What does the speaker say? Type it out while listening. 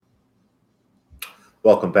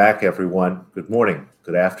Welcome back, everyone. Good morning,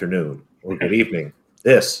 good afternoon, or good evening.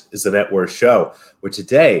 This is the Net Worth Show, where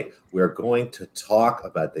today we're going to talk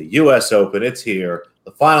about the U.S. Open. It's here,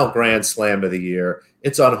 the final Grand Slam of the year.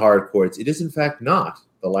 It's on hard courts. It is, in fact, not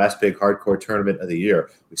the last big hardcore tournament of the year.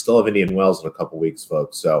 We still have Indian Wells in a couple weeks,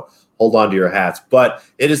 folks, so hold on to your hats. But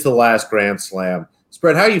it is the last Grand Slam.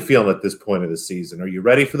 Spread, how are you feeling at this point of the season? Are you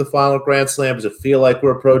ready for the final Grand Slam? Does it feel like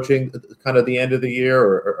we're approaching kind of the end of the year,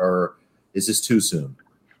 or is this too soon?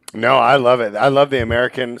 No, I love it. I love the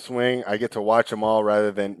American swing. I get to watch them all rather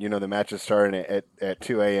than, the matches starting at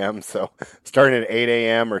 2 a.m. So starting at 8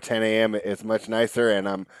 a.m. or 10 a.m. is much nicer, and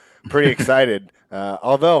I'm pretty excited.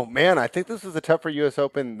 Although, man, I think this is a tougher U.S.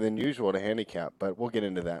 Open than usual to handicap, but we'll get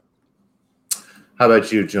into that. How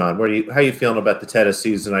about you, John? How are you feeling about the tennis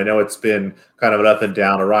season? I know it's been kind of an up and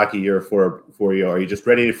down, a rocky year for you. Are you just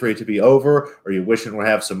ready for it to be over? Or are you wishing we'll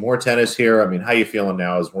have some more tennis here? I mean, how are you feeling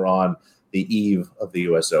now as we're on the eve of the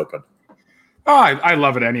U.S. Open? Oh, I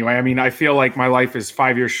love it anyway. I mean, I feel like my life is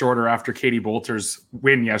 5 years shorter after Katie Boulter's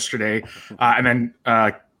win yesterday, and then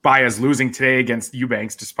Baez losing today against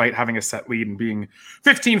Eubanks, despite having a set lead and being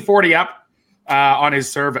 15-40 up on his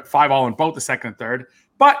serve at 5-all in both the second and third.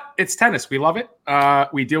 But it's tennis. We love it.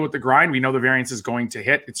 We deal with the grind. We know the variance is going to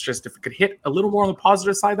hit. It's just if it could hit a little more on the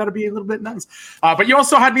positive side, that'd be a little bit nice. But you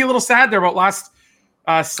also had me a little sad there about last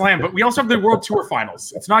Slam. But we also have the World Tour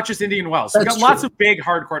Finals. It's not just Indian Wells. So we've got lots of big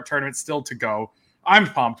hardcore tournaments still to go. I'm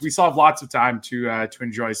pumped. We still have lots of time to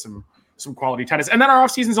enjoy some quality tennis. And then our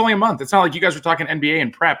off season's only a month. It's not like you guys are talking NBA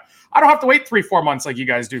and prep. I don't have to wait 3-4 months like you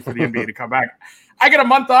guys do for the NBA to come back. I get a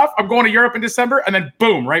month off. I'm going to Europe in December, and then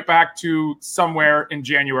boom, right back to somewhere in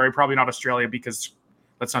January. Probably not Australia, because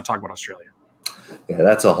let's not talk about Australia. Yeah,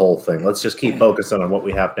 that's a whole thing. Let's just keep focusing on what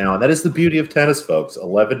we have now. And that is the beauty of tennis, folks.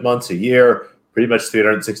 11 months a year, pretty much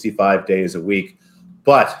 365 days a week.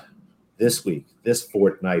 But this week, this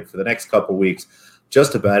fortnight, for the next couple weeks,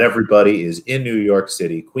 just about everybody is in New York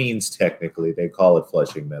City. Queens, technically. They call it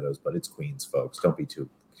Flushing Meadows, but it's Queens, folks. Don't be too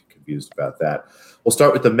confused about that. We'll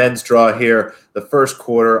start with the men's draw here. The first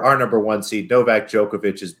quarter, our number one seed, Novak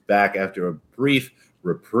Djokovic, is back after a brief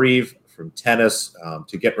reprieve from tennis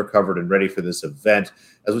to get recovered and ready for this event.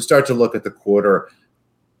 As we start to look at the quarter,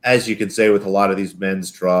 as you can say with a lot of these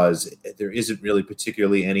men's draws, there isn't really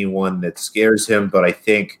particularly anyone that scares him, but I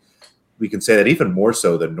think we can say that even more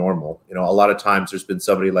so than normal. A lot of times there's been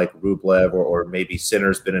somebody like Rublev or maybe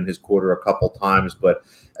Sinner's been in his quarter a couple times, but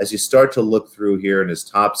as you start to look through here in his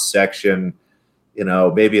top section,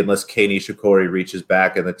 maybe unless Kei Nishikori reaches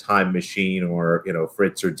back in the time machine or,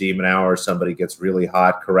 Fritz or Demonauer or somebody gets really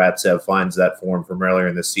hot, Karatsev finds that form from earlier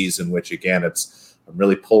in the season, which again, I'm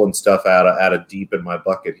really pulling stuff out of deep in my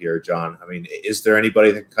bucket here, John. I mean, is there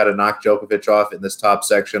anybody that can kind of knock Djokovic off in this top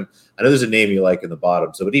section? I know there's a name you like in the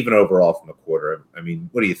bottom, but even overall from the quarter, I mean,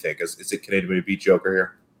 what do you think? Is it can anybody beat Joker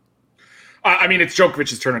here? I mean, it's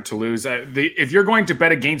Djokovic's turn to lose. If you're going to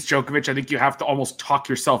bet against Djokovic, I think you have to almost talk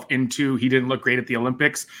yourself into he didn't look great at the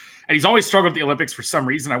Olympics. And he's always struggled at the Olympics for some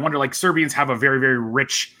reason. I wonder, like, Serbians have a very, very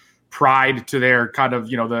rich pride to their kind of,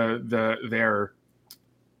 their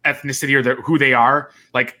ethnicity or who they are.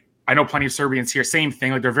 Like, I know plenty of Serbians here, same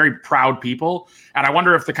thing. Like, they're very proud people. And I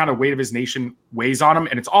wonder if the kind of weight of his nation weighs on him.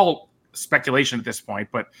 And it's all speculation at this point,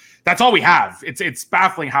 but that's all we have. It's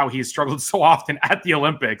baffling how he's struggled so often at the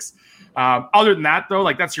Olympics. Other than that, though,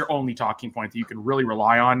 like, that's your only talking point that you can really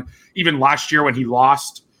rely on. Even last year when he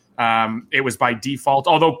lost, it was by default,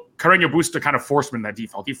 although Carreño Busta kind of forced him in that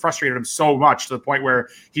default. He frustrated him so much to the point where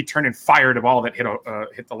he turned and fired a ball that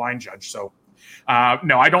hit the line judge. So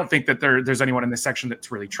no, I don't think that there's anyone in this section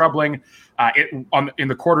that's really troubling. In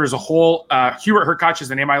the quarter as a whole, Hubert Hurkacz is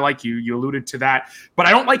the name I like. You alluded to that. But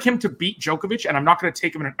I don't like him to beat Djokovic, and I'm not going to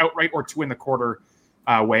take him in an outright or two in the quarter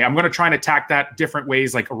way. I'm going to try and attack that different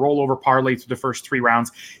ways, like a rollover parlay through the first 3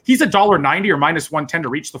 rounds. He's $1.90 or -110 to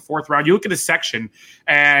reach the 4th round. You look at his section,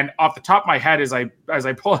 and off the top of my head, as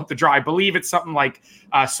I pull up the draw, I believe it's something like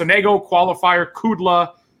Sonego, Qualifier,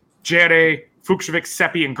 Kudla, Jere, Fuchsovich,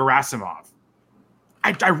 Seppi, and Gerasimov.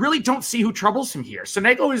 I really don't see who troubles him here.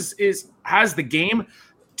 Sonego has the game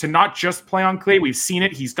to not just play on clay. We've seen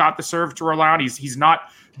it. He's got the serve to rely on. He's not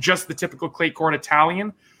just the typical clay court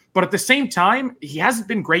Italian. But at the same time, he hasn't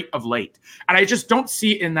been great of late. And I just don't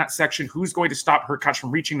see in that section who's going to stop Hurkacz from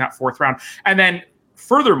reaching that 4th round. And then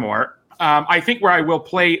furthermore, I think where I will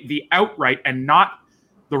play the outright and not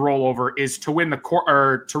the rollover is to win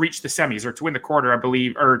or to reach the semis, or to win the quarter, I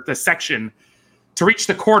believe, or the section to reach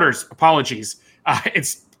the quarters. Apologies.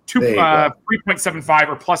 It's 3.75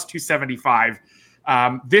 or plus 275.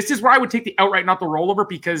 This is where I would take the outright, not the rollover,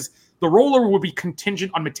 because the rollover would be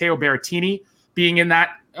contingent on Matteo Berrettini being in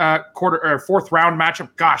that quarter or fourth round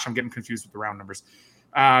matchup. Gosh, I'm getting confused with the round numbers.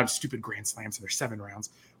 Stupid Grand Slams, so there's 7 rounds.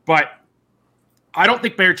 But I don't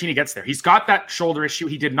think Berrettini gets there. He's got that shoulder issue.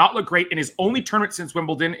 He did not look great in his only tournament since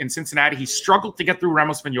Wimbledon in Cincinnati. He struggled to get through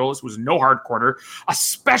Ramos Vinolas, who was no hard quarter,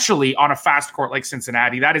 especially on a fast court like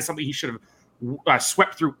Cincinnati. That is something he should have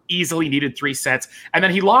swept through easily, needed 3 sets. And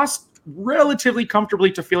then he lost relatively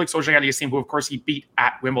comfortably to Felix Auger-Aliassime, who, of course, he beat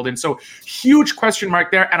at Wimbledon. So huge question mark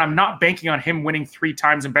there, and I'm not banking on him winning 3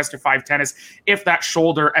 times in best-of-5 tennis if that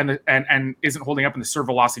shoulder and isn't holding up and the serve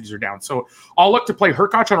velocities are down. So I'll look to play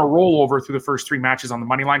Hurkacz on a rollover through the first 3 matches on the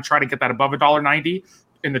money line, try to get that above $1.90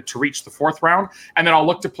 to reach the 4th round, and then I'll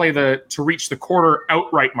look to play to reach the quarter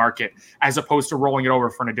outright market as opposed to rolling it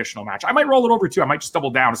over for an additional match. I might roll it over too. I might just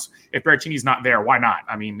double down if Berrettini's not there. Why not?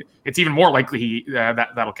 I mean, it's even more likely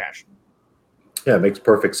that'll cash. Yeah, it makes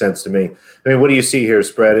perfect sense to me. I mean, what do you see here,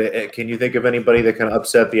 Spread? Can you think of anybody that can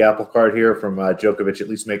upset the apple cart here from Djokovic at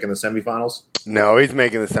least making the semifinals? No, he's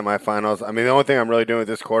making the semifinals. I mean, the only thing I'm really doing with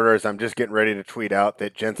this quarter is I'm just getting ready to tweet out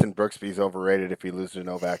that Jensen Brooksby's overrated if he loses to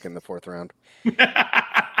Novak in the 4th round.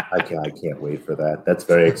 I can't wait for that. That's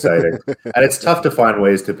very exciting. And it's tough to find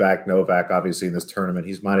ways to back Novak, obviously, in this tournament.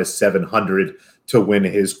 He's minus 700 to win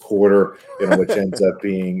his quarter, which ends up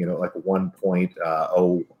being, like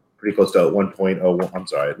 1.0. Pretty close to 1.01. I'm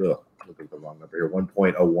sorry, looking at the wrong number here.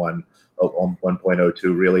 1.01,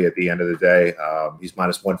 1.02. Really, at the end of the day, he's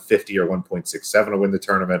minus 150 or 1.67 to win the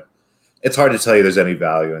tournament. It's hard to tell you there's any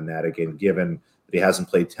value in that. Again, given that he hasn't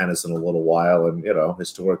played tennis in a little while, and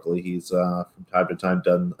historically he's from time to time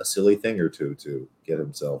done a silly thing or two to get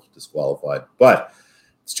himself disqualified. But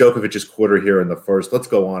it's Djokovic's quarter here in the first. Let's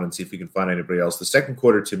go on and see if we can find anybody else. The second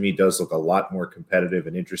quarter, to me, does look a lot more competitive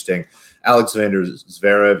and interesting. Alexander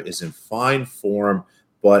Zverev is in fine form,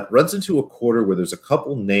 but runs into a quarter where there's a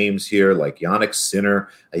couple names here, like Jannik Sinner.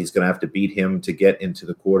 He's going to have to beat him to get into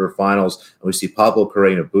the quarterfinals. And we see Pablo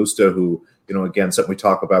Carreño Busta, who, again, something we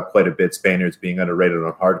talk about quite a bit, Spaniards being underrated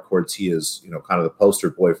on hard courts. He is, kind of the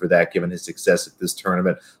poster boy for that, given his success at this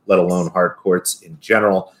tournament, let alone hard courts in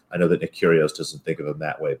general. I know that Nick Kyrgios doesn't think of him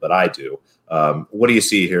that way, but I do. What do you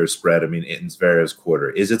see here, Spread? I mean, in Zverev's quarter.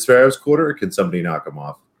 Is it Zverev's quarter, or can somebody knock him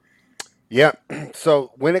off? Yeah.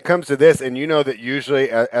 So when it comes to this, and that usually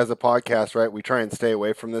as a podcast, right, we try and stay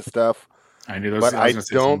away from this stuff. I knew those. But I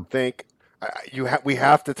don't think we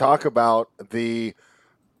have to talk about the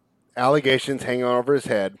allegations hanging over his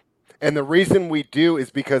head. And the reason we do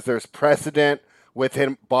is because there's precedent with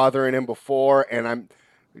him bothering him before. And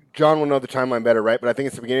John will know the timeline better, right? But I think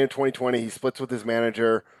it's the beginning of 2020. He splits with his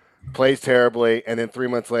manager, plays terribly, and then 3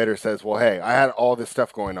 months later says, well, hey, I had all this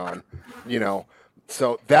stuff going on,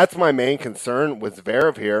 So that's my main concern with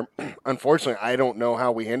Zverev here. Unfortunately, I don't know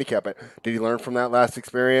how we handicap it. Did he learn from that last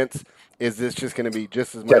experience? Is this just going to be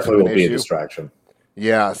just as much Definitely of an will be issue? A distraction.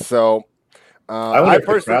 Yeah, so I wonder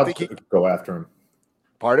if the crowds go after him.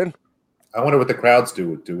 Pardon? I wonder what the crowds do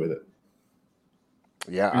with it.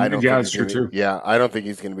 Yeah, I don't. Yeah, that's true too. Yeah, I don't think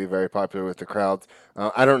he's going to be very popular with the crowds.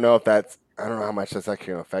 I don't know how much that's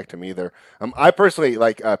actually going to affect him either. I personally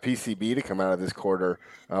like PCB to come out of this quarter.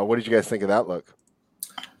 What did you guys think of that look?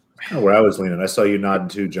 Where I was leaning. I saw you nodding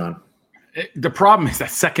too, John. The problem is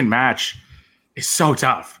that second match is so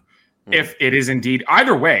tough. If it is indeed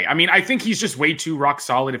either way. I mean, I think he's just way too rock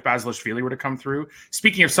solid if Basilashvili were to come through.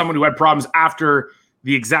 Speaking of someone who had problems after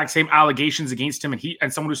the exact same allegations against him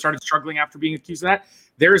and someone who started struggling after being accused of that,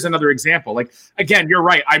 there is another example. Like, again, you're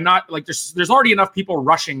right. I'm not like there's already enough people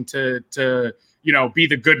rushing to be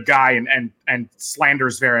the good guy and slander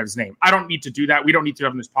Zverev's name. I don't need to do that. We don't need to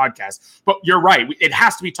have in this podcast. But you're right. It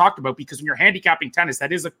has to be talked about because when you're handicapping tennis,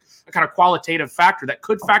 that is a kind of qualitative factor that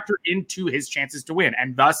could factor into his chances to win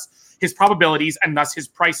and thus his probabilities and thus his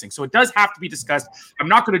pricing. So it does have to be discussed. I'm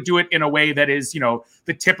not going to do it in a way that is,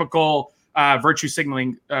 the typical virtue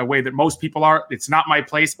signaling way that most people are. It's not my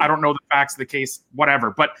place. I don't know the facts of the case, whatever.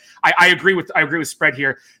 But I agree with Spread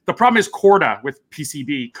here. The problem is Korda with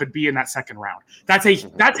PCB could be in that second round. That's a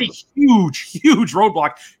huge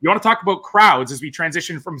roadblock. You want to talk about crowds as we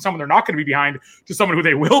transition from someone they're not going to be behind to someone who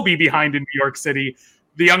they will be behind in New York City,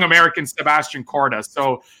 the young American Sebastian Korda.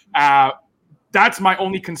 So that's my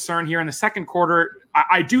only concern here in the second quarter.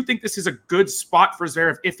 I do think this is a good spot for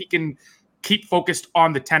Zverev if he can keep focused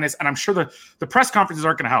on the tennis. And I'm sure the press conferences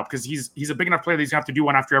aren't going to help because he's a big enough player that he's going to have to do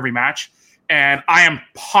one after every match. And I am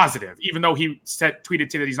positive, even though he tweeted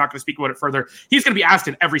today that he's not going to speak about it further, he's going to be asked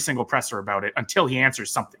in every single presser about it until he answers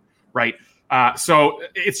something, right? So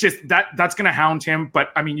it's just that's going to hound him.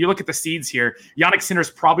 But, I mean, you look at the seeds here. Jannik Sinner is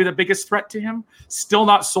probably the biggest threat to him. Still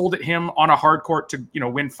not sold at him on a hard court to,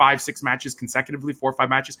 win 5-6 matches consecutively, 4 or 5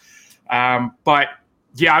 matches. But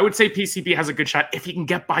Yeah, I would say PCB has a good shot if he can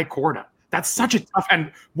get by Korda. That's such a tough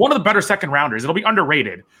and one of the better second rounders. It'll be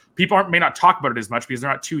underrated. People may not talk about it as much because they're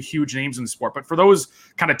not two huge names in the sport. But for those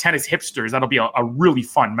kind of tennis hipsters, that'll be a really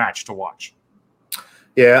fun match to watch.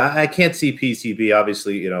 Yeah, I can't see PCB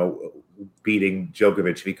obviously, beating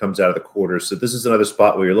Djokovic if he comes out of the quarters. So this is another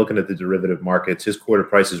spot where you're looking at the derivative markets. His quarter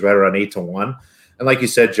price is right around 8-1. And like you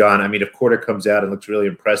said, John, I mean, if Korda comes out and looks really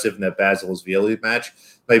impressive in that Basilashvili match,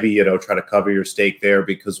 maybe, try to cover your stake there,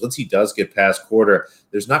 because once he does get past Korda,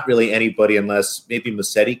 there's not really anybody unless maybe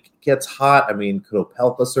Musetti gets hot. I mean, could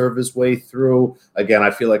Opelka serve his way through? Again,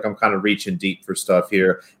 I feel like I'm kind of reaching deep for stuff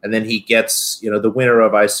here. And then he gets, the winner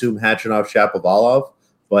of, I assume, Khachanov-Shapovalov.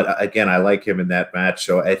 But again, I like him in that match.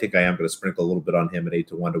 So I think I am going to sprinkle a little bit on him at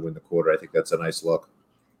 8-1 to win the quarter. I think that's a nice look.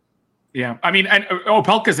 Yeah, I mean, and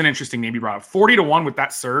Opelka's an interesting name you brought up. 40-1 with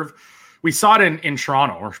that serve. We saw it in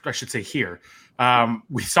Toronto, or I should say here.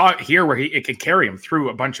 We saw it here where it could carry him through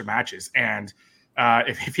a bunch of matches. And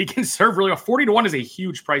if he can serve really well, 40-1 is a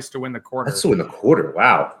huge price to win the quarter. That's to win the quarter.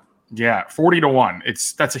 Wow. Yeah,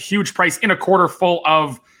 40-1. That's a huge price in a quarter full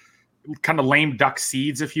of kind of lame duck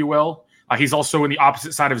seeds, if you will. He's also in the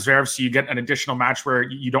opposite side of Zverev, so you get an additional match where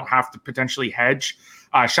you don't have to potentially hedge.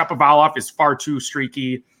 Shapovalov is far too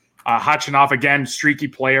streaky. Khachanov, again, streaky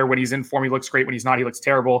player. When he's in form, he looks great. When he's not, he looks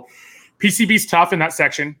terrible. PCB's tough in that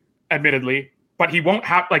section, admittedly, but he won't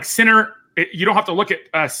have Sinner. You don't have to look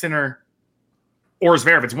at Sinner or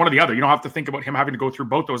Zverev. It's one or the other. You don't have to think about him having to go through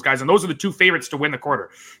both those guys. And those are the two favorites to win the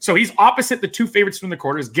quarter. So he's opposite the two favorites to win the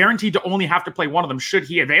quarter. Is guaranteed to only have to play one of them should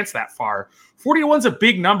he advance that far. 40-1 is a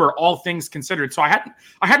big number, all things considered. So I hadn't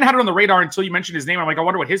had it on the radar until you mentioned his name. I'm like, I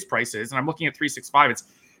wonder what his price is. And I'm looking at 365. It's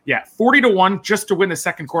 40-1 just to win the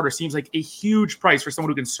second quarter seems like a huge price for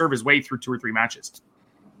someone who can serve his way through 2 or 3 matches.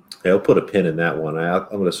 Yeah, I'll put a pin in that one. I'm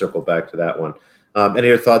going to circle back to that one.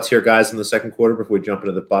 Any other thoughts here, guys, in the second quarter before we jump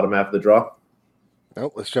into the bottom half of the draw?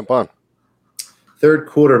 Nope, let's jump on. Third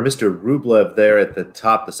quarter, Mr. Rublev there at the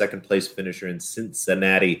top, the second place finisher in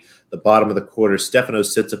Cincinnati. The bottom of the quarter,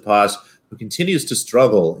 Stefanos Tsitsipas, who continues to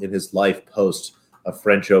struggle in his life post a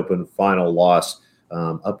French Open final loss,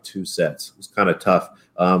 up 2 sets. It was kind of tough.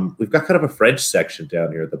 We've got kind of a French section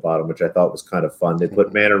down here at the bottom, which I thought was kind of fun. They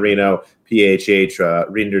put Manarino, PHH,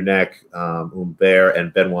 Rinderknecht, Humbert,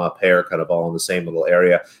 and Benoit Paire kind of all in the same little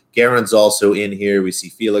area. Guerin's also in here. We see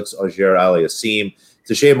Felix Auger-Aliassime.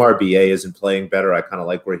 It's a shame RBA isn't playing better. I kind of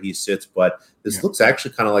like where he sits, but this looks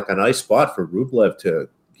actually kind of like a nice spot for Rublev to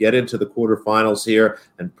get into the quarterfinals here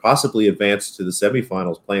and possibly advance to the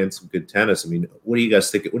semifinals playing some good tennis. I mean, what do you guys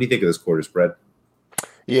think? What do you think of this quarter spread?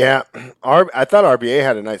 Yeah, I thought RBA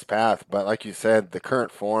had a nice path, but like you said, the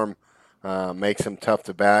current form makes him tough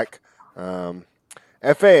to back. FAA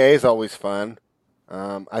is always fun.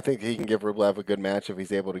 I think he can give Rublev a good match if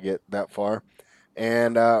he's able to get that far.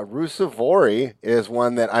 And Ruusuvuori is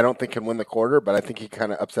one that I don't think can win the quarter, but I think he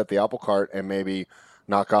kind of upset the apple cart and maybe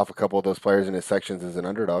knock off a couple of those players in his sections as an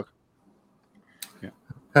underdog. Yeah.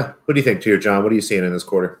 What do you think, Tier John? What are you seeing in this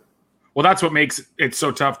quarter? Well, that's what makes it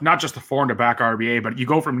so tough. Not just the form to back RBA, but you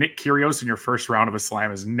go from Nick Kyrgios in your first round of a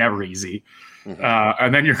slam is never easy. Mm-hmm.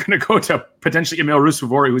 And then you're going to go to potentially Emil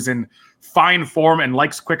Ruusuvuori, who's in fine form and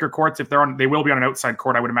likes quicker courts. If they will be on an outside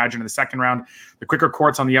court, I would imagine, in the second round. The quicker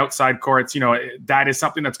courts on the outside courts, that is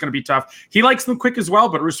something that's going to be tough. He likes them quick as well,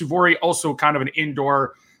 but Ruusuvuori also kind of an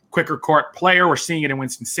indoor quicker court player. We're seeing it in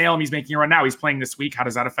Winston-Salem. He's making a run now. He's playing this week. How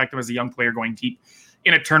does that affect him as a young player going deep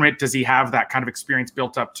in a tournament? Does he have that kind of experience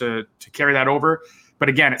built up to carry that over? But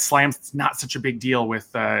again, at slams, it's not such a big deal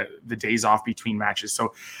with the days off between matches.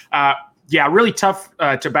 So, really tough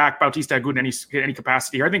to back Bautista Agut in any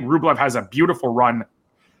capacity here. I think Rublev has a beautiful run.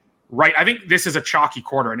 Right, I think this is a chalky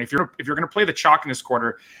quarter, and if you're going to play the chalk in this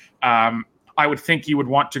quarter, I would think you would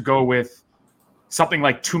want to go with something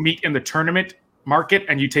like to meet in the tournament market,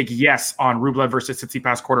 and you take yes on Rublev versus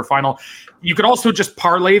Tsitsipas quarterfinal. You could also just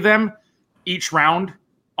parlay them each round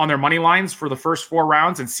on their money lines for the first 4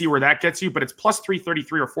 rounds and see where that gets you. But it's plus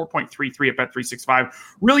 333 or 4.33 at Bet365.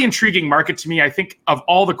 Really intriguing market to me. I think of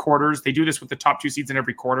all the quarters, they do this with the top 2 seeds in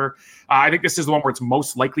every quarter. I think this is the one where it's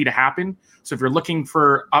most likely to happen. So if you're looking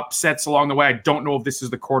for upsets along the way, I don't know if this is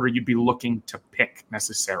the quarter you'd be looking to pick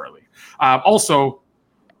necessarily.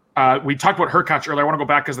 We talked about Hurkacz earlier. I want to go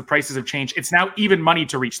back because the prices have changed. It's now even money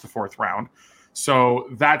to reach the 4th round. So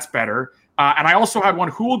that's better. And I also had one,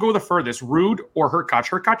 who will go the furthest, Ruud or Hurkacz?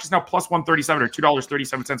 Hurkacz is now plus 137 or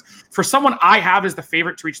 $2.37. For someone I have as the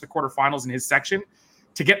favorite to reach the quarterfinals in his section,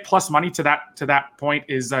 to get plus money to that point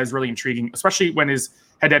is really intriguing, especially when his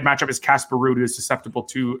head-to-head matchup is Casper Ruud, who is susceptible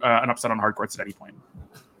to an upset on hard courts at any point.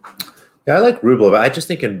 Yeah, I like Rublev. I just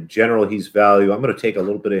think in general he's value. I'm going to take a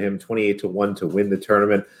little bit of him, 28-1 to win the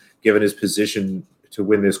tournament, given his position to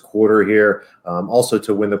win this quarter here. Also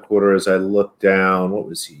to win the quarter, as I look down, what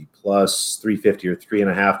was he, plus 350 or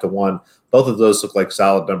 3.5-1? Both of those look like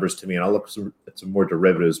solid numbers to me, and I'll look at some more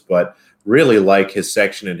derivatives, but really like his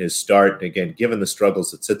section and his start. And again, given the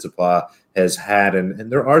struggles that Tsitsipas has had, and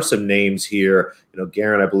there are some names here.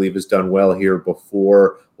 Guerin, I believe, has done well here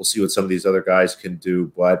before. We'll see what some of these other guys can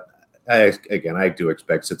do, but I do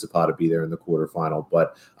expect Tsitsipas to be there in the quarterfinal,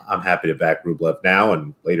 but I'm happy to back Rublev now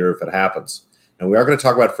and later if it happens. And we are going to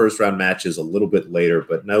talk about first-round matches a little bit later,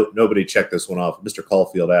 but nobody checked this one off. Mr.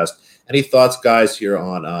 Caulfield asked, any thoughts, guys, here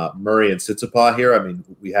on Murray and Tsitsipas here? I mean,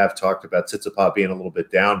 we have talked about Tsitsipas being a little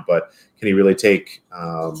bit down, but can he really take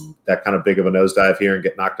that kind of big of a nosedive here and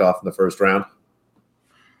get knocked off in the first round?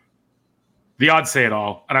 The odds say it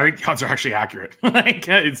all, and I think the odds are actually accurate.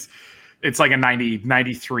 It's like a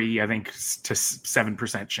 93, I think, to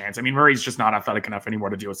 7% chance. I mean, Murray's just not athletic enough anymore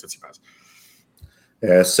to deal with Tsitsipas.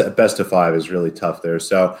 Yeah, best of 5 is really tough there.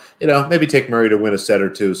 So, maybe take Murray to win a set or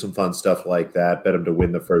two, some fun stuff like that. Bet him to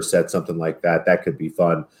win the first set, something like that. That could be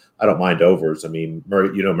fun. I don't mind overs. I mean, Murray,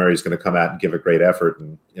 Murray's going to come out and give a great effort,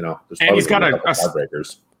 and there's and he's got a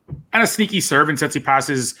tiebreakers and a sneaky serve, and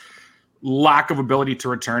Tsitsipas's lack of ability to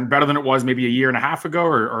return better than it was maybe a year and a half ago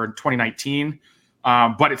or in 2019.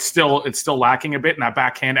 But it's still lacking a bit in that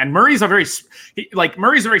backhand. And Murray's a very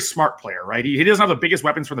smart player, right? He doesn't have the biggest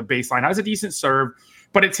weapons for the baseline. Has a decent serve,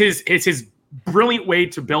 but it's his brilliant way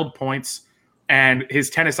to build points and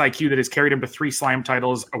his tennis IQ that has carried him to 3 Slam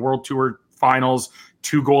titles, a World Tour finals,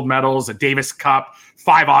 2 gold medals, a Davis Cup,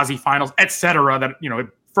 5 Aussie finals, etc. That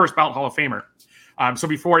first ballot Hall of Famer. So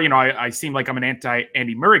before I seem like I'm an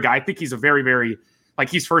anti-Andy Murray guy. I think he's a very, very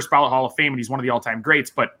he's first ballot Hall of Fame and he's one of the all-time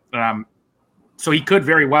greats, but. So he could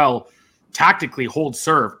very well tactically hold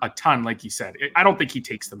serve a ton, like you said. I don't think he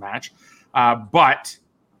takes the match, but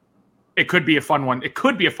it could be a fun one. It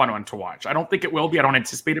could be a fun one to watch. I don't think it will be. I don't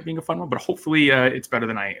anticipate it being a fun one, but hopefully it's better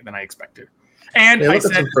than I expected. And I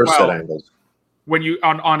said first set angles. When you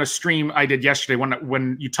on a stream I did yesterday,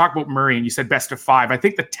 when you talk about Murray and you said best of 5, I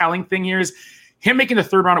think the telling thing here is him making the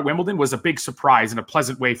third round at Wimbledon was a big surprise in a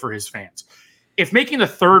pleasant way for his fans. If making the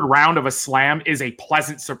third round of a slam is a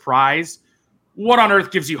pleasant surprise, what on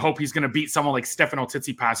earth gives you hope he's going to beat someone like Stefano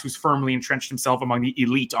Tsitsipas, who's firmly entrenched himself among the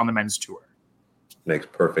elite on the men's tour? Makes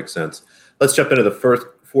perfect sense. Let's jump into the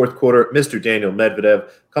fourth quarter. Mr. Daniel Medvedev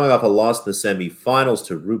coming off a loss in the semifinals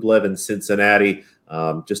to Rublev in Cincinnati,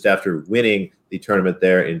 just after winning the tournament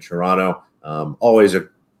there in Toronto. Always a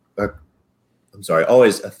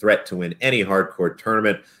threat to win any hardcourt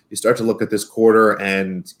tournament. You start to look at this quarter,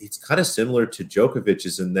 and it's kind of similar to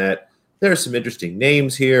Djokovic's in that there are some interesting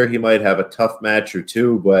names here. He might have a tough match or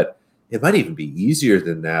two, but it might even be easier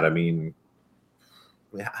than that. I mean,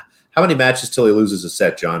 how many matches till he loses a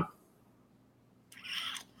set, John?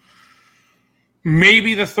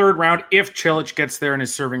 Maybe the third round. If Cilic gets there and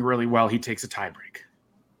is serving really well, he takes a tiebreak.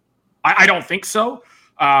 I don't think so.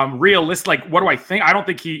 Realistic, what do I think? I don't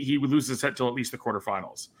think he would lose a set till at least the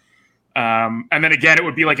quarterfinals. And then again, it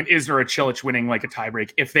would be like an Isner or Cilic winning like a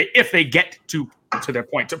tiebreak if they get to their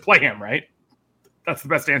point to play him, right? That's the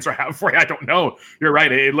best answer I have for you. I don't know. You're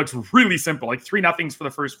right. It looks really simple. Like 3-0 for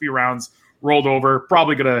the first few rounds, rolled over.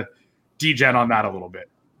 Probably going to degen on that a little bit.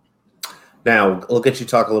 Now, we'll get you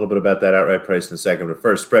talk a little bit about that outright price in a second. But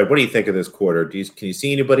first, Spread, what do you think of this quarter? Can you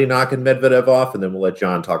see anybody knocking Medvedev off? And then we'll let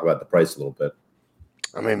John talk about the price a little bit.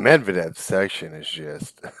 I mean, Medvedev's section is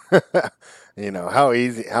just, how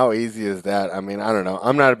easy is that? I mean, I don't know.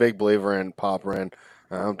 I'm not a big believer in Popyrin.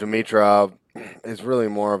 Dimitrov is really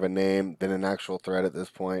more of a name than an actual threat at this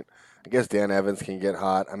point. I guess Dan Evans can get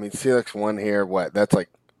hot. I mean, Cilic won here, that's like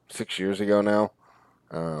 6 years ago now.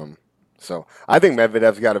 So I think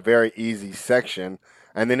Medvedev's got a very easy section,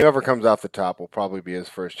 and then whoever comes off the top will probably be his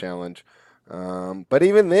first challenge. But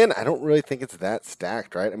even then, I don't really think it's that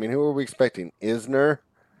stacked, right? I mean, who are we expecting? Isner?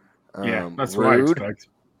 Yeah, that's Ruud? what I expect.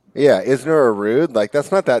 Yeah, Isner or Ruud? Like,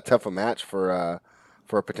 that's not that tough a match for a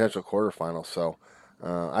potential quarterfinal. So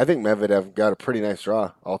I think Medvedev got a pretty nice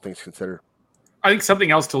draw, all things considered. I think something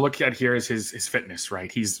else to look at here is his fitness,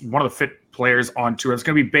 right? He's one of the fit players on tour. It's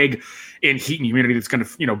going to be big in heat and humidity. It's going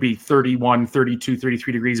to, be 31, 32,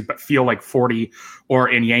 33 degrees, but feel like 40, or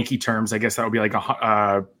in Yankee terms, I guess that would be like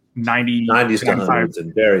 90s to hundreds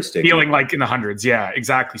and very sticky. Feeling like in the hundreds. Yeah,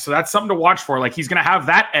 exactly. So that's something to watch for. Like, he's going to have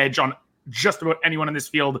that edge on just about anyone in this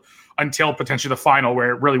field until potentially the final, where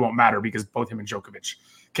it really won't matter because both him and Djokovic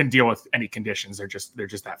can deal with any conditions. They're just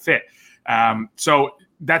that fit. So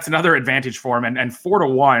that's another advantage for him. And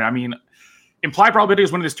 4-1, I mean, implied probability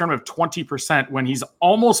is winning this tournament of 20% when he's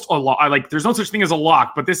almost a lock. Like, there's no such thing as a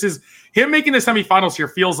lock, but this is him making the semifinals here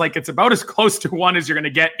feels like it's about as close to one as you're going to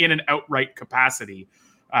get in an outright capacity.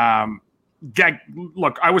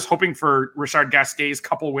 Look, I was hoping for Richard Gasquet's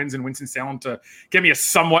couple wins in Winston-Salem to give me a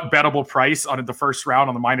somewhat bettable price on the first round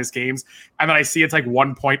on the minus games. And then I see it's like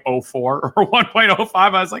 1.04 or 1.05. I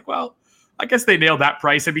was like, well, I guess they nailed that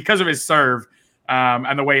price. And because of his serve,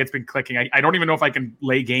 and the way it's been clicking, I don't even know if I can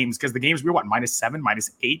lay games because the games we were -7,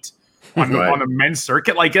 -8 on, on the men's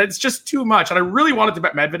circuit. Like, it's just too much. And I really wanted to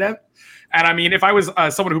bet Medvedev. And I mean, if I was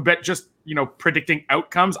someone who bet just, predicting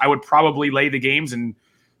outcomes, I would probably lay the games and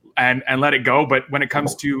let it go. But when it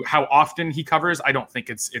comes to how often he covers, I don't think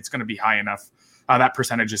it's going to be high enough. That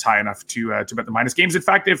percentage is high enough to bet the minus games. In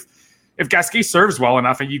fact, if Gasquet serves well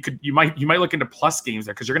enough, and you might look into plus games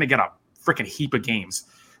there because you're going to get a freaking heap of games.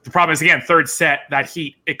 The problem is, again, third set, that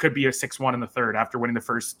heat, it could be a 6-1 in the third after winning the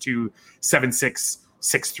first two 7-6,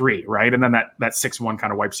 6-3, right? And then that 6-1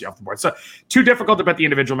 kind of wipes you off the board. So too difficult to bet the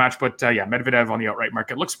individual match, but Medvedev on the outright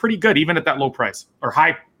market looks pretty good, even at that low price or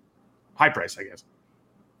high price, I guess.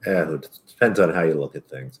 Yeah, it depends on how you look at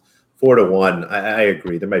things. 4-1, I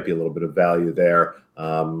agree. There might be a little bit of value there.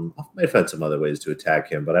 I might find some other ways to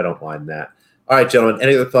attack him, but I don't mind that. All right, gentlemen,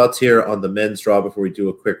 any other thoughts here on the men's draw before we do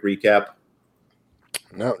a quick recap?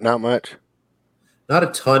 No, not much. Not a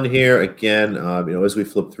ton here. Again, as we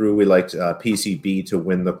flip through, we liked PCB to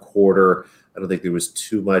win the quarter. I don't think there was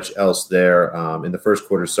too much else there in the first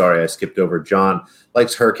quarter. Sorry, I skipped over. John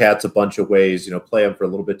likes Hurkacz a bunch of ways. Play him for a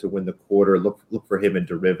little bit to win the quarter. Look for him in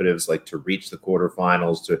derivatives, like to reach the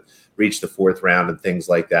quarterfinals, to reach the fourth round, and things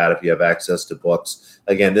like that. If you have access to books,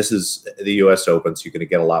 again, this is the U.S. Open, so you're going to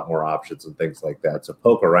get a lot more options and things like that. So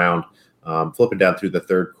poke around. Flipping down through the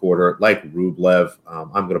third quarter, like Rublev,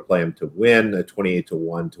 I'm going to play him to win at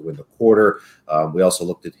 28-1 to win the quarter. We also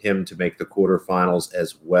looked at him to make the quarterfinals,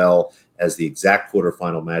 as well as the exact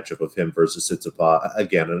quarterfinal matchup of him versus Tsitsipas.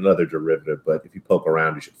 Again, another derivative, but if you poke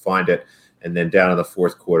around, you should find it. And then down in the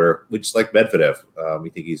fourth quarter, we just like Medvedev.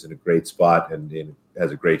 We think he's in a great spot and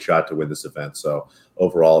has a great shot to win this event. So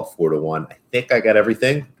overall at 4-1, I think I got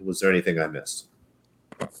everything. Was there anything I missed?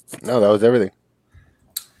 No, that was everything.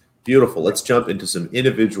 Beautiful. Let's jump into some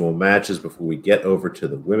individual matches before we get over to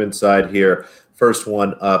the women's side here. First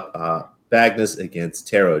one up, Bagnes against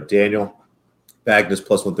Taro Daniel. Bagnes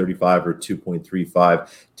plus 135 or 2.35.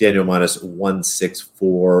 Daniel minus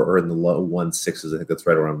 164 or in the low 1.6s. I think that's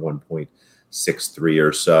right around 1.63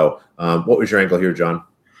 or so. What was your angle here, John?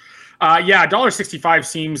 $1.65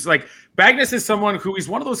 seems like Bagnes is someone who is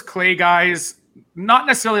one of those clay guys. Not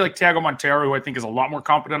necessarily like Thiago Monteiro, who I think is a lot more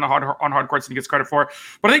competent on hard courts than he gets credit for.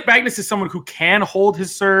 But I think Bagnes is someone who can hold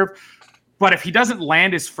his serve. But if he doesn't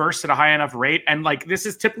land his first at a high enough rate, and like this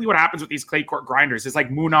is typically what happens with these clay court grinders, it's like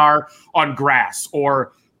Munar on grass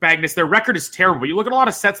or Bagnes. Their record is terrible. You look at a lot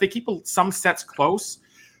of sets, they keep some sets close.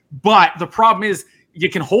 But the problem is you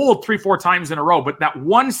can hold 3-4 times in a row, but that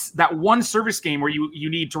one service game where you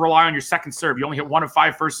need to rely on your second serve, you only hit 1 of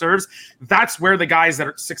 5 first serves, that's where the guys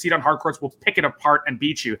that succeed on hard courts will pick it apart and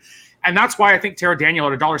beat you. And that's why I think Taro Daniel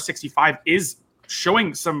at $1.65 is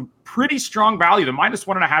showing some pretty strong value. The minus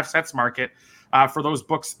 1.5 sets market for those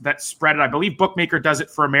books that spread it. I believe Bookmaker does it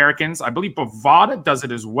for Americans. I believe Bovada does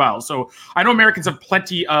it as well. So I know Americans have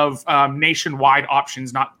plenty of nationwide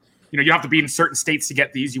options. Not, you have to be in certain states to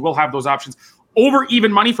get these. You will have those options. Over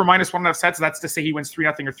even money for minus 1.5 sets. That's to say he wins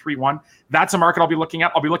 3-0 or 3-1. That's a market I'll be looking at.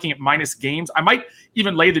 I'll be looking at minus games. I might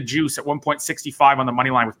even lay the juice at 1.65 on the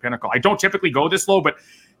money line with Pinnacle. I don't typically go this low, but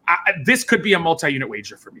this could be a multi-unit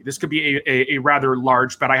wager for me. This could be a rather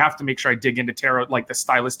large bet. I have to make sure I dig into Taro, like the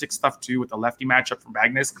stylistic stuff too, with the lefty matchup from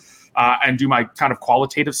Bagnes, and do my kind of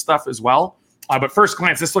qualitative stuff as well. But first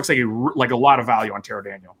glance, this looks like a lot of value on Taro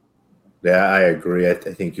Daniel. Yeah, I agree. I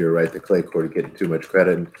think you're right. The clay court is getting too much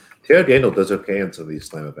credit. And Taro Daniel does okay in some of these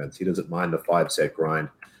slam events. He doesn't mind the 5-set grind.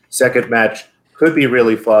 Second match could be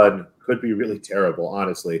really fun, could be really terrible,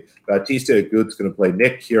 honestly. Bautista Agut's going to play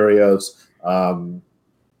Nick Kyrgios.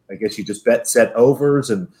 I guess you just bet set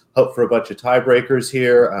overs and hope for a bunch of tiebreakers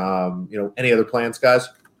here. Any other plans, guys?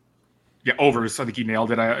 Yeah, overs. I think you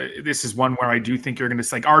nailed it. This is one where I do think you're going to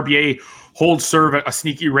RBA hold serve at a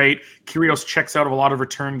sneaky rate. Kyrgios checks out of a lot of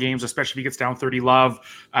return games, especially if he gets down 30 love.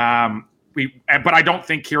 But I don't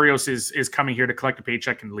think Kyrgios is coming here to collect a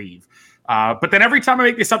paycheck and leave. But then every time I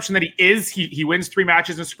make the assumption that he wins 3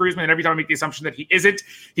 matches and screws me, and every time I make the assumption that he isn't,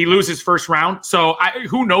 he loses first round. So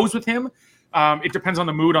who knows with him? It depends on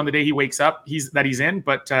the mood on the day he wakes up he's in.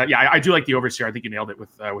 But I do like the overs here. I think you nailed it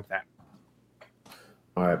with that.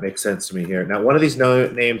 All right, makes sense to me here. Now, one of these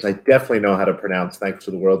names I definitely know how to pronounce, thanks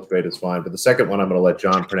to the world's greatest wine. But the second one I'm going to let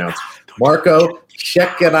John pronounce. Marco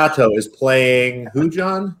Cecchinato is playing who,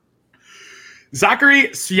 John? Zachary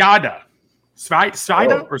Sviada.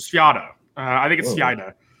 Sviada or Sviada? I think it's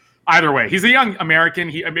Sviada. Either way, he's a young American.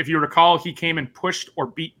 If you recall, he came and pushed or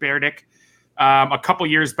beat Berdick a couple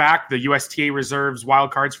years back. The USTA reserves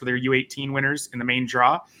wildcards for their U18 winners in the main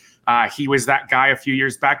draw. He was that guy a few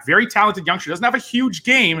years back. Very talented youngster. Doesn't have a huge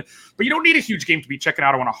game, but you don't need a huge game to be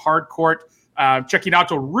Cecchinato on a hard court.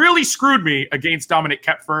 Cecchinato really screwed me against Dominic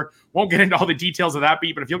Kepfer. Won't get into all the details of that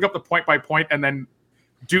beat, but if you look up the point by point and then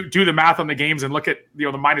do the math on the games and look at, the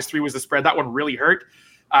 -3 was the spread, that one really hurt.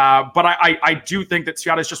 But I do think that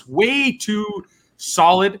Sviata is just way too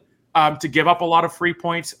solid to give up a lot of free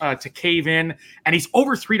points, to cave in. And he's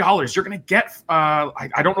over $3. You're going to get,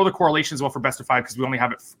 I don't know the correlations well for best of 5 because we only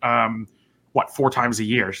have it, 4 times a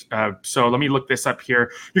year. So let me look this up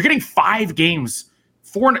here. You're getting 5 games.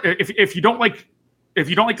 If you don't like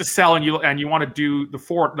to sell and you want to do the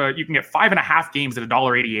 4, you can get 5.5 games at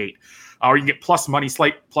 $1.88. Or you can get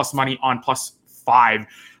slight plus money on +5.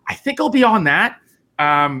 I think I'll be on that.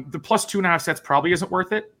 The +2.5 sets probably isn't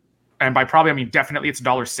worth it. And by probably, I mean definitely it's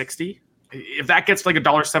 $1.60. If that gets like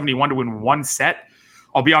 $1.71 to win 1 set,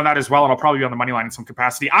 I'll be on that as well. And I'll probably be on the money line in some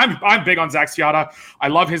capacity. I'm big on Zach Sviata. I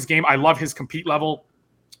love his game. I love his compete level.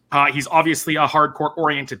 He's obviously a hardcore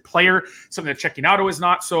oriented player, something that Cecchinato is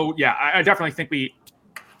not. So yeah, I definitely think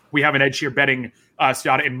we have an edge here betting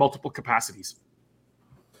Sviata in multiple capacities.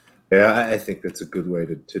 Yeah, I think that's a good way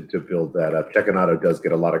to build that up. Cecchinato does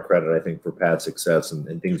get a lot of credit, I think, for past success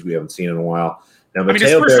and things we haven't seen in a while. Now, his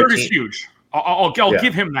first serve is huge. I'll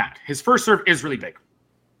give him that. His first serve is really big.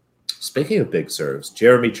 Speaking of big serves,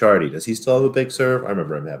 Jeremy Chardy, does he still have a big serve? I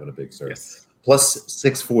remember him having a big serve. Yes.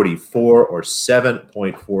 +644 or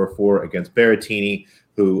 7.44 against Berrettini,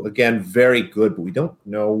 who, again, very good, but we don't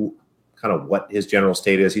know kind of what his general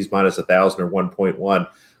state is. He's -1,000 or 1.1.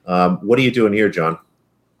 What are you doing here, John?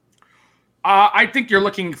 I think you're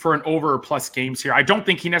looking for an over or plus games here. I don't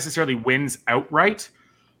think he necessarily wins outright,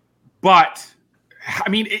 but I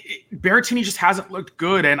mean, Berrettini just hasn't looked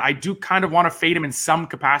good, and I do kind of want to fade him in some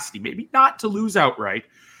capacity. Maybe not to lose outright,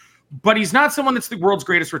 but he's not someone that's the world's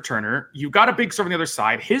greatest returner. You've got a big serve on the other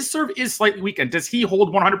side. His serve is slightly weakened. Does he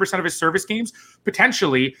hold 100% of his service games?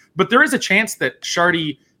 Potentially, but there is a chance that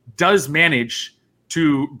Chardy does manage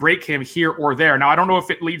to break him here or there. Now, I don't know if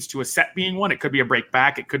it leads to a set being won. It could be a break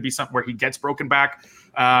back. It could be something where he gets broken back,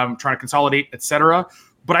 trying to consolidate, etc.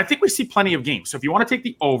 But I think we see plenty of games. So if you want to take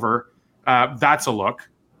the over, that's a look.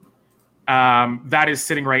 That is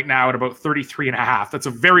sitting right now at about 33.5. That's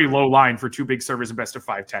a very low line for 2 big servers in best of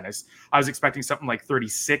 5 tennis. I was expecting something like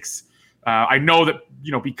 36. I know that,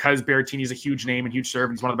 because Berrettini is a huge name and huge serve,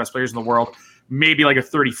 and he's one of the best players in the world, maybe like a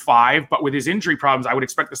 35, but with his injury problems, I would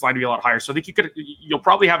expect this line to be a lot higher. So I think you'll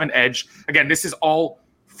probably have an edge. Again, this is all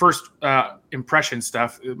first impression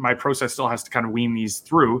stuff. My process still has to kind of wean these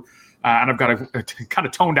through, and I've got to kind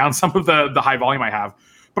of tone down some of the high volume I have.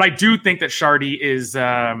 But I do think that Chardy is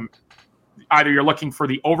either you're looking for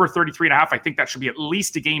the over 33.5. I think that should be at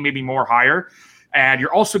least a game, maybe more higher. And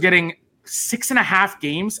you're also getting 6.5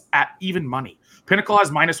 games at even money. Pinnacle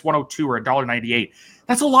has -102 or $1.98.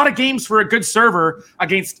 That's a lot of games for a good server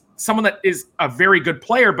against someone that is a very good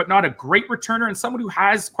player, but not a great returner, and someone who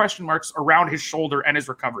has question marks around his shoulder and his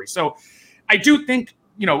recovery. So I do think,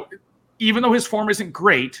 even though his form isn't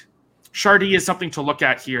great, Chardy is something to look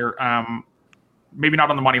at here. Maybe not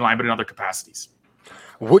on the money line, but in other capacities.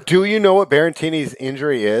 Do you know what Berrettini's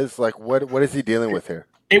injury is? Like, what is he dealing with here?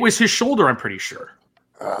 It was his shoulder, I'm pretty sure.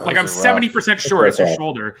 I'm 70% sure it's his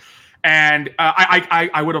shoulder. And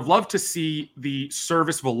I would have loved to see the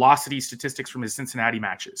service velocity statistics from his Cincinnati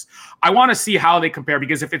matches. I want to see how they compare,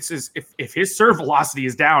 because if his serve velocity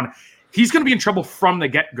is down, he's going to be in trouble from the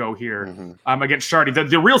get-go here against Chardy.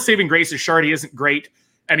 The real saving grace is Chardy isn't great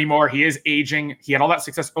anymore. He is aging. He had all that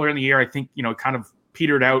success earlier in the year. I think, kind of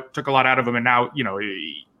petered out, took a lot out of him, and now,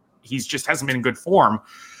 he's just hasn't been in good form.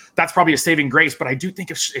 That's probably a saving grace, but I do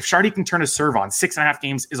think if Chardy can turn his serve on, 6.5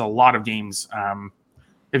 games is a lot of games.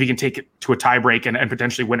 If he can take it to a tie break and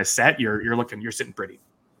potentially win a set, you're sitting pretty.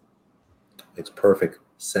 Makes perfect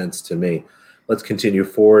sense to me. Let's continue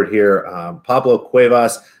forward here. Pablo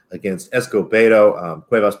Cuevas against Escobedo.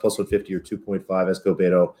 Cuevas +150 or 2.5.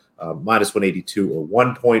 Escobedo -182 or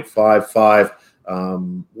 1.55.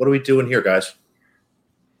 What are we doing here, guys?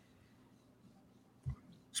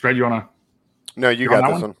 Spread, you want to? No, you got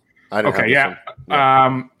this one. I don't. Okay, yeah.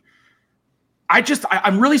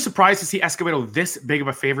 I'm really surprised to see Escobedo this big of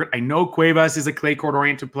a favorite. I know Cuevas is a clay court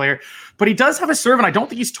oriented player, but he does have a serve, and I don't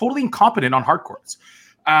think he's totally incompetent on hard courts.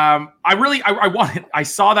 I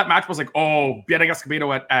saw that match, was like, oh, betting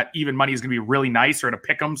Escobedo at even money is going to be really nice, or at a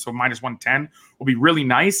pick 'em, so minus 110 will be really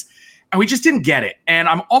nice. And we just didn't get it. And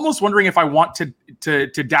I'm almost wondering if I want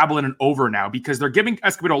to dabble in an over now, because they're giving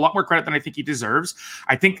Escobedo a lot more credit than I think he deserves.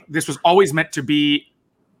 I think this was always meant to be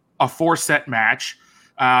a 4-set match.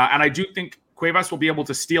 And I do think Cuevas will be able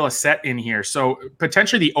to steal a set in here. So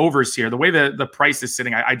potentially the overs here, the way the price is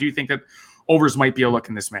sitting, I do think that overs might be a look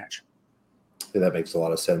in this match. Yeah, that makes a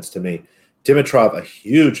lot of sense to me. Dimitrov, a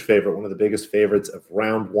huge favorite, one of the biggest favorites of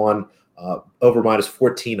round one, over minus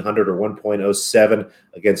 1,400 or 1.07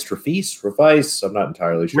 against Rafis. I'm not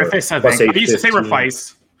entirely sure. Rafis, I think. I used to say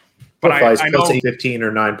Rafis. But Rafis, I know plus 815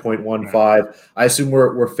 or 9.15. I assume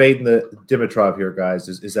we're fading the Dimitrov here, guys.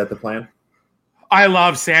 Is that the plan? I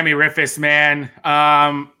love Sammy Rifis, man.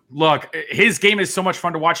 Look, his game is so much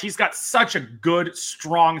fun to watch. He's got such a good,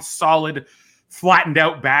 strong, solid, flattened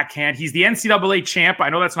out backhand. He's the NCAA champ. I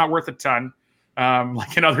know that's not worth a ton.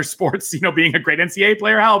 Like in other sports, being a great NCAA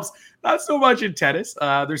player helps. Not so much in tennis.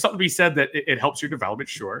 There's something to be said that it helps your development,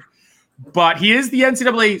 sure. But he is the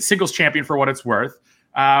NCAA singles champion for what it's worth.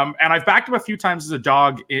 And I've backed him a few times as a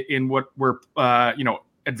dog in what were,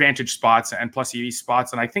 advantage spots and plus EV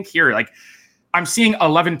spots. And I think here, I'm seeing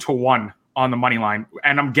 11-1 on the money line.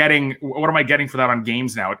 And I'm getting, what am I getting for that on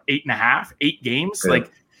games now? 8.5, 8 games? Yeah.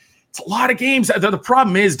 It's a lot of games. The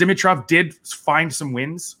problem is Dimitrov did find some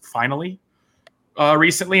wins finally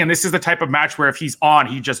recently. And this is the type of match where if he's on,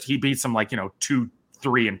 he beats them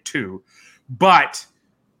 2-3-2. But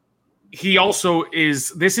he also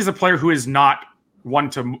this is a player who is not one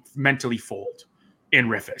to mentally fold in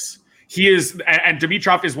Rifis. He is, and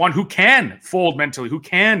Dimitrov is one who can fold mentally, who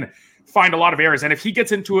can find a lot of errors. And if he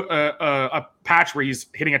gets into a patch where he's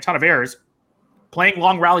hitting a ton of errors, playing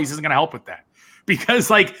long rallies isn't going to help with that, because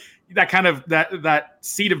that kind of that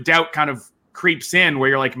seed of doubt kind of creeps in where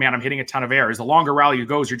you're like, man, I'm hitting a ton of errors. The longer rally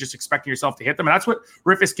goes, you're just expecting yourself to hit them. And that's what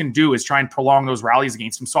Rifis can do, is try and prolong those rallies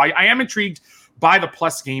against him. So I am intrigued by the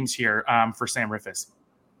plus games here for Sam Rifis.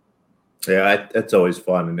 Yeah, that's always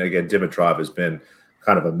fun. And again, Dimitrov has been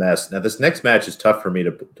kind of a mess. Now, this next match is tough for me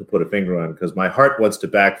to put a finger on, because my heart wants to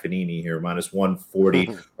back Fanini here, minus 140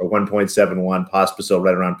 or 1.71, Pospisil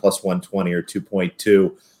right around plus 120 or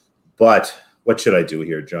 2.2. But what should I do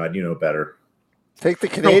here, John? You know better. Take the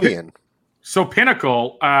Canadian. So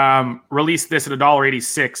Pinnacle released this at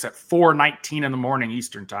 $1.86 at 4:19 in the morning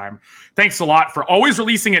Eastern time. Thanks a lot for always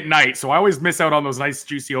releasing at night. So I always miss out on those nice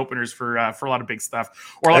juicy openers for a lot of big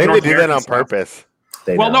stuff. Or I think they do that on purpose.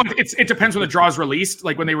 No, it depends when the draw is released.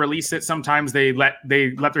 Like when they release it, sometimes they let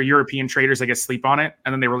their European traders, I guess, sleep on it,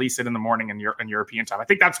 and then they release it in the morning in European time. I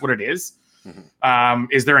think that's what it is. Mm-hmm.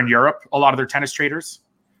 Is there in Europe a lot of their tennis traders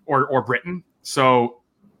or Britain? So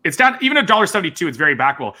it's down even at $1.72. It's very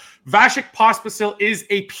backable. Vasek Pospisil is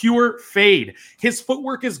a pure fade. His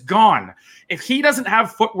footwork is gone. If he doesn't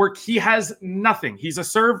have footwork, he has nothing. He's a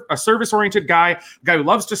service-oriented guy, a guy who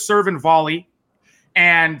loves to serve and volley.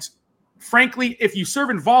 And frankly, if you serve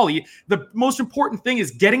and volley, the most important thing is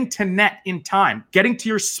getting to net in time, getting to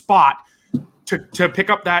your spot to pick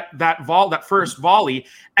up that first volley.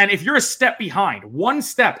 And if you're a step behind, one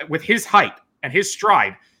step with his height and his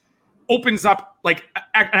stride opens up an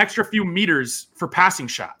extra few meters for passing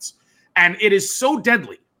shots. And it is so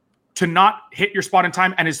deadly to not hit your spot in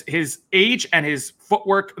time. And his age and his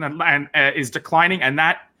footwork is declining. And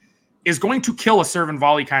that is going to kill a serve and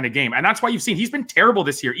volley kind of game. And that's why you've seen he's been terrible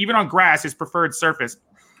this year. Even on grass, his preferred surface,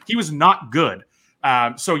 he was not good.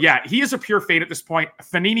 So yeah, he is a pure fade at this point.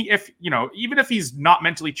 Fanini, even if he's not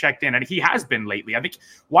mentally checked in, and he has been lately, I think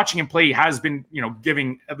watching him play, he has been,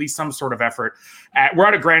 giving at least some sort of effort. We're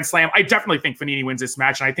at a Grand Slam. I definitely think Fanini wins this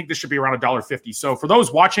match, and I think this should be around $1.50. So for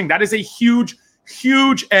those watching, that is a huge,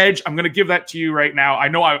 huge edge. I'm going to give that to you right now. I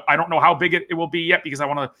know I don't know how big it will be yet, because I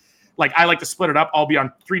want to, I like to split it up. I'll be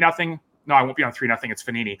on 3-0. No, I won't be on 3-0. It's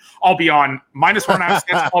Fanini. I'll be on minus 1.5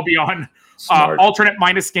 cents. I'll be on alternate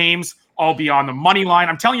minus games. I'll be on the money line.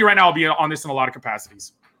 I'm telling you right now, I'll be on this in a lot of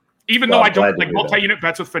capacities. Even though I don't multi-unit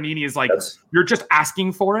bets with Fanini is you're just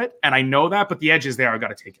asking for it, and I know that, but the edge is there. I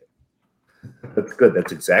got to take it. That's good.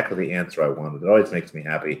 That's exactly the answer I wanted. It always makes me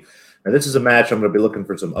happy. Now, this is a match I'm going to be looking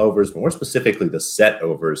for some overs, but more specifically the set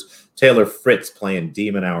overs. Taylor Fritz playing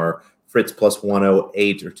de Minaur. Fritz plus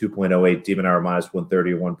 108 or 2.08, de Minaur minus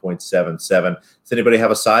 130 or 1.77. Does anybody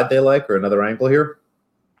have a side they like or another angle here?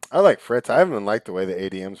 I like Fritz. I haven't liked the way the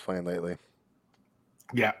ADM's playing lately.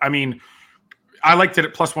 Yeah, I mean, I liked it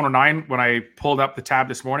at plus 109 when I pulled up the tab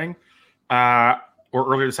this morning.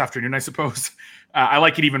 or earlier this afternoon, I suppose. I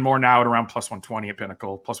like it even more now at around plus 120 at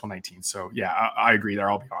Pinnacle, plus 119. So yeah, I agree there.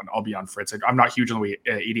 I'll be on Fritz. I'm not huge on the way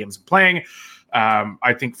ADM's playing.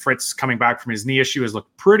 I think Fritz coming back from his knee issue has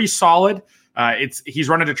looked pretty solid. He's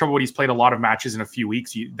run into trouble when he's played a lot of matches in a few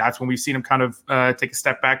weeks. That's when we've seen him kind of take a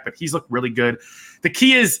step back, but he's looked really good. The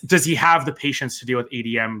key is, does he have the patience to deal with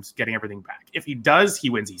ADMs getting everything back? If he does, he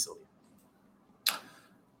wins easily.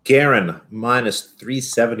 Garen minus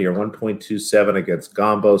 370 or 1.27 against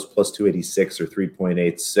Gombos, plus 286 or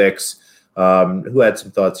 3.86. Who had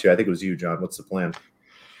some thoughts here? I think it was you, John. What's the plan?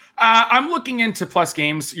 I'm looking into plus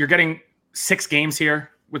games. You're getting 6 games here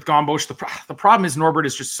with Gombos. The problem is Norbert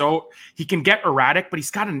is just he can get erratic, but he's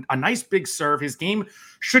got a nice big serve. His game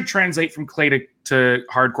should translate from clay to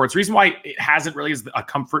hard courts. The reason why it hasn't really is a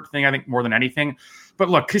comfort thing, I think, more than anything. But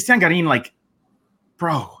look, Christian Garin,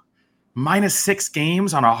 bro, minus 6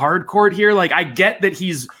 games on a hard court here. I get that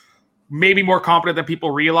he's maybe more competent than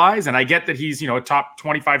people realize, and I get that he's, a top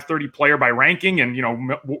 25, 30 player by ranking and,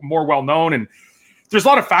 more well-known, and there's a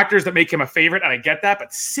lot of factors that make him a favorite, and I get that, but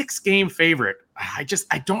 6-game favorite, I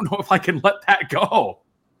don't know if I can let that go.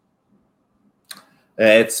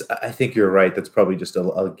 I think you're right. That's probably just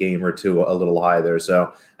a game or two a little high there.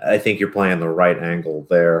 So I think you're playing the right angle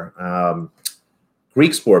there.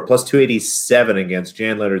 Greek Sport plus 287 against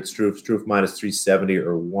Jan-Lennard Struff. Struff minus 370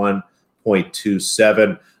 or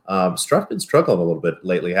 1.27. Struff been struggling a little bit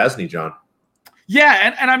lately, hasn't he, John?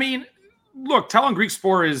 Yeah, and I mean, look, Talon Greek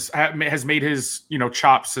Sport has made his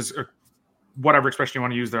chops, as whatever expression you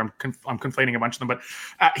want to use there. I'm conflating a bunch of them, but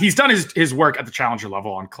he's done his work at the challenger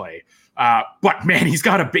level on clay. But man, he's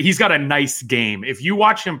got a nice game. If you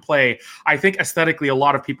watch him play, I think aesthetically a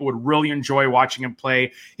lot of people would really enjoy watching him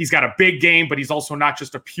play. He's got a big game, but he's also not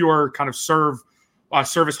just a pure kind of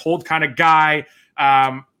service hold kind of guy.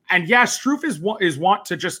 And yeah, Struff is want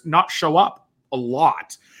to just not show up a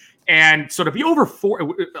lot. And so to be over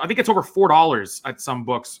I think it's over $4 at some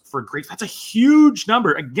books for Greek. That's a huge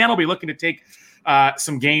number. Again, I'll be looking to take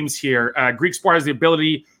some games here. Greek Sport has the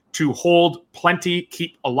ability to hold plenty,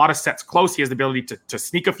 keep a lot of sets close. He has the ability to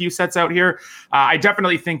sneak a few sets out here. I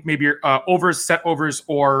definitely think maybe overs, set overs,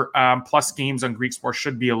 or plus games on Greek Sport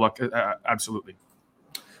should be a look. Absolutely.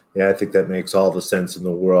 Yeah, I think that makes all the sense in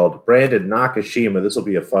the world. Brandon Nakashima, this will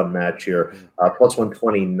be a fun match here. Plus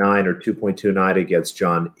 129 or 2.29 against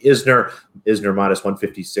John Isner. Isner minus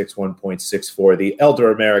 156, 1.64. The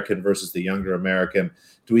elder American versus the younger American.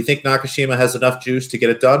 Do we think Nakashima has enough juice to get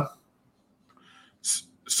it done?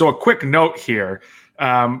 So a quick note here.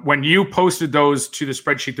 When you posted those to the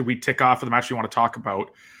spreadsheet that we tick off for the match we want to talk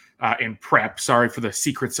about in prep, sorry for the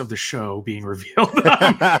secrets of the show being revealed.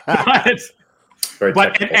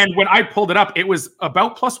 But when I pulled it up, it was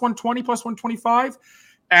about plus 120, plus 125.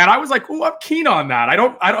 And I was like, oh, I'm keen on that. I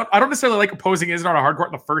don't necessarily like opposing Isner on a hard court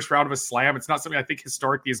in the first round of a slam. It's not something I think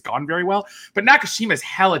historically has gone very well. But Nakashima is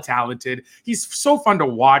hella talented. He's so fun to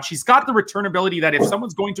watch. He's got the return ability that if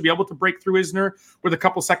someone's going to be able to break through Isner with a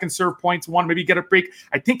couple second serve points, maybe get a break,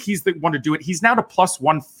 I think he's the one to do it. He's now to plus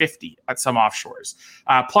 150 at some offshores,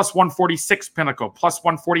 plus 146 Pinnacle, plus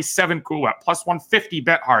 147 Coolweb, plus 150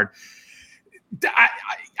 Bet Hard.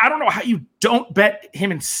 I don't know how you don't bet him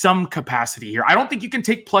in some capacity here. I don't think you can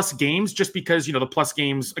take plus games just because, the plus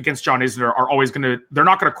games against John Isner are always they're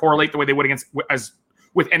not going to correlate the way they would as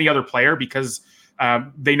with any other player because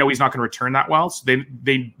they know he's not going to return that well. So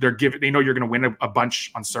they know you're going to win a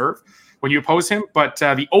bunch on serve when you oppose him. But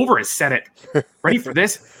the over is set at, ready for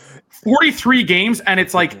this, 43 games, and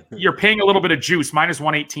it's like you're paying a little bit of juice, minus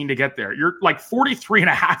 118 to get there. You're like 43 and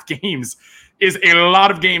a half games is a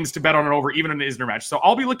lot of games to bet on an over, even in an Isner match. So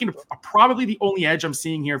I'll be looking to probably the only edge I'm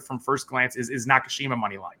seeing here from first glance is Nakashima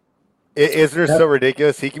money line. Isner's so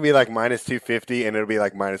ridiculous. He can be like minus 250 and it'll be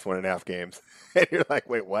like minus 1.5 games. And you're like,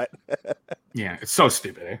 wait, what? Yeah, it's so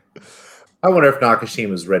stupid, eh? I wonder if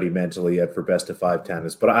Nakashima's ready mentally yet for best of 5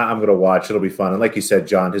 tennis, but I'm going to watch. It'll be fun. And like you said,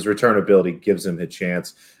 John, his return ability gives him a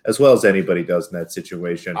chance as well as anybody does in that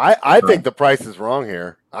situation. I think the price is wrong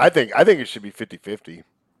here. I think it should be 50-50.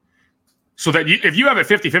 So that if you have a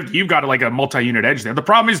 50-50, you've got like a multi-unit edge there. The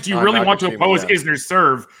problem is, do you really want to oppose Isner's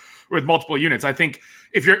serve with multiple units? I think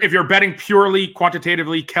if you're betting purely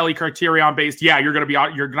quantitatively Kelly Criterion based, yeah, you're going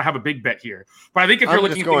to have a big bet here. But I think if you're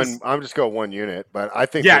looking at I'm just going 1 unit, but I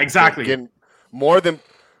think exactly. Getting more than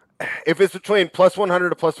if it's between plus 100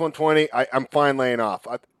 to plus 120, I'm fine laying off.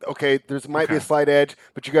 There might be a slight edge,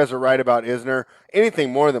 but you guys are right about Isner.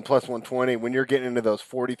 Anything more than plus 120, when you're getting into those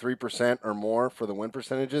 43% or more for the win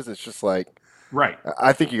percentages, it's just like, right.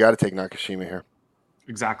 I think you got to take Nakashima here.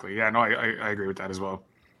 Exactly. Yeah, no, I agree with that as well.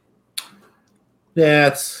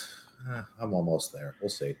 Yeah, I'm almost there. We'll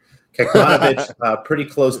see. Kekmanovic, pretty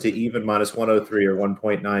close to even, -103 or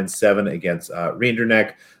 1.97 against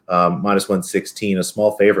Rinderknech, -116, a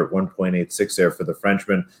small favorite, 1.86 there for the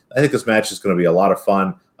Frenchman. I think this match is going to be a lot of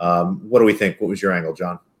fun. What do we think? What was your angle,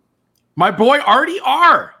 John? My boy, Artie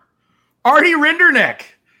Rinderknech.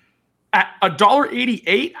 At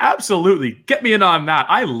 $1.88, absolutely. Get me in on that.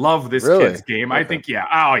 I love this kid's game. Okay. I think, yeah.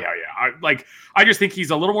 Oh, yeah. I just think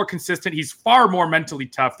he's a little more consistent. He's far more mentally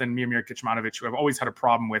tough than Miomir Kecmanovic, who I've always had a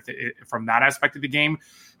problem with it from that aspect of the game.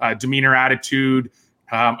 Demeanor, attitude,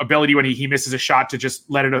 ability when he misses a shot to just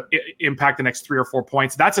let it impact the next 3 or 4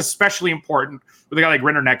 points. That's especially important with a guy like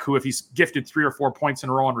Rinderknech, who if he's gifted 3 or 4 points in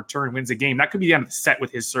a row in return, wins a game. That could be the end of the set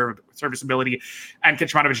with his service ability, and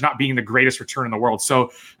Kecmanovic not being the greatest return in the world.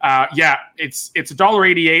 So, it's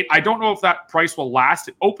 $1.88. I don't know if that price will last.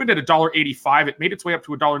 It opened at $1.85. It made its way up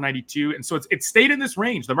to $1.92, and so it stayed in this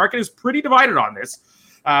range. The market is pretty divided on this.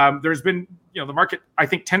 There's been, the market, I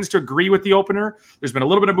think, tends to agree with the opener. There's been a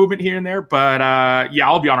little bit of movement here and there, but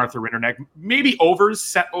I'll be on Arthur Rinderknech. Maybe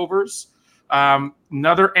set overs.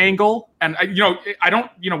 Another angle. And, I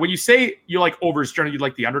don't, when you say you like overs, generally you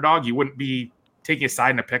like the underdog, you wouldn't be taking a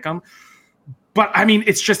side in a pick 'em. But, I mean,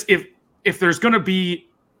 it's just if there's going to be,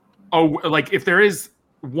 if there is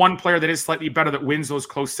one player that is slightly better that wins those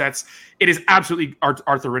close sets, it is absolutely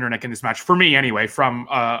Arthur Rinderknech in this match, for me anyway, from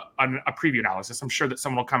a preview analysis. I'm sure that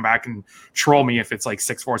someone will come back and troll me if it's like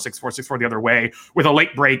 6-4, 6-4, 6-4 the other way with a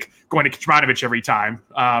late break going to Kecmanovic every time,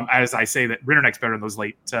 as I say that Rinderknech's better in those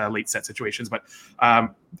late set situations. But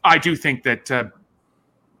I do think that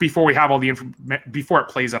before we have all the before it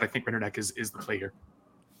plays out, I think Rinderknech is the play here.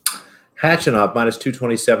 Khachanov,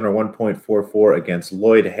 -227 or 1.44 against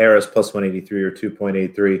Lloyd Harris, +183 or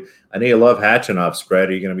 2.83. I know you love Khachanov spread.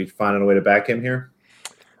 Are you going to be finding a way to back him here?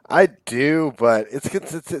 I do, but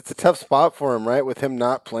it's a tough spot for him, right? With him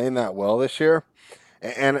not playing that well this year.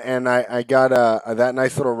 And I got that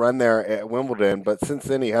nice little run there at Wimbledon, but since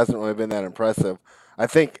then he hasn't really been that impressive. I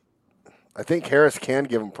think Harris can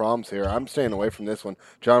give him problems here. I'm staying away from this one.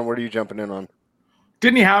 John, what are you jumping in on?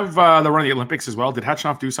 Didn't he have the run of the Olympics as well? Did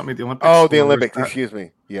Khachanov do something at the Olympics? Oh, the Olympics. Excuse me.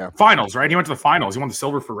 Yeah. Finals, right? He went to the finals. He won the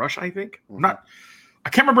silver for Russia, I think. Mm-hmm. I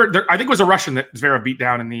can't remember. I think it was a Russian that Zverev beat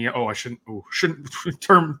down in the. I shouldn't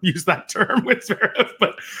use that term with Zverev,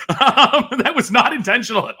 but that was not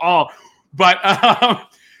intentional at all. But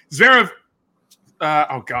Zverev.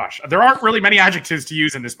 Oh gosh, there aren't really many adjectives to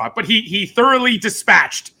use in this spot, but he thoroughly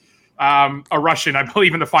dispatched a Russian, I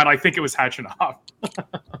believe, in the final. I think it was Khachanov.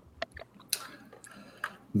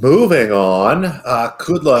 Moving on,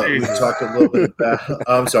 Kudla, we talked a little bit about.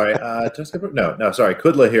 I'm sorry. Sorry.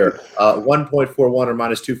 Kudla here, 1.41 or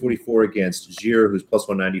 -244 against Gir, who's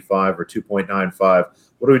 +195 or 2.95.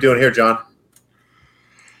 What are we doing here, John?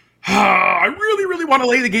 I really, really want to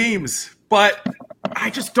lay the games, but I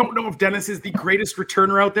just don't know if Dennis is the greatest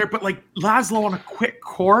returner out there. But like Laszlo on a quick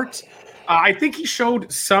court, I think he showed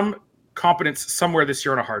some competence somewhere this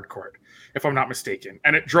year on a hard court, if I'm not mistaken,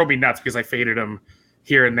 and it drove me nuts because I faded him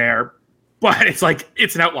here and there, but it's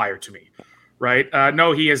an outlier to me, right?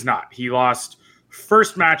 No, he is not. He lost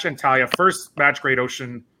first match Antalya, first match Great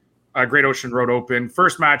Ocean Road Open,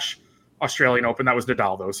 first match Australian Open. That was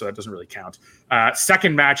Nadal though, so that doesn't really count.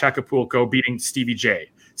 Second match Acapulco, beating Stevie J.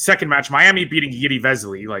 Second match Miami, beating Yuri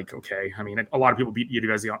Vesely. Okay, I mean, a lot of people beat Yuri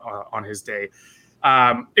Vesely on his day.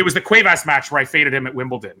 It was the Cuevas match where I faded him at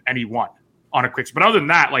Wimbledon, and he won on a quick. But other than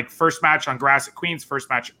that, first match on grass at Queens,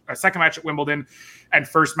 second match at Wimbledon, and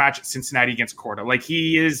first match at Cincinnati against Korda.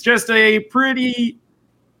 He is just a pretty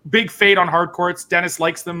big fade on hard courts. Dennis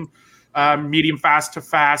likes them medium fast to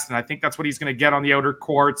fast, and I think that's what he's going to get on the outer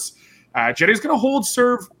courts. Jetty's going to hold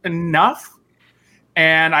serve enough,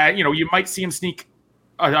 and you might see him sneak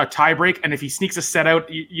a tie break, and if he sneaks a set out,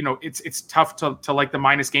 it's tough to like the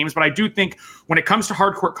minus games. But I do think when it comes to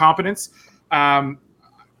hard court competence,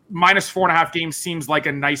 -4.5 games seems like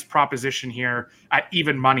a nice proposition here at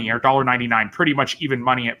even money, or $1.99, pretty much even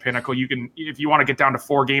money at Pinnacle. You can, if you want to get down to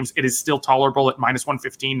 4 games, it is still tolerable at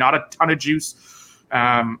 -115. Not a ton of juice.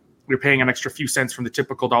 You're paying an extra few cents from the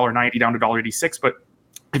typical $1.90 down to $1.86. But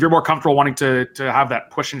if you're more comfortable wanting to have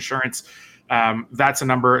that push insurance, that's a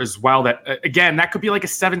number as well. That again, that could be like a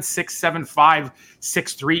 7-6, 7-5,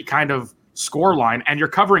 6-3 kind of score line, and you're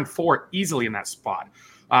covering 4 easily in that spot.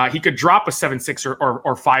 He could drop a 7-6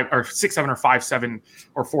 or 5 or 6-7 or 5-7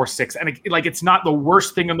 or 4-6, and it's not the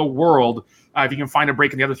worst thing in the world if you can find a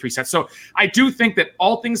break in the other 3 sets. So I do think that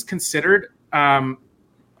all things considered,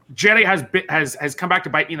 Jedi has come back to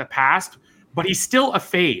bite me in the past, but he's still a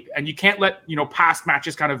fade, and you can't let past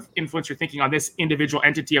matches kind of influence your thinking on this individual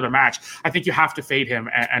entity of the match. I think you have to fade him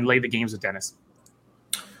and lay the games with Dennis.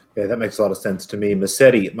 Yeah, that makes a lot of sense to me.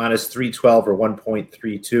 Musetti minus 312 or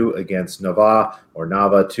 1.32 against Nava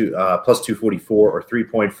plus 244 or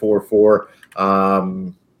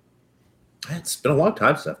 3.44. It's been a long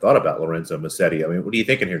time since I've thought about Lorenzo Musetti. I mean, what are you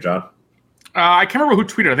thinking here, John? I can't remember who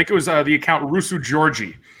tweeted. I think it was the account Rusu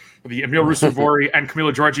Georgi, the Emil Rusuvori and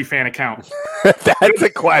Camila Georgi fan account. That's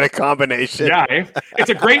quite a combination. Yeah, it's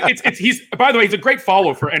a great. He's by the way, he's a great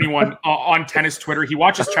follow for anyone on tennis Twitter. He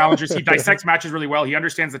watches challenges. He dissects matches really well. He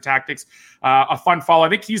understands the tactics. A fun follow. I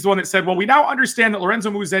think he's the one that said, "Well, we now understand that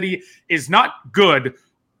Lorenzo Musetti is not good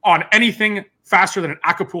on anything faster than an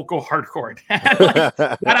Acapulco hard court."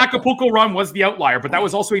 That Acapulco run was the outlier, but that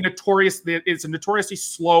was also it's a notoriously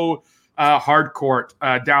slow hard court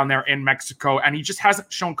down there in Mexico, and he just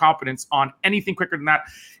hasn't shown confidence on anything quicker than that.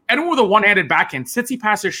 Anyone with a one-handed backhand,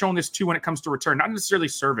 Tsitsipas has shown this too when it comes to return, not necessarily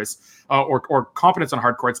service or confidence on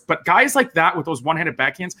hard courts, but guys like that with those one-handed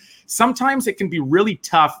backhands, sometimes it can be really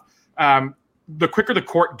tough. The quicker the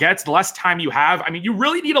court gets, the less time you have. I mean, you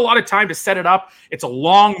really need a lot of time to set it up. It's a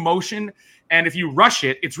long motion. And if you rush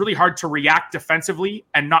it, it's really hard to react defensively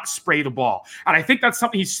and not spray the ball. And I think that's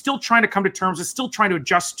something he's still trying to come to terms with, still trying to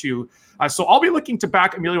adjust to. So I'll be looking to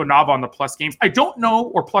back Emilio Nava on the plus games. I don't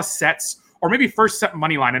know, or plus sets, or maybe first set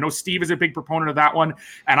money line. I know Steve is a big proponent of that one.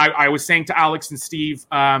 And I was saying to Alex and Steve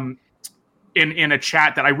in a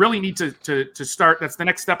chat that I really need to start. That's the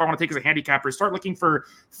next step I want to take as a handicapper. Start looking for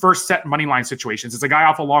first set money line situations. It's a guy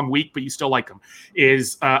off a long week, but you still like him.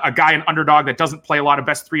 Is a guy, an underdog that doesn't play a lot of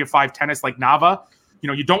best 3 of 5 tennis like Nava.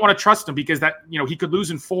 You don't want to trust him because that, he could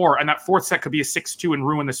lose in 4 and that fourth set could be a 6-2 and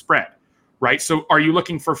ruin the spread. Right. So are you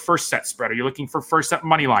looking for first set spread? Are you looking for first set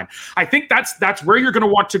money line? I think that's where you're going to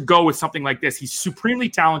want to go with something like this. He's supremely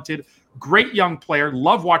talented, great young player.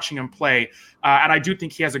 Love watching him play. And I do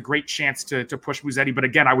think he has a great chance to push Musetti. But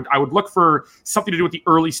again, I would look for something to do with the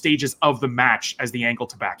early stages of the match as the angle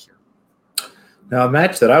to back here. Now, a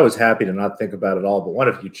match that I was happy to not think about at all, but one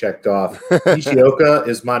of you checked off. Nishioka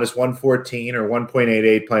is minus 114 or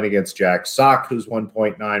 1.88 playing against Jack Sock, who's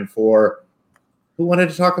 1.94. Who wanted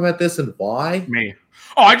to talk about this and why? Me.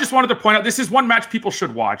 Oh, I just wanted to point out this is one match people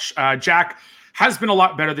should watch. Jack has been a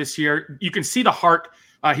lot better this year. You can see the heart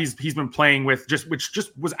he's been playing with, which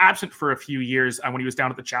was absent for a few years when he was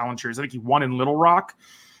down at the Challengers. I think he won in Little Rock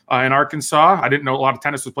in Arkansas. I didn't know a lot of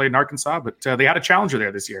tennis was played in Arkansas, but they had a challenger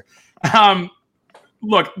there this year.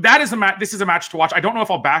 Look, this is a match to watch. I don't know if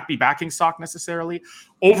I'll be backing Sock necessarily.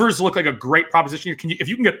 Overs look like a great proposition. If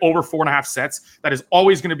you can get over 4.5 sets, that is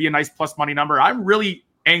always going to be a nice plus money number. I'm really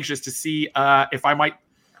anxious to see if I might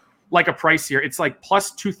like a price here. It's like plus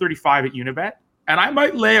 235 at Unibet, and I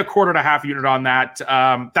might lay a 1.5 unit on that.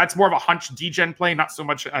 That's more of a hunch degen play, not so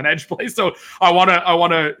much an edge play. So I want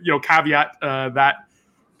to caveat that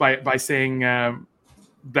by saying.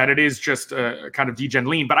 That it is just a kind of degen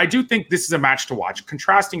lean. But I do think this is a match to watch.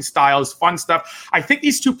 Contrasting styles, fun stuff. I think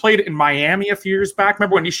these two played in Miami a few years back.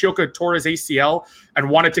 Remember when Nishioka tore his ACL and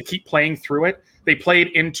wanted to keep playing through it? They played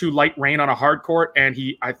into light rain on a hard court, and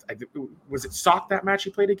was it Sock that match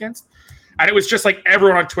he played against? And it was just like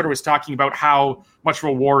everyone on Twitter was talking about how much of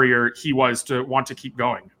a warrior he was to want to keep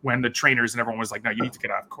going when the trainers and everyone was like, no, you need to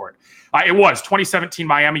get out of court. It was 2017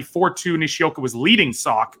 Miami, 4-2. Nishioka was leading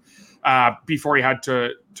Sock before he had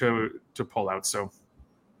to pull out. So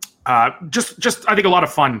just I think a lot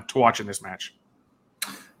of fun to watch in this match.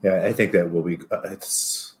 Yeah, I think that will be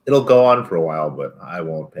it'll go on for a while, but I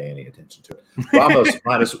won't pay any attention to it. Ramos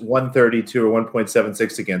minus 132 or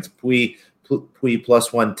 1.76 against Pui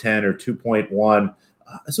plus 110 or 2.1.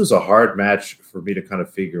 This was a hard match for me to kind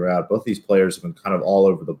of figure out. Both these players have been kind of all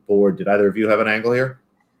over the board. Did either of you have an angle here?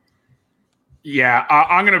 Yeah,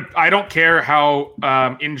 I don't care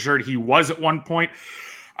how injured he was at one point.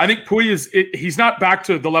 I think Pui he's not back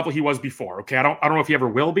to the level he was before. Okay, I don't know if he ever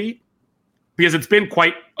will be, because it's been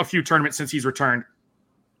quite a few tournaments since he's returned.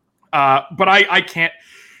 But I can't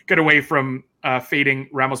get away from fading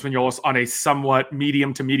Ramos Vinolas on a somewhat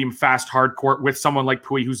medium to medium fast hard court with someone like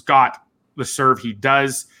Pui who's got the serve he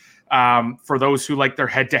does. For those who like their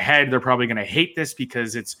head-to-head, they're probably going to hate this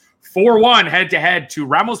because it's 4-1 head-to-head to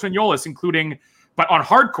Ramos Vinolas, but on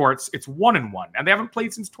hard courts, it's 1-1. And they haven't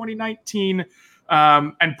played since 2019.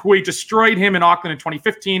 And Pui destroyed him in Auckland in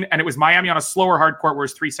 2015, and it was Miami on a slower hard court where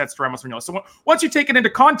it's 3 sets to Ramos Vinolas. So once you take it into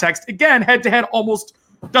context, again, head-to-head almost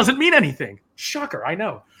doesn't mean anything. Shocker, I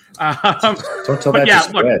know. Don't tell that to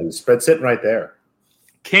spread. Look, the spread's sitting right there.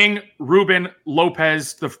 King, Rubin,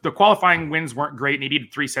 Lopez, the qualifying wins weren't great, and he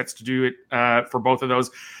needed 3 sets to do it for both of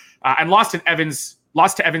those. And lost to Evans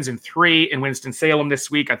in 3 in Winston-Salem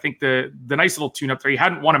this week. I think the nice little tune-up there. He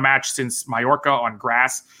hadn't won a match since Mallorca on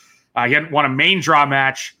grass. He hadn't won a main draw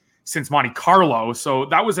match since Monte Carlo. So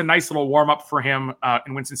that was a nice little warm up for him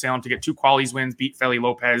in Winston-Salem to get 2 qualies wins, beat Feli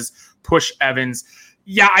Lopez, push Evans.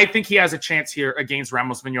 Yeah, I think he has a chance here against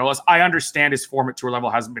Ramos Vignolas. I understand his form at tour level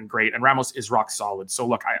hasn't been great, and Ramos is rock solid. So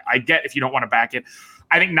look, I get if you don't want to back it.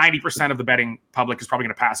 I think 90% of the betting public is probably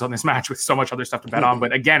going to pass on this match with so much other stuff to bet on.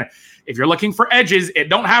 But again, if you're looking for edges, it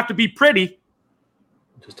don't have to be pretty.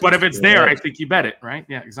 But if it's there, I think you bet it, right?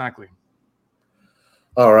 Yeah, exactly.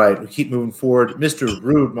 All right, we keep moving forward. Mr.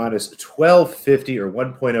 Ruud minus 1250 or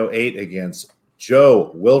 1.08 against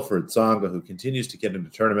Joe Wilfred Tsonga, who continues to get into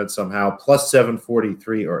tournaments somehow, plus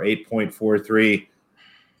 743 or 8.43.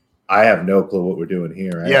 I have no clue what we're doing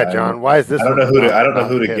here. Yeah, John, why is this? I don't know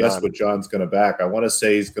who to guess what John's going to back. I want to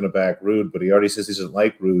say he's going to back Ruud, but he already says he doesn't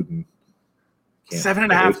like Ruud. And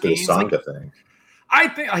 7.5 games. Tsonga thing. I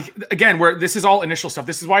think, again, where this is all initial stuff.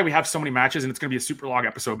 This is why we have so many matches, and it's going to be a super long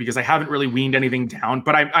episode because I haven't really weaned anything down.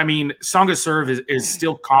 But I mean, Tsonga's serve is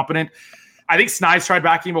still competent. I think Snides tried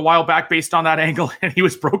backing him a while back based on that angle, and he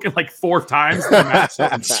was broken like 4 times in the match. So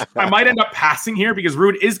I might end up passing here because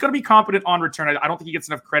Ruud is going to be competent on return. I don't think he gets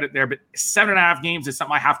enough credit there, but 7.5 games is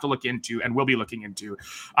something I have to look into and will be looking into.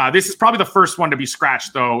 This is probably the first one to be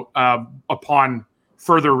scratched, though, upon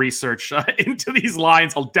further research into these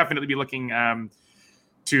lines. I'll definitely be looking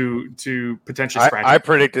to potentially scratch. I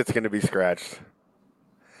predict it's going to be scratched.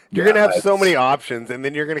 You're going to have so many options, and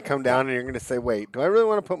then you're going to come down and you're going to say, wait, do I really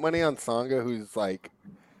want to put money on Tsonga, who's like,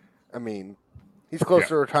 I mean, he's closer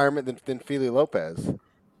to retirement than Feli Lopez,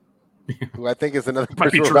 who I think is another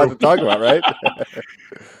person we're about to talk about, right?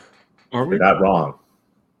 You're not wrong.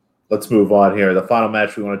 Let's move on here. The final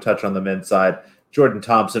match we want to touch on the men's side, Jordan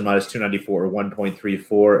Thompson minus 294 or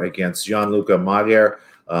 1.34 against Gianluca Mager,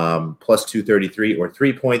 plus 233 or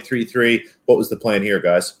 3.33. What was the plan here,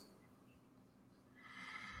 guys?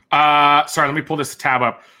 Sorry, let me pull this tab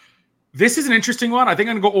up. This is an interesting one. I think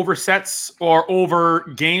I'm going to go over sets or over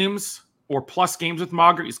games or plus games with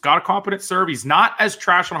Mager. He's got a competent serve. He's not as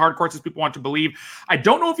trash on hard courts as people want to believe. I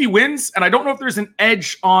don't know if he wins, and I don't know if there's an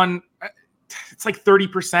edge on it's like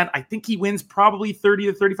 30%. I think he wins probably 30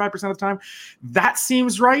 to 35% of the time. That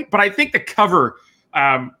seems right. But I think the cover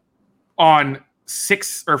on at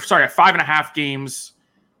 5.5 games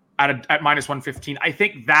at minus 115, I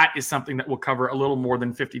think that is something that will cover a little more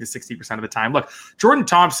than 50 to 60% of the time. Look, Jordan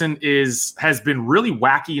Thompson has been really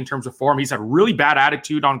wacky in terms of form. He's had really bad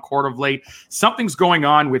attitude on court of late. Something's going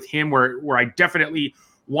on with him where I definitely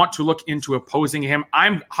want to look into opposing him.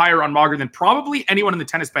 I'm higher on Mager than probably anyone in the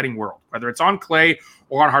tennis betting world, whether it's on clay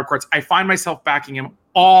or on hard courts. I find myself backing him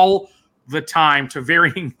all the time to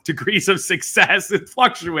varying degrees of success. It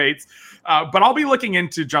fluctuates. But I'll be looking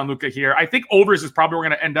into Gianluca here. I think overs is probably where we're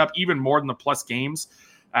going to end up even more than the plus games.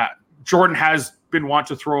 Jordan has been wont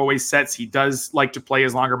to throw away sets. He does like to play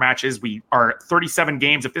his longer matches. We are at 37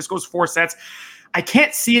 games. If this goes 4 sets, I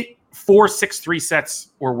can't see it 4 6-3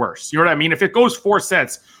 sets or worse. You know what I mean? If it goes 4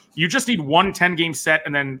 sets, you just need 1 10-game set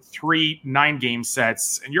and then 3 9-game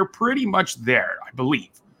sets, and you're pretty much there, I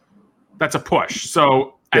believe. That's a push.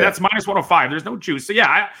 So and that's minus 105. There's no juice. So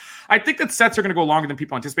yeah, I think that sets are going to go longer than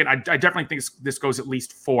people anticipate. I definitely think this goes at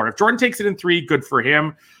least 4. If Jordan takes it in 3, good for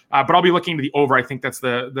him. But I'll be looking to the over. I think that's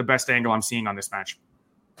the best angle I'm seeing on this match.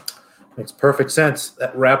 Makes perfect sense.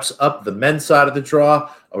 That wraps up the men's side of the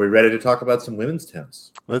draw. Are we ready to talk about some women's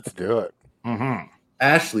tennis? Let's do it. Mm-hmm.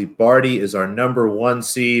 Ashleigh Barty is our number 1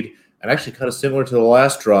 seed, and actually kind of similar to the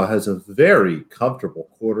last draw, has a very comfortable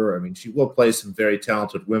quarter. I mean, she will play some very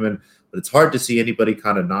talented women, but it's hard to see anybody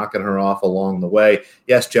kind of knocking her off along the way.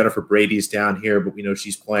 Yes, Jennifer Brady's down here, but we know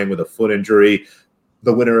she's playing with a foot injury.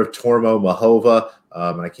 The winner of Tormo Mahova,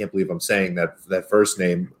 and I can't believe I'm saying that first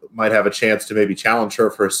name, might have a chance to maybe challenge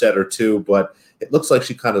her for a set or 2, but it looks like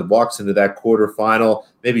she kind of walks into that quarterfinal.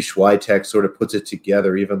 Maybe Swiatek sort of puts it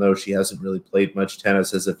together, even though she hasn't really played much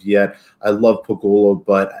tennis as of yet. I love Pegula,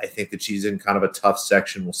 but I think that she's in kind of a tough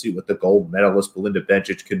section. We'll see what the gold medalist Belinda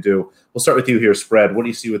Bencic can do. We'll start with you here, Spread. What do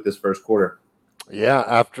you see with this first quarter? Yeah,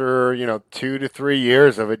 after 2 to 3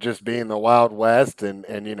 years of it just being the Wild West and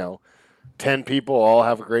 10 people all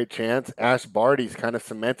have a great chance, Ash Barty's kind of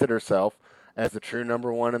cemented herself as the true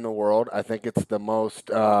number 1 in the world. I think it's the most,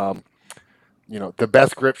 the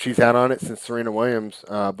best grip she's had on it since Serena Williams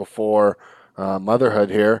before motherhood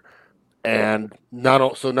here. And not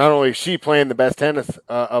only is she playing the best tennis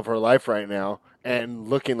of her life right now and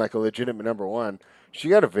looking like a legitimate number 1, she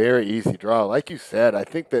got a very easy draw. Like you said, I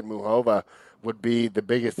think that Muhova would be the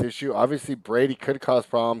biggest issue. Obviously, Brady could cause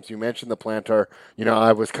problems. You mentioned the plantar.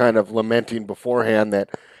 I was kind of lamenting beforehand that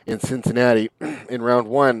in Cincinnati in round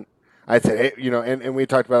 1, I said, hey, and we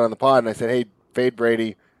talked about it on the pod, and I said, hey, fade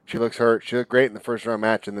Brady. She looks hurt. She looked great in the first round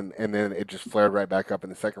match, and then it just flared right back up in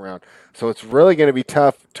the second round. So it's really going to be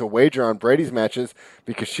tough to wager on Brady's matches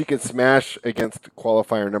because she could smash against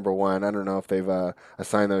qualifier number 1. I don't know if they've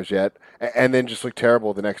assigned those yet, and then just look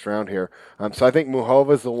terrible the next round here. So I think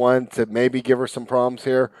Muhova's the one to maybe give her some problems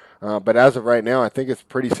here. But as of right now, I think it's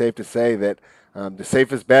pretty safe to say that the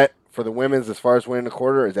safest bet for the women's as far as winning the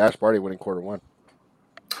quarter is Ash Barty winning quarter 1.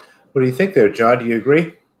 What do you think there, John? Do you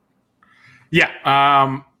agree?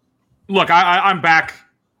 Yeah. Look, I'm back.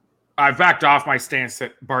 I've backed off my stance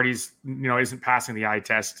that Barty's, isn't passing the eye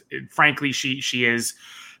test. Frankly, she is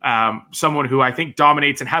someone who I think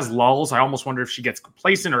dominates and has lulls. I almost wonder if she gets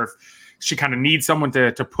complacent or if she kind of needs someone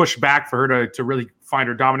to push back for her to really find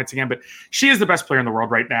her dominance again. But she is the best player in the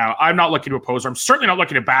world right now. I'm not looking to oppose her. I'm certainly not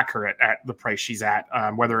looking to back her at the price she's at,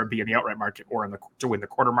 whether it be in the outright market or to win the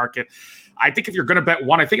quarter market. I think if you're going to bet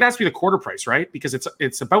one, I think it has to be the quarter price, right? Because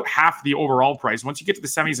it's about half the overall price. Once you get to the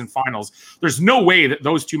semis and finals, there's no way that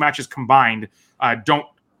those two matches combined don't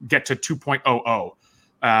get to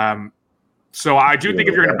 2.00. So I do think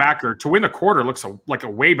if you're going to back her, to win the quarter looks like a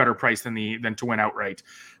way better price than to win outright,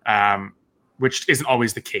 which isn't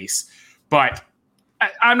always the case. But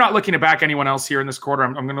I'm not looking to back anyone else here in this quarter.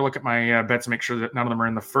 I'm going to look at my bets and make sure that none of them are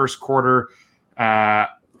in the first quarter. I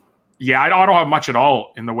don't have much at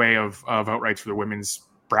all in the way of outrights for the women's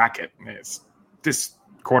bracket. This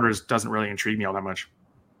quarter doesn't really intrigue me all that much.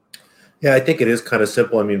 Yeah, I think it is kind of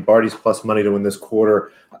simple. I mean, Barty's plus money to win this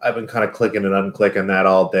quarter. I've been kind of clicking and unclicking that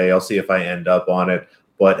all day. I'll see if I end up on it,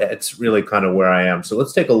 but it's really kind of where I am. So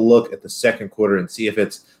let's take a look at the second quarter and see if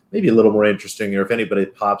it's maybe a little more interesting or if anybody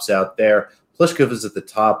pops out there. Pliskova is at the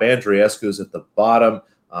top. Andreescu is at the bottom.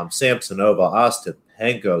 Samsonova,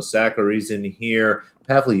 Ostapenko, Sakkari's in here.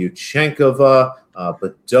 Pavlyuchenkova,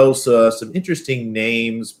 Badosa, some interesting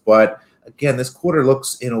names, but again, this quarter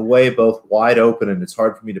looks in a way both wide open, and it's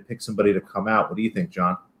hard for me to pick somebody to come out. What do you think,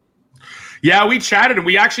 John? Yeah, we chatted, and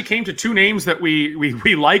we actually came to two names that we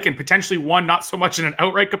like, and potentially one not so much in an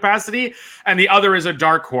outright capacity, and the other is a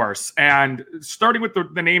dark horse. And starting with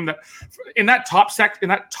the name that in that top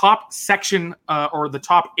section or the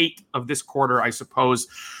top 8 of this quarter, I suppose,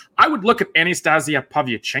 I would look at Anastasia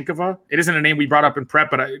Pavlyuchenkova. It isn't a name we brought up in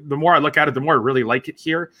prep, but the more I look at it, the more I really like it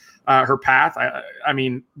here. Her path. I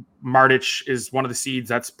mean, Martic is one of the seeds.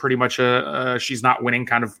 That's pretty much she's not winning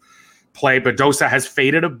kind of play. Badosa has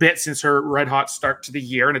faded a bit since her red hot start to the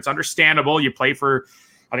year, and it's understandable. You play for,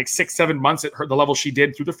 I think, 6-7 months at the level she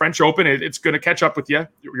did through the French Open. It's going to catch up with you.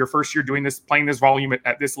 Your first year doing this, playing this volume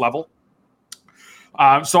at this level.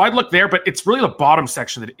 So I'd look there, but it's really the bottom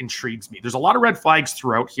section that intrigues me. There's a lot of red flags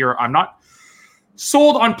throughout here. I'm not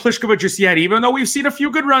sold on Pliskova just yet, even though we've seen a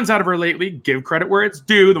few good runs out of her lately. Give credit where it's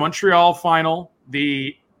due. The Montreal final,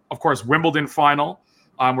 of course, Wimbledon final,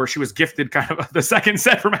 where she was gifted kind of the second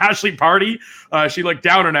set from Ashley Barty. She looked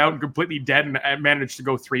down and out and completely dead and managed to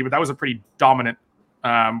go 3, but that was a pretty dominant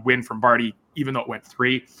win from Barty, even though it went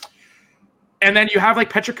 3. And then you have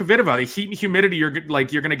like Petra Kvitova, the heat and humidity. You're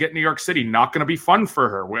going to get in New York City. Not going to be fun for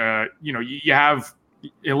her. You have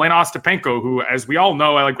Elena Ostapenko, who, as we all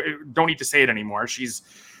know, I don't need to say it anymore. She's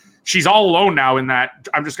all alone now in that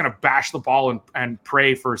I'm just going to bash the ball and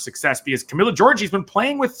pray for success, because Camila Giorgi's been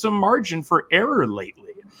playing with some margin for error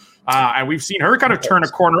lately. And we've seen her kind of turn a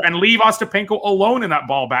corner and leave Ostapenko alone in that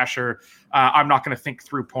ball basher. I'm not going to think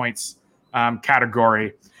through points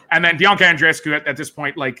category. And then Bianca Andreescu at this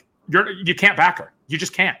point, you can't back her. You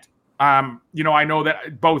just can't. I know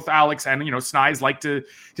that both Alex and, Snides like to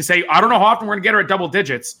say, I don't know how often we're going to get her at double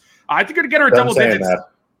digits. I think you're going to get her at double digits.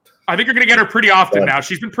 I think you're going to get her pretty often now.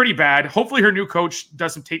 She's been pretty bad. Hopefully her new coach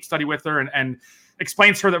does some tape study with her and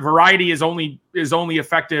explains to her that variety is only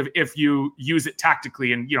effective if you use it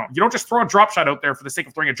tactically. And, you don't just throw a drop shot out there for the sake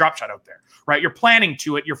of throwing a drop shot out there, right? You're planning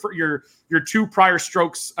to it. Your 2 prior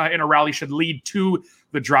strokes in a rally should lead to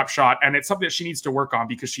the drop shot. And it's something that she needs to work on,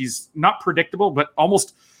 because she's not predictable, but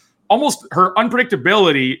almost her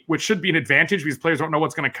unpredictability, which should be an advantage because players don't know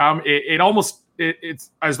what's going to come.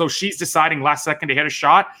 It's as though she's deciding last second to hit a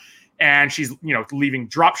shot, and she's, leaving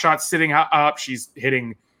drop shots sitting up. She's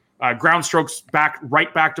hitting ground strokes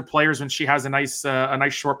right back to players when she has a nice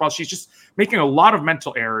short ball. She's just making a lot of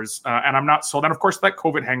mental errors, and I'm not sold. And of course, that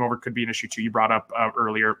COVID hangover could be an issue too. You brought up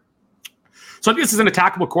earlier. So I think this is an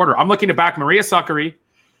attackable quarter. I'm looking to back Maria Sakkari.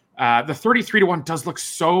 The 33-1 does look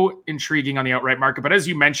so intriguing on the outright market, but as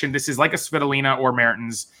you mentioned, this is like a Svitolina or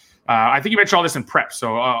Mertens. I think you mentioned all this in prep,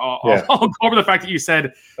 so I'll go over the fact that you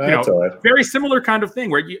said very similar kind of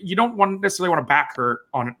thing, where you don't necessarily want to back her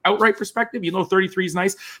on an outright perspective. 33 is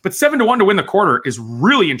nice, but 7-1 to win the quarter is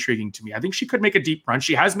really intriguing to me. I think she could make a deep run.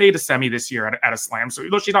 She has made a semi this year at a slam, so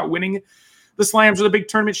even though she's not winning the slams or the big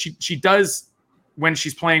tournaments, she does, when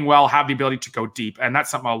she's playing well, have the ability to go deep, and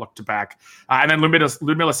that's something I'll look to back. And then Ludmila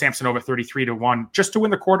Samsonova 33-1 just to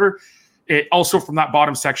win the quarter. It also, from that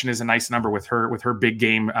bottom section, is a nice number with her big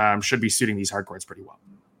game. Should be suiting these hard courts pretty well.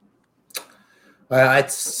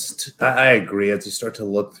 I agree. As you start to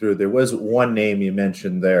look through, there was one name you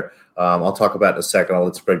mentioned there. I'll talk about in a second. I'll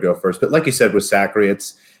let Spread go first. But like you said with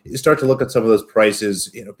Sakkari, you start to look at some of those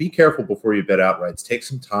prices. Be careful before you bet outrights. Take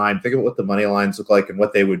some time. Think about what the money lines look like and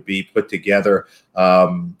what they would be put together.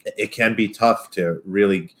 It can be tough to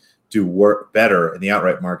really do work better in the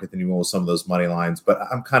outright market than you will with some of those money lines. But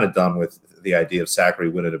I'm kind of done with the idea of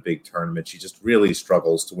Sakkari winning a big tournament. She just really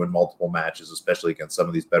struggles to win multiple matches, especially against some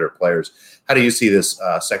of these better players. How do you see this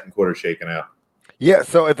second quarter shaking out? Yeah,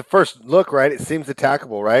 so at the first look, right, it seems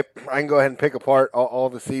attackable, right? I can go ahead and pick apart all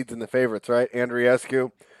the seeds and the favorites, right?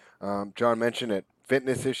 Andreescu, John mentioned it,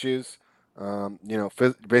 fitness issues,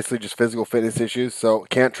 basically just physical fitness issues. So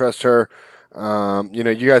can't trust her.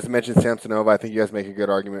 You guys mentioned Samsonova. I think you guys make a good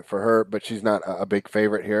argument for her, but she's not a big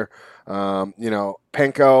favorite here.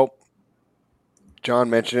 Penko,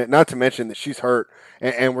 John mentioned it, not to mention that she's hurt.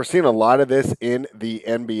 And we're seeing a lot of this in the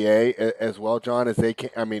NBA as well, John,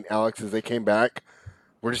 Alex, as they came back.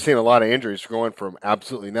 We're just seeing a lot of injuries going from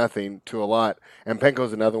absolutely nothing to a lot. And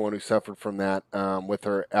Penko's another one who suffered from that with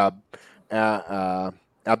her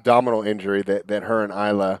abdominal injury that her and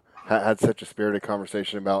Isla had such a spirited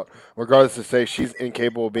conversation about. Regardless to say she's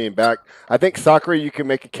incapable of being back. I think Sakkari you can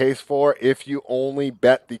make a case for if you only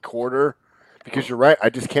bet the quarter, because you're right.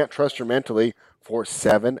 I just can't trust her mentally for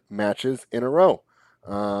 7 matches in a row.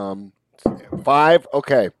 5,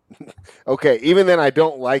 okay. Okay, even then I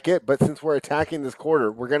don't like it, but since we're attacking this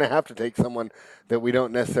quarter, we're going to have to take someone that we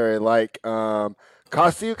don't necessarily like.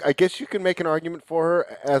 Kostyuk, I guess you can make an argument for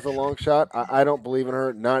her as a long shot. I don't believe in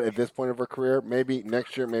her, not at this point of her career. Maybe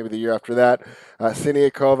next year, maybe the year after that.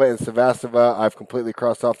 Siniakova and Sevastova, I've completely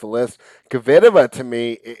crossed off the list. Kvitova, to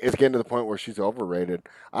me, is getting to the point where she's overrated.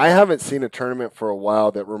 I haven't seen a tournament for a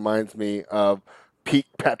while that reminds me of peak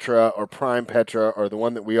Petra or prime Petra or the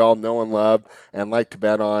one that we all know and love and like to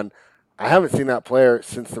bet on. I haven't seen that player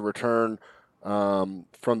since the return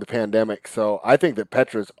from the pandemic. So I think that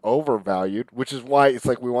Petra's overvalued, which is why it's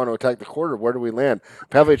like we want to attack the quarter. Where do we land?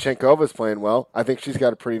 Pavlyuchenkova's playing well. I think she's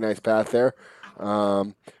got a pretty nice path there.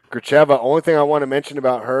 Gracheva, only thing I want to mention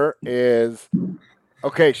about her is,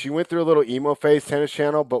 okay, she went through a little emo phase, Tennis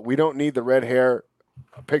Channel, but we don't need the red hair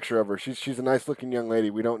picture of her. She's a nice looking young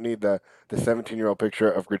lady. We don't need the 17-year-old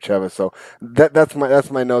picture of Gracheva. So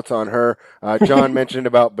that's my notes on her. John mentioned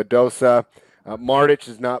about Badosa. Martic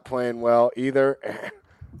is not playing well either.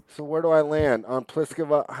 So where do I land? On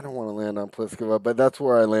Pliskova? I don't want to land on Pliskova, but that's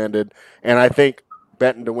where I landed. And I think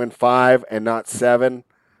betting to win 5 and not 7,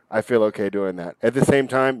 I feel okay doing that. At the same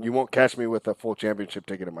time, you won't catch me with a full championship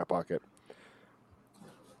ticket in my pocket.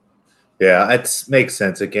 Yeah, it makes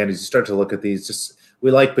sense. Again, as you start to look at these,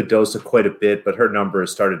 we like Badosa quite a bit, but her number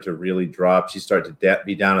has started to really drop. She started to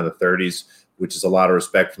be down in the 30s, which is a lot of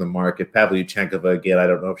respect from the market. Pavlyuchenkova, again, I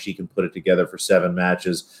don't know if she can put it together for 7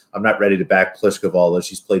 matches. I'm not ready to back Pliskova, although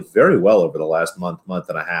she's played very well over the last month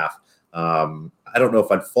and a half. I don't know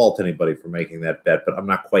if I'd fault anybody for making that bet, but I'm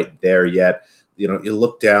not quite there yet. You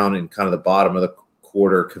look down in kind of the bottom of the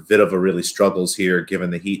quarter. Kvitova really struggles here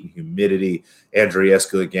given the heat and humidity.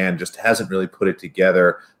 Andreescu, again, just hasn't really put it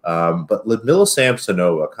together. But Ludmila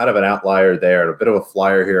Samsonova, kind of an outlier there and a bit of a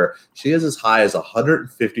flyer here. She is as high as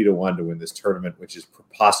 150-1 to win this tournament, which is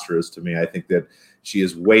preposterous to me. I think that she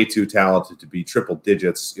is way too talented to be triple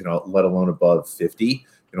digits, let alone above 50.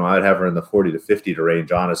 I would have her in the 40 to 50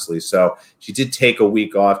 range, honestly. So she did take a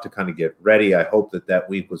week off to kind of get ready. I hope that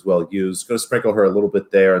week was well used. Going to sprinkle her a little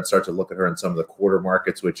bit there and start to look at her in some of the quarter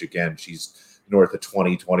markets, which, again, she's north of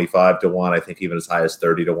 20, 25-1. I think even as high as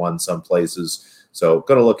 30-1 some places. So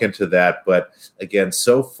going to look into that. But, again,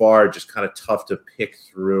 so far just kind of tough to pick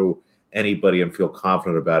through anybody and feel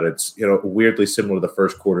confident about it. It's weirdly similar to the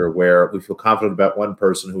first quarter where we feel confident about one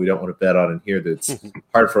person who we don't want to bet on, and here that's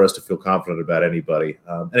hard for us to feel confident about anybody.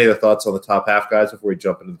 Any other thoughts on the top half, guys, before we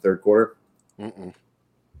jump into the third quarter?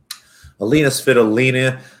 Alina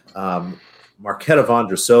Svitolina, Marketa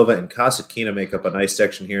Vondrasova, and Kasatkina make up a nice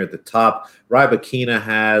section here at the top. Rybakina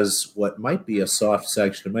has what might be a soft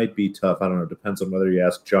section. It might be tough. I don't know. It depends on whether you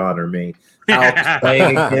ask John or me. Halep is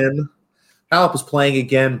playing again. Halep is playing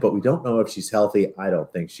again, but we don't know if she's healthy. I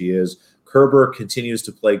don't think she is. Kerber continues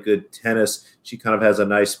to play good tennis. She kind of has a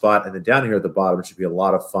nice spot. And then down here at the bottom, it should be a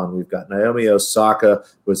lot of fun. We've got Naomi Osaka,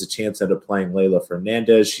 who has a chance to end up playing Leylah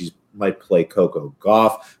Fernandez. She's might play Coco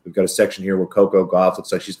Gauff. We've got a section here where Coco Gauff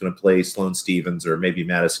looks like she's going to play Sloane Stephens or maybe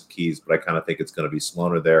Madison Keys, but I kind of think it's going to be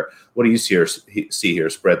Sloaner there. What do you see here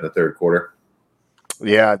spread in the third quarter?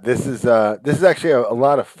 Yeah, this is actually a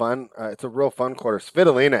lot of fun. It's a real fun quarter.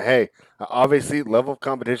 Svitolina, hey, obviously level of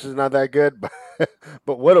competition is not that good,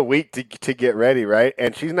 but what a week to get ready, right?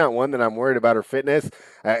 And she's not one that I'm worried about her fitness.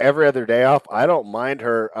 Every other day off, I don't mind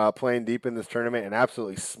her playing deep in this tournament and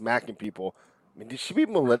absolutely smacking people. I mean, did she beat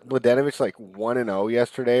Mladenovic like 1-0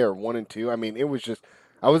 yesterday or 1-2? I mean, it was just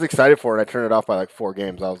I was excited for it. I turned it off by like 4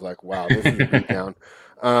 games. I was like, wow, this is a beatdown.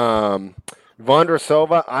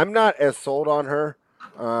 Vondrasova, I'm not as sold on her.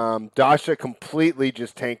 Dasha completely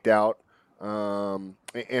just tanked out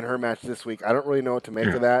in her match this week. I don't really know what to make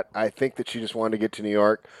of that. I think that she just wanted to get to New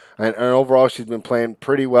York. And overall, she's been playing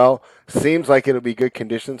pretty well. Seems like it'll be good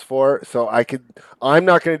conditions for her. So I'm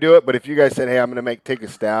not going to do it. But if you guys said, hey, I'm going to take a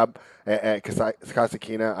stab at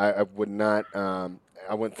Kasatkina, I would not.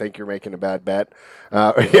 I wouldn't think you're making a bad bet.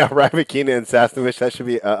 Rybakina and Sasnovich, that should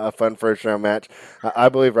be a fun first-round match. I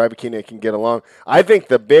believe Rybakina can get along. I think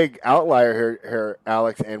the big outlier here,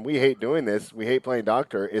 Alex, and we hate doing this, we hate playing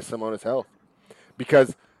doctor, is Simona's health.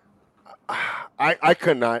 Because I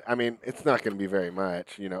could not, I mean, it's not going to be very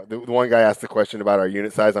much. You know, the one guy asked the question about our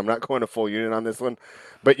unit size. I'm not going to full unit on this one.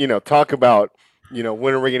 But, talk about, when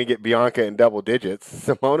are we going to get Bianca in double digits?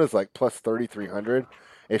 Simona's like plus 3,300.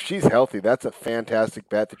 If she's healthy, that's a fantastic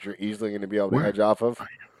bet that you're easily going to be able to hedge off of.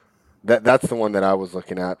 That's the one that I was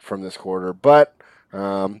looking at from this quarter. But,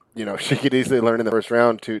 she could easily learn in the first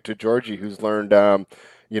round to Georgie, who's learned,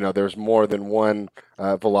 there's more than one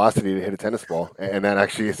velocity to hit a tennis ball. And that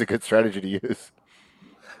actually is a good strategy to use.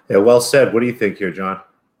 Yeah, well said. What do you think here, John?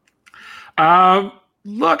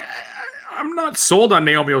 Look, I'm not sold on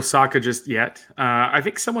Naomi Osaka just yet. I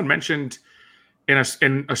think someone mentioned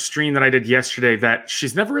in a stream that I did yesterday that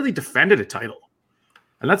she's never really defended a title.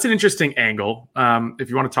 And that's an interesting angle. If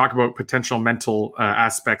you want to talk about potential mental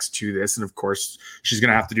aspects to this, and of course, she's going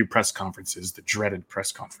to have to do press conferences, the dreaded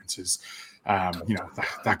press conferences.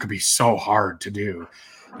 That could be so hard to do.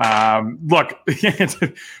 Look,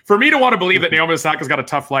 for me to want to believe that Naomi Osaka's got a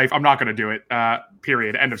tough life, I'm not going to do it.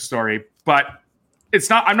 Period. End of story. But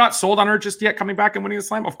I'm not sold on her just yet coming back and winning the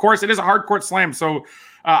slam. Of course, it is a hard court slam, so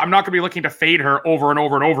I'm not going to be looking to fade her over and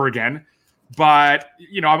over and over again. But,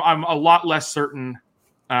 I'm a lot less certain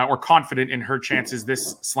or confident in her chances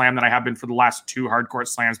this slam than I have been for the last 2 hard court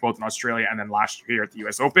slams, both in Australia and then last year here at the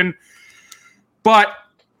US Open. But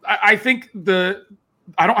I think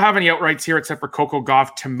I don't have any outrights here except for Coco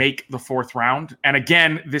Gauff to make the 4th round. And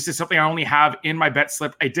again, this is something I only have in my bet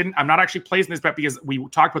slip. I'm not actually placing this bet because we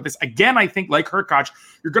talked about this. Again, I think like Hurkacz,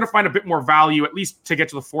 you're going to find a bit more value, at least to get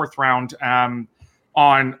to the 4th round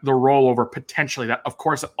on the rollover potentially. That, of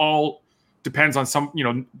course, all depends on some,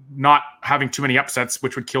 not having too many upsets,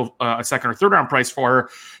 which would kill a 2nd or 3rd round price for her.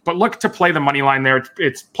 But look to play the money line there.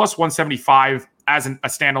 It's plus 175 as a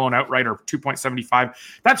standalone outright, or 2.75.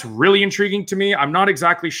 That's really intriguing to me. I'm not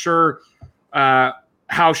exactly sure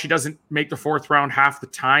how she doesn't make the 4th round half the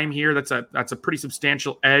time here. That's a pretty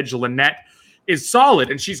substantial edge. Lynette is solid,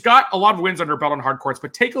 and she's got a lot of wins under her belt on hard courts,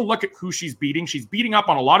 but take a look at who she's beating. She's beating up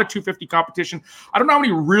on a lot of 250 competition. I don't know how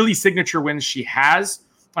many really signature wins she has,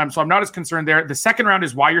 so I'm not as concerned there. The 2nd round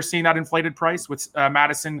is why you're seeing that inflated price with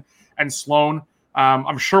Madison and Sloane.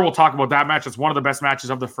 I'm sure we'll talk about that match. It's one of the best matches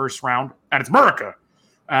of the 1st round, and it's Murica.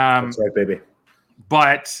 That's right, baby.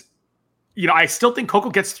 But, I still think Coco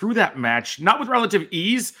gets through that match, not with relative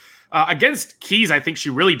ease. Against Keys, I think she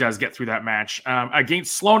really does get through that match.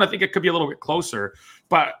 Against Sloane, I think it could be a little bit closer.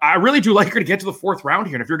 But I really do like her to get to the 4th round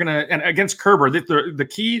here. And if you're going to, and against Kerber, the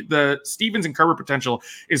key, the Stephens and Kerber potential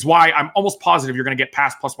is why I'm almost positive you're going to get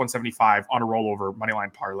past plus 175 on a rollover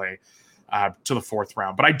moneyline parlay to the 4th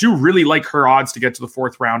round. But I do really like her odds to get to the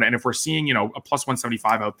 4th round. And if we're seeing, a plus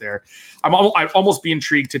 175 out there, I'd almost be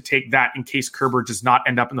intrigued to take that in case Kerber does not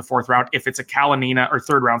end up in the 4th round. If it's a Kalinina, or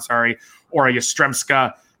 3rd round, or a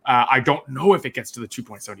Yastremska, I don't know if it gets to the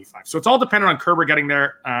 2.75. So it's all dependent on Kerber getting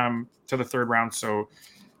there to the 3rd round. So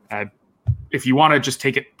if you want to just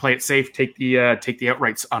play it safe, take the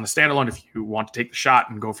outrights on a standalone. If you want to take the shot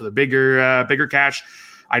and go for the bigger cash,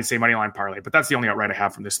 I'd say moneyline parlay. But that's the only outright I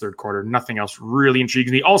have from this 3rd quarter. Nothing else really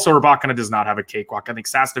intrigues me. Also, Rybakina does not have a cakewalk. I think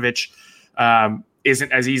Sasnovich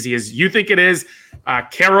isn't as easy as you think it is.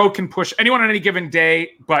 Caro can push anyone on any given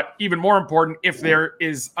day, but even more important, if there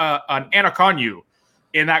is an Anna Konyu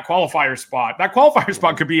in that qualifier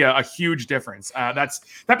spot could be a huge difference.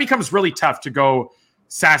 That becomes really tough to go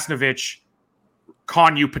Sasnovich,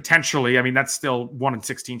 Konyu potentially. I mean, that's still 1 in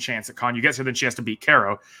 16 chance that Konyu gets her. Then she has to beat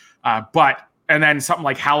Caro. But And then something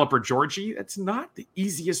like Halep or Georgie, that's not the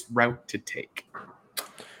easiest route to take.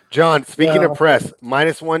 John, speaking of press,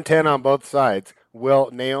 minus 110 on both sides. Will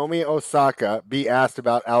Naomi Osaka be asked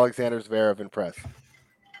about Alexander Zverev in press?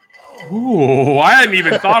 Ooh, I hadn't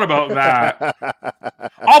even thought about that.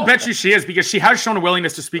 I'll bet you she is, because she has shown a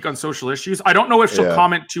willingness to speak on social issues. I don't know if she'll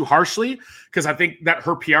comment too harshly, because I think that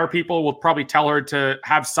her PR people will probably tell her to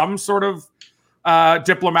have some sort of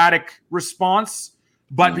diplomatic response.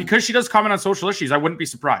 But because she does comment on social issues, I wouldn't be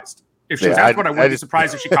surprised. If she was asked about it, I wouldn't be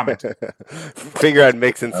surprised if she commented. Figure I'd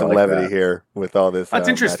mix in some levity here with all this. That's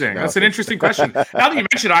interesting. That's an interesting question. Now that you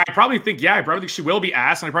mentioned it, I probably think she will be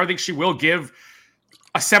asked, and I probably think she will give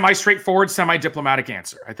a semi-straightforward, semi-diplomatic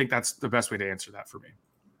answer. I think that's the best way to answer that for me.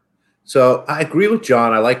 So I agree with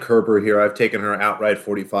John. I like Kerber here. I've taken her outright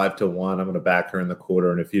 45-1. I'm going to back her in the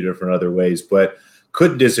quarter in a few different other ways, but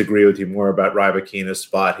couldn't disagree with you more about Rybakina's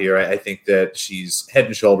spot here. I think that she's head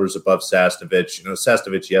and shoulders above Sasnovich.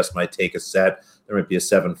 Sasnovich, yes, might take a set. There might be a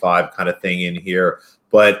 7-5 kind of thing in here.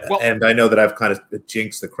 But and I know that I've kind of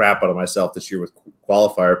jinxed the crap out of myself this year with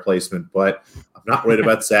qualifier placement, but I'm not worried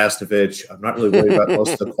about Sasnovich. I'm not really worried about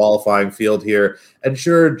most of the qualifying field here. And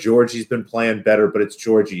sure, Georgie's been playing better, but it's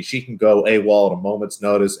Georgie. She can go AWOL at a moment's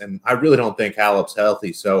notice, and I really don't think Halep's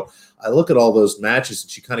healthy. So I look at all those matches,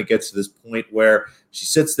 and she kind of gets to this point where she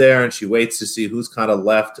sits there and she waits to see who's kind of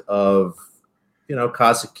left of,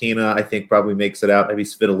 Kasatkina, I think probably makes it out. Maybe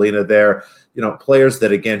Svitolina there. Players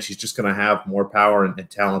that, again, she's just going to have more power and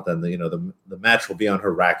talent than the match will be on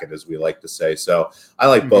her racket, as we like to say. So I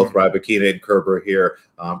like both Rybakina and Kerber here.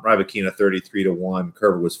 Rybakina 33-1.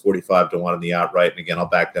 Kerber was 45-1 in the outright. And again, I'll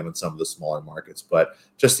back them in some of the smaller markets, but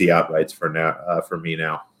just the outrights for now, for me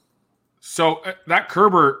now. So that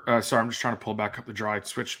Kerber, sorry, I'm just trying to pull back up the draw. I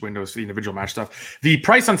switched windows to the individual match stuff. The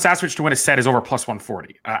price on Sasnovich to win a set is over plus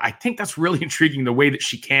 140. I think that's really intriguing, the way that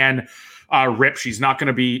she can rip. She's not going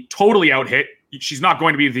to be totally out hit. She's not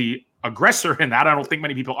going to be the aggressor in that. I don't think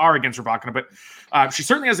many people are against Rybakina, but she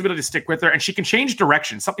certainly has the ability to stick with her, and she can change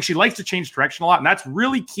direction. Something she likes to change direction a lot, and that's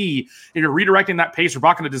really key if you're redirecting that pace.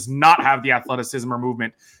 Rybakina does not have the athleticism or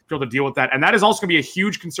movement to be able to deal with that, and that is also going to be a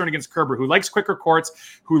huge concern against Kerber, who likes quicker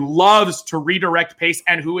courts, who loves to redirect pace,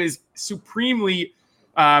 and who is supremely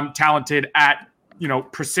talented at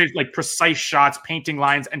precision, like precise shots, painting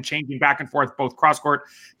lines, and changing back and forth both cross court,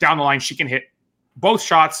 down the line. She can hit both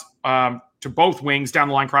shots to both wings, down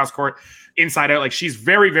the line, cross court, inside out. Like, she's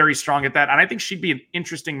very, very strong at that. And I think she'd be an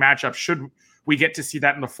interesting matchup should we get to see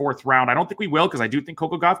that in the fourth round. I don't think we will, because I do think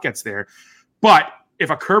Coco Gauff gets there. But if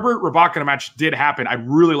a Kerber-Rybakina match did happen, I'd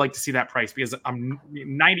really like to see that price, because I'm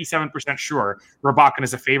 97% sure Rybakina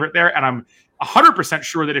is a favorite there. And I'm 100%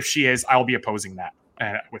 sure that if she is, I'll be opposing that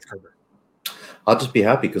with Kerber. I'll just be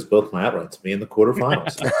happy because both my outrights me in the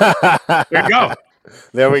quarterfinals. There you go.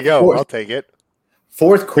 There we go. I'll take it.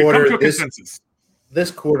 Fourth quarter,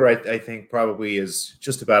 this quarter, I think, probably is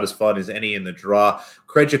just about as fun as any in the draw.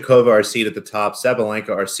 Krejcikova, our seed at the top. Sabalenka,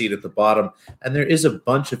 our seed at the bottom. And there is a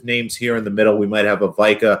bunch of names here in the middle. We might have a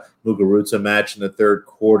Vika Muguruza match in the third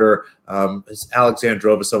quarter. It's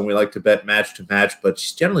Alexandrova, someone we like to bet match to match, but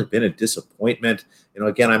she's generally been a disappointment.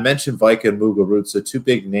 Again, I mentioned Vika and Muguruza, two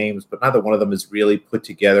big names, but neither one of them has really put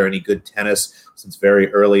together any good tennis since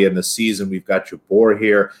very early in the season. We've got Jabeur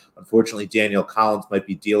here. Unfortunately, Danielle Collins might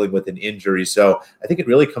be dealing with an injury. So I think it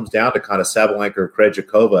really comes down to kind of Sabalenka or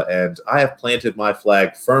Krejcikova, and I have planted my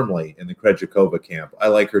flag firmly in the Krejcikova camp. I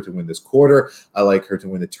like her to win this quarter. I like her to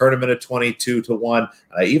win the tournament at 22-1. And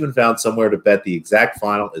I even found somewhere to bet the exact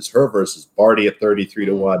final is her versus Barty at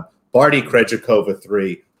 33-1. Barty, Krejcikova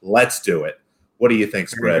 3. Let's do it. What do you think,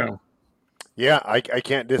 Spread? Yeah, I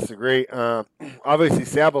can't disagree. Obviously,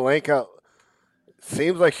 Sabalenka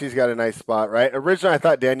seems like she's got a nice spot, right? Originally, I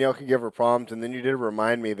thought Danielle could give her problems, and then you did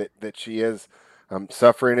remind me that she is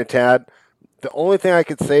suffering a tad. The only thing I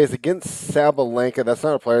could say is against Sabalenka, that's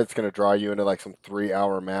not a player that's going to draw you into like some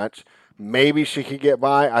 3-hour match. Maybe she could get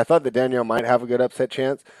by. I thought that Danielle might have a good upset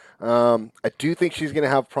chance. I do think she's going to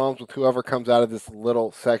have problems with whoever comes out of this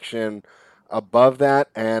little section above that,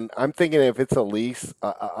 and I'm thinking if it's Elise,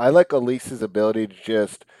 I like Elise's ability to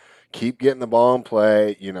just keep getting the ball in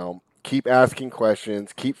play, keep asking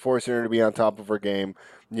questions, keep forcing her to be on top of her game,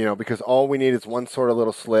 because all we need is one sort of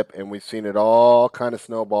little slip, and we've seen it all kind of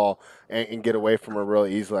snowball and get away from her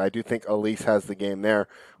really easily. I do think Elise has the game there,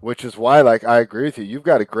 which is why, I agree with you. You've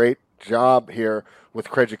got a great job here with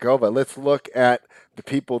Krejcikova. Let's look at the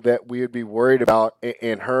people that we would be worried about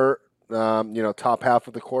in her, top half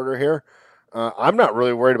of the quarter here. I'm not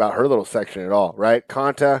really worried about her little section at all, right?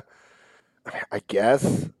 Konta, I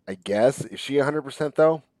guess. Is she 100%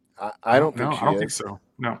 though? I don't think she is. I don't think so.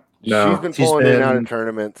 No. She's been pulling in and out of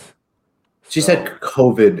tournaments. She's had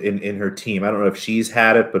COVID in her team. I don't know if she's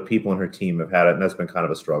had it, but people in her team have had it, and that's been kind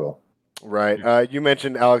of a struggle. Right. You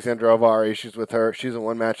mentioned Alexandrova, our issues with her. She's a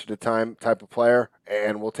one match at a time type of player,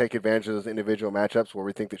 and we'll take advantage of those individual matchups where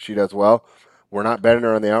we think that she does well. We're not betting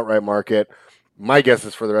her on the outright market. My guess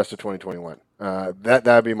is for the rest of 2021.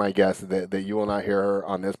 That'd be my guess, that you will not hear her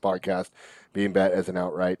on this podcast being bet as an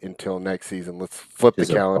outright until next season. Let's flip the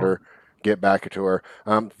calendar, get back to her.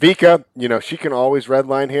 Vika, she can always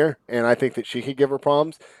redline here, and I think that she could give her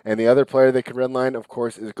problems. And the other player that could redline, of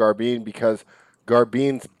course, is Garbine, because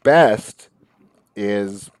Garbine's best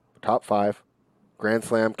is top 5, Grand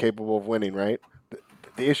Slam, capable of winning, right?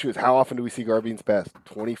 The issue is, how often do we see Garbine's best?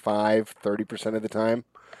 25, 30% of the time?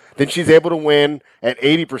 Then she's able to win at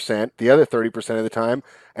 80%, the other 30% of the time.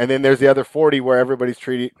 And then there's the other 40 where everybody's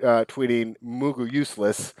tweeting Mugu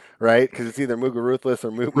useless, right? Because it's either Mugu ruthless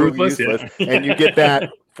or Mugu useless. Yeah. And you get that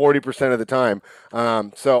 40% of the time.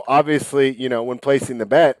 So obviously, when placing the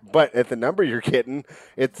bet, but at the number you're getting,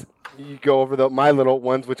 you go over my little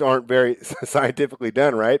ones, which aren't very scientifically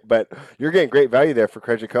done, right? But you're getting great value there for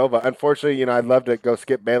Krejcikova. Unfortunately, I'd love to go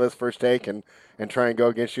skip Bayless first take and try and go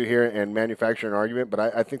against you here and manufacture an argument. But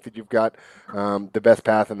I think that you've got the best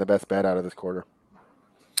path and the best bet out of this quarter.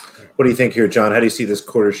 What do you think here, John? How do you see this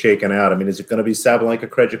quarter shaking out? I mean, is it going to be Sabalenka,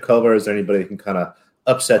 Krejcikova, or is there anybody that can kind of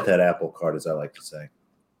upset that apple cart, as I like to say?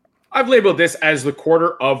 I've labeled this as the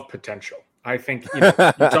quarter of potential. I think you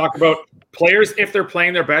talk about players, if they're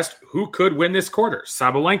playing their best, who could win this quarter?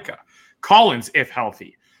 Sabalenka, Collins, if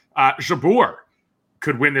healthy, Jabeur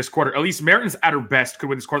could win this quarter. Elise Mertens at her best could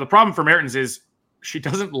win this quarter. The problem for Mertens is she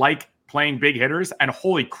doesn't like playing big hitters, and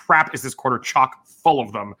holy crap, is this quarter chock full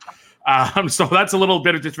of them. So that's a little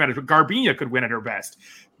bit of disadvantage. But Garbiñe could win at her best.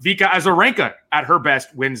 Vika Azarenka at her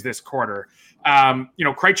best wins this quarter.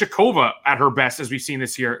 Krejcikova at her best, as we've seen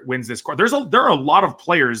this year, wins this quarter. There are a lot of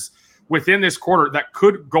players within this quarter that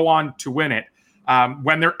could go on to win it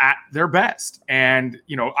when they're at their best. And,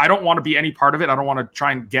 I don't want to be any part of it. I don't want to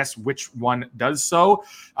try and guess which one does so.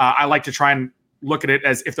 I like to try and look at it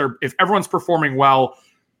as if everyone's performing well,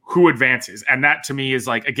 who advances. And that to me is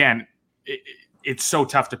like, again, it's so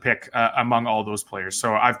tough to pick among all those players.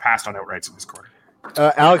 So I've passed on outrights in this quarter.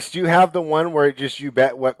 Alex, do you have the one where you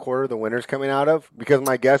bet what quarter the winner's coming out of? Because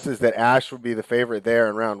my guess is that Ash would be the favorite there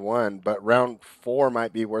in round 1, but round 4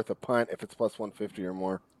 might be worth a punt if it's plus 150 or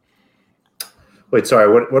more. Wait,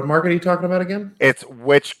 sorry, what market are you talking about again? It's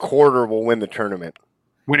which quarter will win the tournament.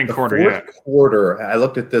 Winning the quarter, yeah. Quarter. I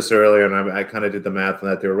looked at this earlier, and I kind of did the math on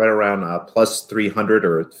that. They were right around plus 300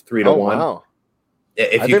 or 3 to 1. Wow.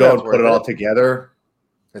 If you go and put it all together,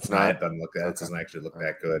 it doesn't actually look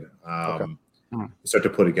that good. Okay. You start to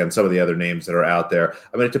put again some of the other names that are out there.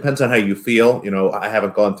 I mean, it depends on how you feel. I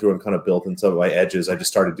haven't gone through and kind of built in some of my edges. I just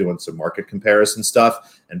started doing some market comparison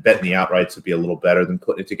stuff, and betting the outrights would be a little better than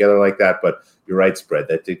putting it together like that. But you're right, Spread.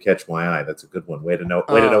 That did catch my eye. That's a good one. Way to know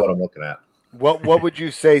what I'm looking at. What would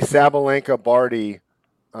you say Sabalenka Barty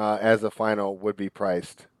as a final would be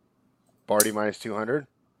priced? Barty minus 200?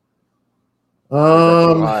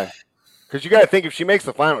 Because you got to think, if she makes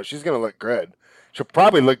the final, she's going to look good. She'll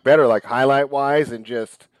probably look better, like highlight-wise and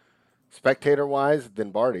just spectator-wise,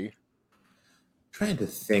 than Barty. I'm trying to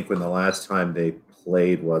think when the last time they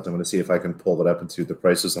played was. I'm going to see if I can pull it up and see what the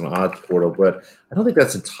price is on Odds Portal, but I don't think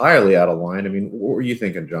that's entirely out of line. I mean, what were you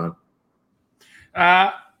thinking, John?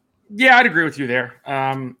 Yeah, I'd agree with you there.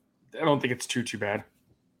 I don't think it's too bad.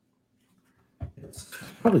 It's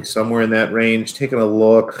probably somewhere in that range. Taking a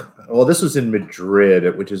look. Well, this was in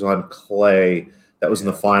Madrid, which is on clay. That was in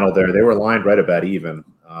the final there. They were lined right about even.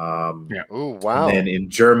 Yeah. Oh, wow. And then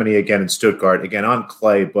in Germany, again, in Stuttgart, again on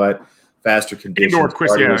clay, but faster conditions. Indoor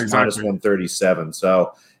quiz, yeah, exactly. Minus 137.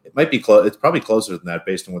 So it might be close. It's probably closer than that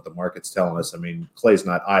based on what the market's telling us. I mean, clay's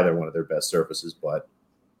not either one of their best surfaces, but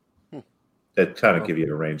that kind of give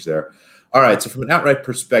you a range there. All right. So from an outright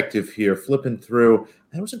perspective here, flipping through,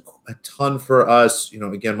 there wasn't a ton for us.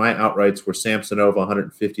 Again, my outrights were Samsonova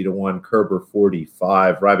 150 to 1, Kerber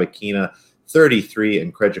 45, Rybakina 33,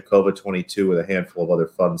 and Krejcikova 22, with a handful of other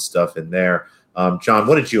fun stuff in there. John,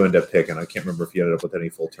 what did you end up picking? I can't remember if you ended up with any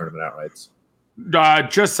full tournament outrights.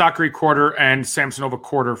 Just Sakari quarter and Samsonova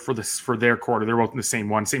quarter for their quarter. They're both in the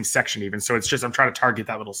same section even. So it's just I'm trying to target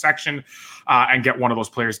that little section and get one of those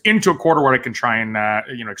players into a quarter where I can try and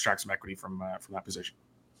extract some equity from that position.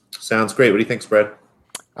 Sounds great. What do you think, Spread?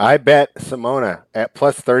 I bet Simona at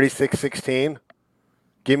plus 36.16.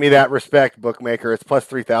 Give me that respect, bookmaker. It's plus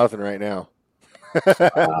 3,000 right now.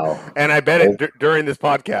 Wow. And I bet it during this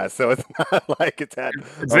podcast, so it's not like it's had.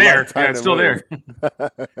 It's there. Yeah, it's still there.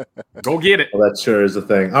 Go get it. Well, that sure is a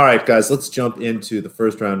thing. All right, guys, let's jump into the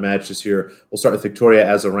first round matches here. We'll start with Victoria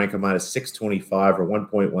Azarenka minus 625 or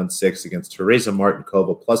 1.16 against Teresa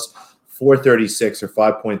Martinkova plus 436 or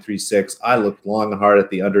 5.36. I looked long and hard at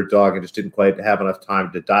the underdog and just didn't quite have enough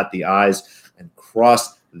time to dot the I's and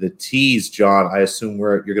cross the T's. John, I assume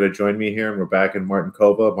you're going to join me here, and we're back in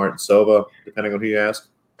Martinsova, depending on who you ask.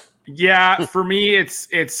 Yeah, for me, it's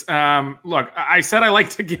look, I said I like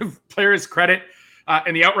to give players credit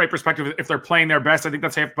in the outright perspective if they're playing their best. I think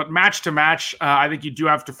that's safe, but match to match, I think you do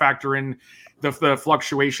have to factor in the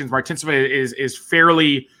fluctuations. Martinsova is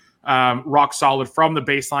fairly rock solid from the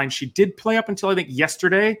baseline. She did play up until I think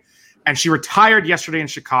yesterday, and she retired yesterday in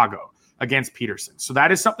Chicago against Peterson. So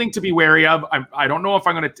that is something to be wary of. I don't know if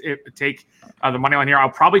I'm going to take the money line here.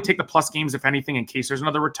 I'll probably take the plus games, if anything, in case there's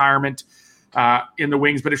another retirement in the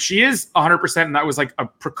wings. But if she is 100% and that was like a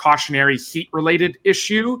precautionary heat-related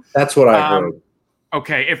issue. That's what I heard.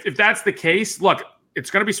 Okay, if that's the case, look,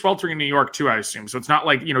 it's going to be sweltering in New York too, I assume. So it's not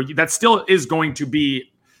like, that still is going to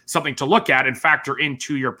be something to look at and factor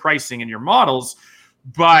into your pricing and your models.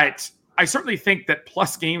 But I certainly think that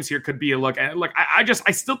plus games here could be a look. And look,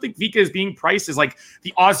 I still think Vika is being priced as like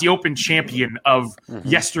the Aussie Open champion of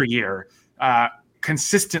yesteryear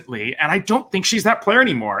consistently. And I don't think she's that player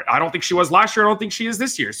anymore. I don't think she was last year. I don't think she is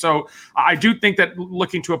this year. So I do think that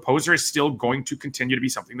looking to oppose her is still going to continue to be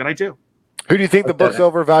something that I do. Who do you think the books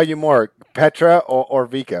overvalue more, Petra or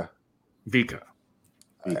Vika? Vika.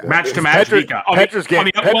 Match to match, Vika.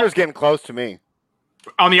 Petra's getting close to me.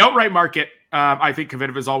 On the outright market, I think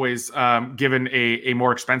Kvitova is always given a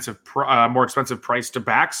more expensive price to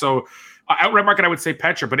back. So outright market, I would say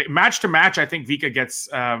Petra, but match to match, I think Vika gets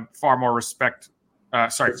far more respect.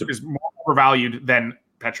 Is more overvalued than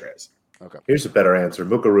Petra is. Okay. Here's a better answer: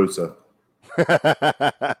 Muguruza.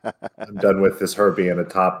 I'm done with her being a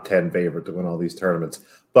top 10 favorite to win all these tournaments.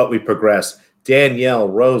 But we progress. Danielle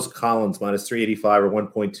Rose Collins minus 385 or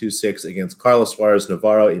 1.26 against Carla Suarez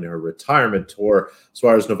Navarro in her retirement tour.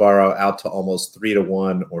 Suarez Navarro out to almost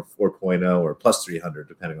 3-1 or 4.0 or plus 300,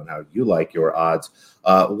 depending on how you like your odds.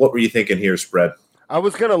 What were you thinking here, spread? I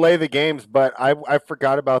was going to lay the games, but I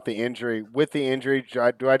forgot about the injury. With the injury,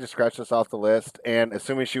 do I just scratch this off the list? And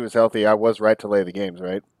assuming she was healthy, I was right to lay the games,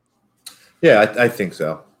 right? Yeah, I think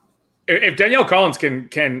so. If Danielle Collins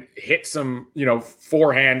can hit some,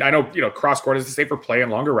 forehand, I know, cross court is the safer play in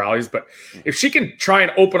longer rallies, but if she can try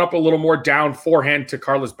and open up a little more down forehand to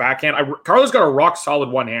Carla's backhand, Carla's got a rock solid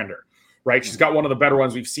one-hander, right? She's got one of the better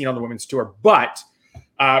ones we've seen on the women's tour. But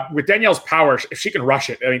with Danielle's power, if she can rush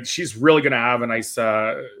it, I mean, she's really going to have a nice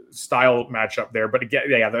style matchup there. But again,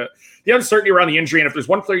 the uncertainty around the injury, and if there's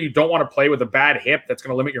one player you don't want to play with a bad hip that's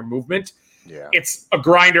going to limit your movement, it's a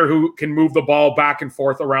grinder who can move the ball back and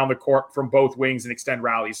forth around the court from both wings and extend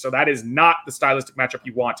rallies. So that is not the stylistic matchup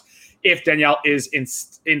you want if Danielle is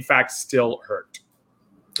in fact still hurt.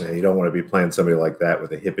 Yeah, you don't want to be playing somebody like that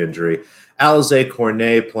with a hip injury. Alizé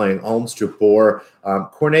Cornet playing Ons Jabeur.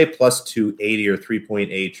 Cornet plus 280 or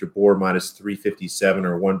 3.8. Jabeur minus 357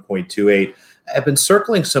 or 1.28. I've been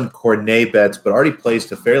circling some Cornet bets, but already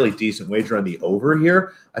placed a fairly decent wager on the over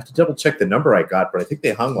here. I have to double check the number I got, but I think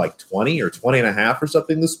they hung like 20 or 20 and a half or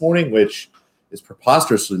something this morning, which is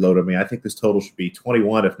preposterously low to me. I think this total should be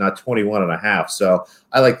 21, if not 21 and a half. So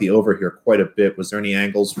I like the over here quite a bit. Was there any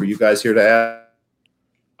angles for you guys here to add?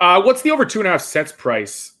 What's the over 2.5 sets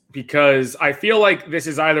price? Because I feel like this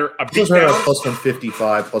is either a big down, plus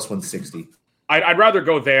 155, plus 160. I'd rather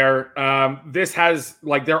go there. This has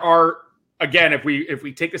there are. Again, if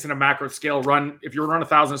we take this in a macro scale run, if you run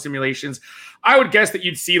 1,000 simulations, I would guess that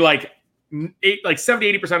you'd see 70-80%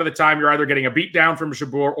 of the time you're either getting a beat down from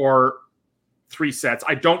Jabeur or 3 sets.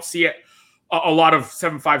 I don't see it a lot of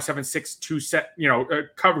 7-5, 7-6, 2 set,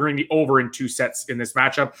 covering the over in 2 sets in this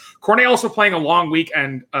matchup. Cornet also playing a long week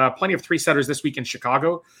and plenty of 3-setters this week in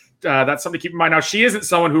Chicago. That's something to keep in mind. Now, she isn't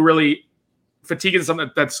someone who really fatigue is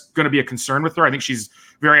something that's going to be a concern with her. I think she's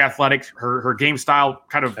very athletic. Her game style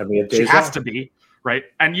kind of she has to be, right?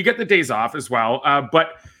 And you get the days off as well.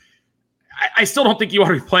 But I still don't think you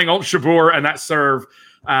want to be playing Ons Jabeur and that serve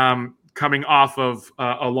coming off of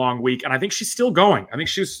a long week. And I think she's still going.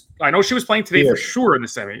 I know she was playing today for sure in the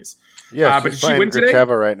semis. Yeah, but did she win today?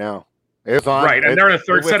 Right now. It's on. Right, and they're in a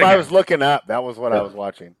third set. I was looking up. That was what I was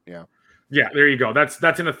watching. Yeah. Yeah, there you go.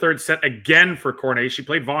 That's in the third set again for Cornet. She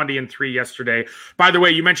played Vondi in 3 yesterday. By the way,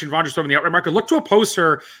 you mentioned Vondrousova in the outright market. Look to oppose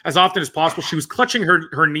her as often as possible. She was clutching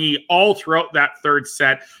her knee all throughout that third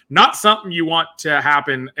set. Not something you want to have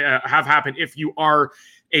happen if you are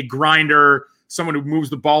a grinder someone who moves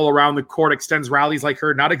the ball around the court, extends rallies like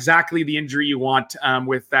her. Not exactly the injury you want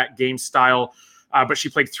with that game style. But she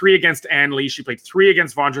played 3 against Ann Lee. She played 3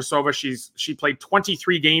 against Vondrousova. She played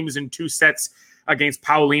 23 games in 2 sets against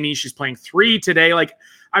Paolini. She's playing 3 today. Like,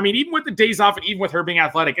 I mean, even with the days off and even with her being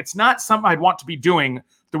athletic, it's not something I'd want to be doing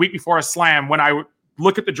the week before a slam when I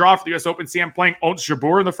look at the draw for the U.S. Open. See, I'm playing Ons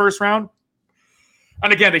Jabeur in the first round.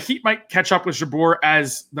 And again, the heat might catch up with Jabeur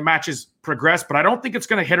as the matches progress, but I don't think it's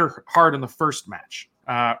going to hit her hard in the first match.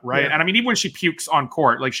 Right. Yeah. And I mean, even when she pukes on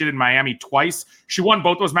court, like she did in Miami twice, she won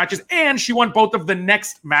both those matches and she won both of the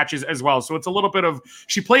next matches as well. So it's a little bit of,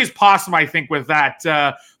 she plays possum, I think, with that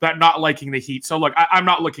not liking the heat. So look, I'm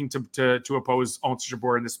not looking to oppose Ons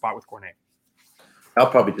Jabeur in this spot with Cornet. I'll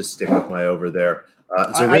probably just stick with my over there.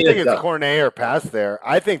 I think it's Cornet or pass there.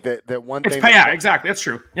 I think that one thing. Yeah, exactly. That's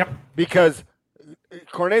true. Yep. Because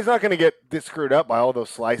Cornet's not going to get this screwed up by all those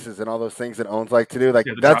slices and all those things that Ons like to do. Like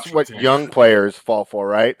that's what young players fall for,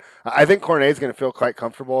 right? I think Cornet's going to feel quite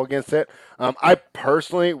comfortable against it. I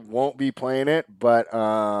personally won't be playing it, but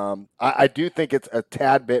I do think it's a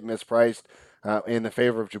tad bit mispriced in the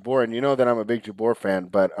favor of Jabeur. And you know that I'm a big Jabeur fan,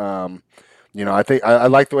 but I think I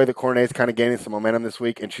like the way that Cornet's kind of gaining some momentum this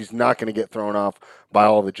week, and she's not going to get thrown off by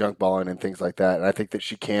all the junk balling and things like that. And I think that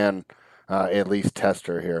she can at least test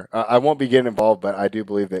her here. I won't be getting involved, but I do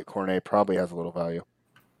believe that Cornet probably has a little value.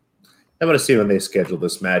 I'm going to see when they schedule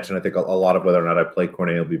this match, and I think a lot of whether or not I play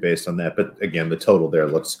Cornet will be based on that. But again, the total there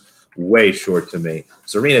looks way short to me.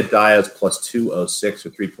 Serena Diaz plus 206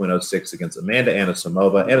 or 3.06 against Amanda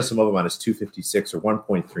Anisimova. Anisimova minus 256 or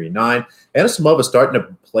 1.39. Anisimova starting to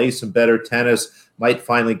play some better tennis, might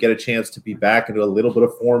finally get a chance to be back into a little bit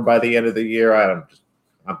of form by the end of the year. I'm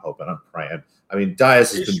hoping, I'm praying. I mean,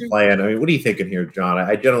 Diaz has been playing. I mean, what are you thinking here, John?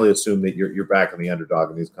 I generally assume that you're back on the underdog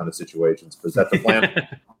in these kind of situations. But is that the plan?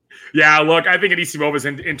 Yeah, look, I think Anisimova's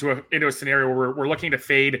into a scenario where we're looking to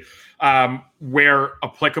fade where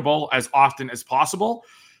applicable as often as possible.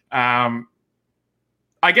 I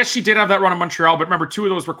guess she did have that run in Montreal, but remember, 2 of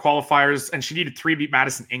those were qualifiers, and she needed 3 to beat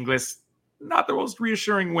Madison Inglis. Not the most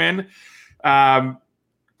reassuring win.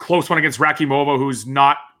 Close one against Rakimova, who's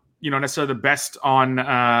not necessarily the best on,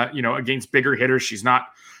 against bigger hitters. She's not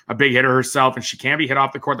a big hitter herself, and she can be hit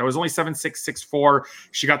off the court. That was only 7-6, 6-4.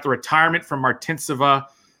 She got the retirement from Martinsova,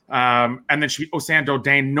 and then she beat Oceane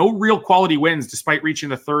Dodin. No real quality wins despite reaching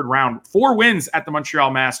the 3rd round. 4 wins at the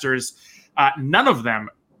Montreal Masters. None of them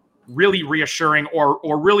really reassuring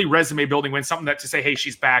or really resume-building wins, something that to say, hey,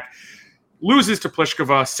 she's back. Loses to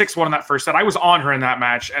Pliskova 6-1 in that first set. I was on her in that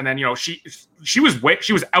match, and then she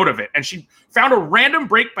was out of it, and she found a random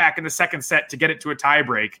break back in the second set to get it to a tie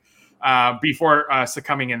break before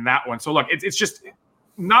succumbing in that one. So look, it's just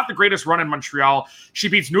not the greatest run in Montreal. She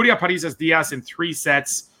beats Nuria Parrizas Diaz in 3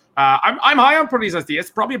 sets. I'm high on Parrizas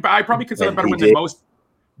Diaz. I probably consider a better win than most.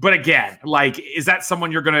 But again, like, is that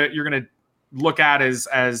someone you're gonna look at as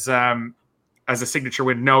a signature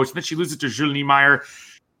win? No. So then she loses to Jules Niemeyer.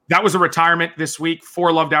 That was a retirement this week.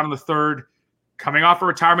 4-love down in the 3rd. Coming off a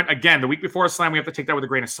retirement. Again, the week before a slam, we have to take that with a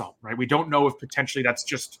grain of salt, right? We don't know if potentially that's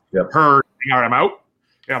just her. All right, I'm out.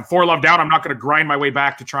 I'm 4-love down. I'm not going to grind my way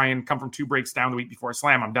back to try and come from 2 breaks down the week before a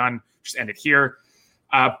slam. I'm done. Just end it here.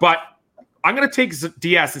 But I'm going to take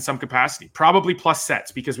Diaz in some capacity, probably plus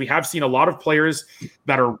sets, because we have seen a lot of players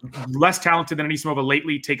that are less talented than Anisimova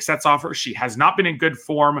lately take sets off her. She has not been in good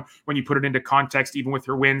form when you put it into context, even with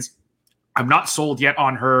her wins. I'm not sold yet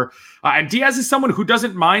on her. And Diaz is someone who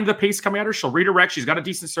doesn't mind the pace coming at her. She'll redirect. She's got a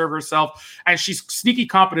decent serve herself, and she's sneaky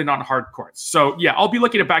competent on hard courts. So, yeah, I'll be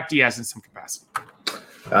looking to back Diaz in some capacity.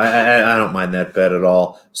 I don't mind that bet at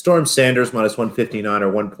all. Storm Sanders minus 159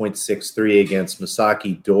 or 1.63 against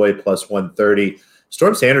Misaki Doi plus 130.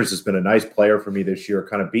 Storm Sanders has been a nice player for me this year,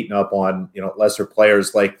 kind of beating up on lesser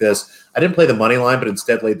players like this. I didn't play the money line, but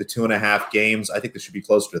instead laid the 2.5 games. I think this should be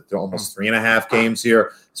closer to almost 3.5 games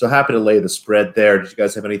here. So happy to lay the spread there. Did you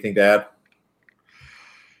guys have anything to add?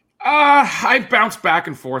 I bounced back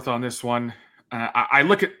and forth on this one. I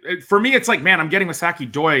look at – for me, it's like, man, I'm getting Misaki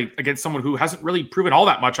Doi against someone who hasn't really proven all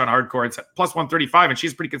that much on hard courts at plus 135, and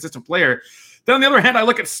she's a pretty consistent player. Then on the other hand, I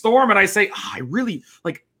look at Storm and I say, I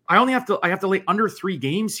have to lay under 3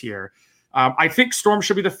 games here. I think Storm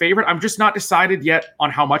should be the favorite. I'm just not decided yet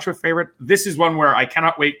on how much of a favorite. This is one where I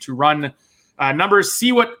cannot wait to run numbers,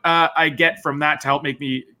 see what I get from that to help make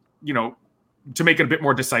me, to make it a bit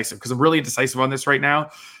more decisive, because I'm really indecisive on this right now.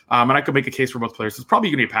 And I could make a case for both players. It's probably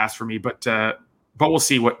going to be a pass for me, but we'll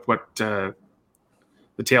see what the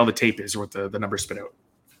tail of the tape is, or what the numbers spit out.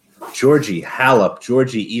 Georgie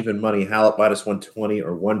Halep, even money, Halep minus 120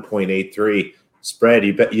 or 1.83 spread.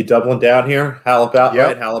 You doubling down here? Halep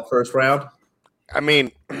outright, Halep first round? I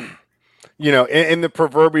mean, you know, in the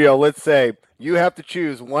proverbial, let's say you have to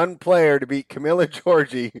choose one player to beat Camila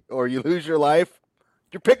Giorgi or you lose your life,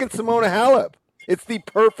 you're picking Simona Halep. It's the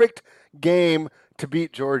perfect game to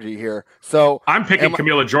beat Giorgi here. So I'm picking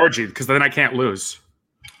Camila Giorgi because then I can't lose.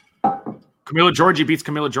 Camila Giorgi beats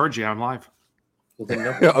Camila Giorgi on live.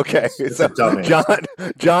 Okay, so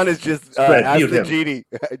John is just asked the genie.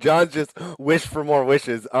 John's just wished for more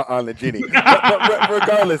wishes on the genie. but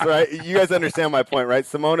regardless, right? You guys understand my point, right?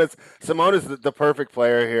 Simona's the perfect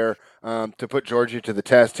player here to put Giorgi to the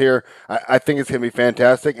test here. I think it's going to be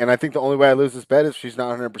fantastic, and I think the only way I lose this bet is she's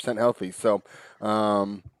not 100% healthy. So,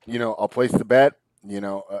 you know, I'll place the bet. You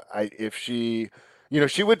know, if she. You know,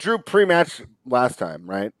 she withdrew pre-match last time,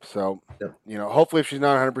 right? So, you know, hopefully if she's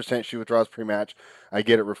not 100%, she withdraws pre-match. I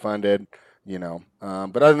get it refunded, you know.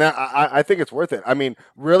 But other than that, I think it's worth it. I mean,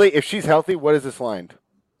 really, if she's healthy, what is this lined?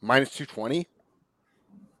 Minus 220?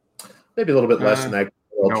 Maybe a little bit less than that.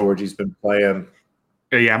 Giorgi's been playing.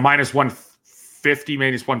 Yeah, minus 150,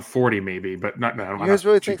 minus 140 maybe, but not. No, you guys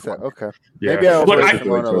really think so? Okay. Yeah. Maybe I'll look, a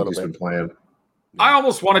little bit. I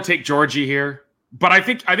almost want to take Giorgi here. But I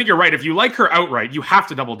think you're right. If you like her outright, you have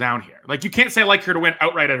to double down here. Like, you can't say I like her to win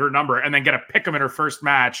outright at her number and then get a pick 'em in her first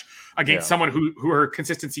match against someone who her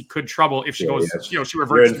consistency could trouble if she goes, you know, she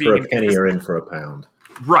reverts. You're in for a penny or in for a pound.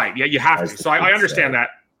 Right. Yeah, you have to. So I understand that.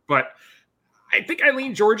 But I think I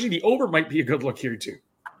lean Giorgi. The over might be a good look here too.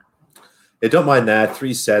 Yeah, don't mind that.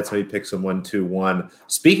 3 sets, maybe pick some 1-2-1.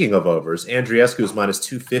 Speaking of overs, Andriescu is minus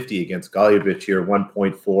 250 against Golubic here,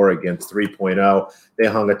 1.4 against 3.0. They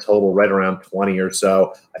hung a total right around 20 or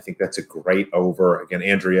so. I think that's a great over. Again,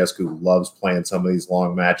 Andriescu loves playing some of these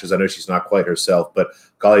long matches. I know she's not quite herself, but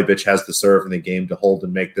Golubic has the serve in the game to hold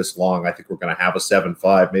and make this long. I think we're going to have a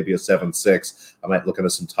 7-5, maybe a 7-6. I might look into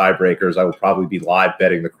some tiebreakers. I will probably be live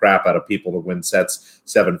betting the crap out of people to win sets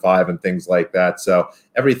 7-5 and things like that. So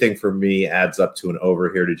everything for me adds up to an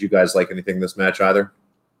over here. Did you guys like anything in this match either?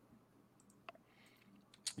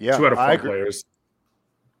 Yeah, 2 out of 4 players.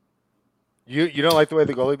 You don't like the way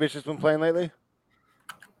the Golubic has been playing lately?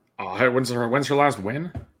 When's her last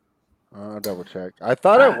win? I'll double check. I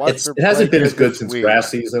thought it was. It hasn't been as good since grass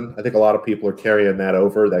season. I think a lot of people are carrying that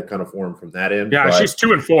over, that kind of form from that end. Yeah, she's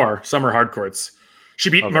 2-4 summer hard courts. She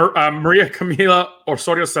beat Maria Camila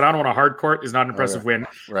Osorio Serrano on a hard court. Is not an impressive win.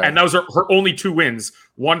 Right. And those are her only 2 wins.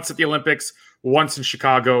 Once at the Olympics, once in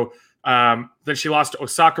Chicago. Then she lost to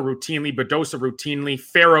Osaka routinely, Badosa routinely,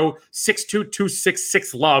 Ferro 6-2,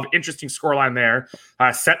 2-6, love. Interesting scoreline there.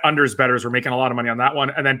 Set unders bettors were making a lot of money on that one.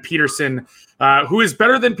 And then Peterson, who is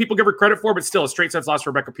better than people give her credit for, but still a straight sets loss for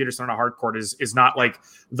Rebecca Peterson on a hard court is not like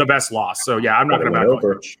the best loss. So yeah, I'm not going to back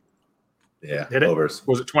over. Yeah, did it? Overs.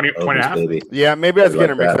 Was it 20 and a half? Baby. Yeah, maybe I was getting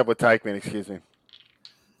her mixed up with Teichmann. Excuse me.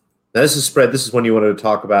 Now, this is spread. This is one you wanted to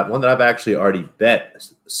talk about. One that I've actually already bet.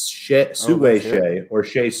 Sue Shea, or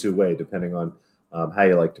Shea Sue, depending on how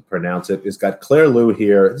you like to pronounce it. It's got Claire Liu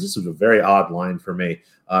here. This is a very odd line for me.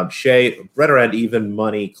 Shea, right around even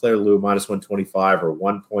money. Claire Liu, minus 125 or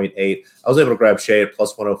 1.8. I was able to grab Shea at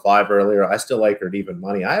plus 105 earlier. I still like her at even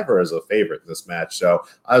money. I have her as a favorite in this match, so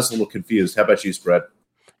I was a little confused. How about you, Spread?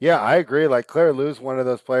 Yeah, I agree. Like, Claire Liu is one of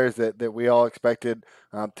those players that we all expected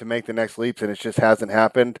to make the next leaps, and it just hasn't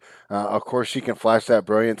happened. Of course, she can flash that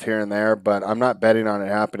brilliance here and there, but I'm not betting on it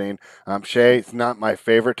happening. Shea's not my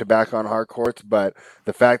favorite to back on hard courts, but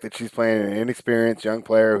the fact that she's playing an inexperienced young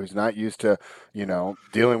player who's not used to, you know,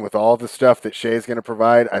 dealing with all the stuff that Shea's going to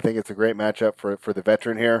provide, I think it's a great matchup for the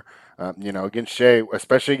veteran here. You know, against Shea,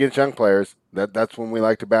 especially against young players, that's when we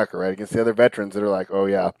like to back her, right? Against the other veterans that are like, oh,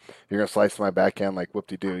 yeah, you're going to slice my backhand like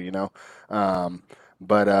whoop-de-doo, you know?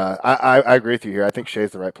 But I agree with you here. I think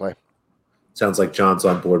Shea's the right play. Sounds like John's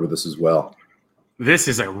on board with this as well. This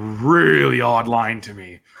is a really odd line to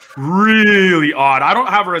me. Really odd. I don't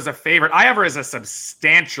have her as a favorite. I have her as a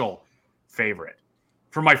substantial favorite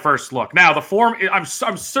for my first look. Now, the form, I'm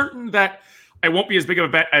certain that I won't be as big of a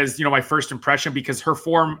bet as, you know, my first impression, because her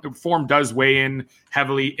form does weigh in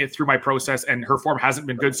heavily through my process, and her form hasn't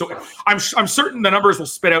been good. So I'm certain the numbers will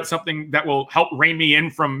spit out something that will help rein me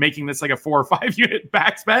in from making this like a 4 or 5 unit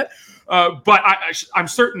backs bet. But I'm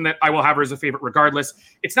certain that I will have her as a favorite regardless.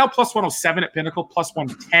 It's now plus 107 at Pinnacle, plus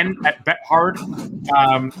 110 at Bet Hard.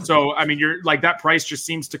 So I mean, you're like, that price just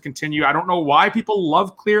seems to continue. I don't know why people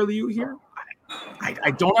love Claire Liu here.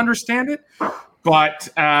 I don't understand it. But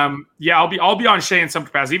yeah, I'll be on Shea in some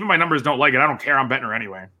capacity. Even my numbers don't like it. I don't care. I'm betting her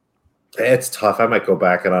anyway. It's tough. I might go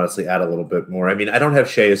back and honestly add a little bit more. I mean, I don't have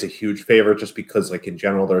Shea as a huge favorite just because, like, in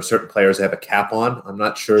general, there are certain players that have a cap on. I'm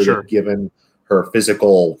not sure that given her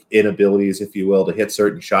physical inabilities, if you will, to hit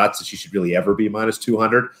certain shots, that she should really ever be minus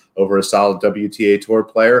 200 over a solid WTA Tour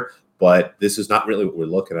player. But this is not really what we're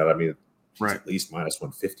looking at. I mean, Right. at least minus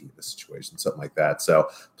 150 in this situation, something like that. So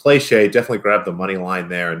play Shea, definitely grab the money line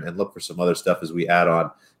there and look for some other stuff as we add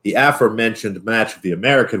on the aforementioned match of the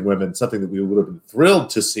American women, something that we would have been thrilled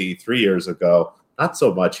to see 3 years ago. Not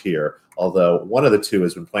so much here, although one of the two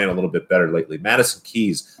has been playing a little bit better lately. Madison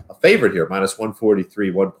Keys, a favorite here, minus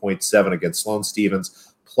 143, 1.7 against Sloane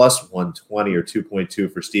Stephens, plus 120 or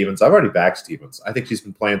 2.2 for Stephens. I've already backed Stephens. I think she's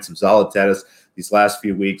been playing some solid tennis these last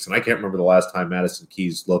few weeks, and I can't remember the last time Madison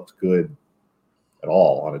Keys looked good at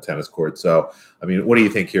all on a tennis court. So, I mean, what do you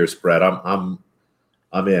think here, spread? I'm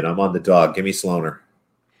in. I'm on the dog. Give me Sloaner.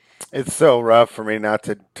 It's so rough for me not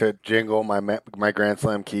to jingle my Grand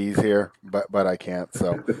Slam keys here, but I can't.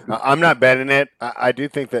 So I'm not betting it. I do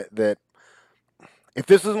think that if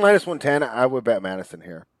this was minus 110, I would bet Madison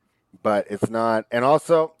here, but it's not. And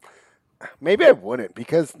also, maybe I wouldn't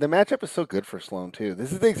because the matchup is so good for Sloane too.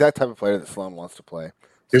 This is the exact type of player that Sloane wants to play.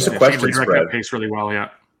 Here's a question, Spread. Spread. Pace really well,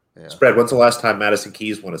 yeah. Spread. When's the last time Madison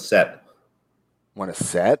Keys won a set? Won a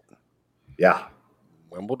set? Yeah.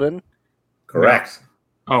 Wimbledon? Correct. Yeah.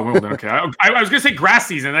 Oh, Wimbledon. Okay. I was going to say grass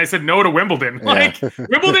season, and I said no to Wimbledon. Yeah. Like,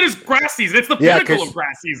 Wimbledon is grass season. It's the pinnacle of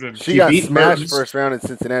grass season. She got beat smashed Mertens. first round in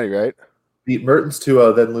Cincinnati, right? Beat Mertens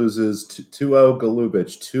 2-0, then loses 2-0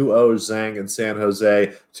 Golubic, 2-0 Zhang in San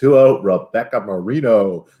Jose, 2-0 Rebecca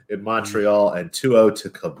Marino in Montreal, and 2-0 to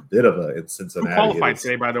Kvitova in Who Cincinnati. qualified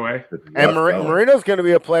today, by the way? And Marino's going to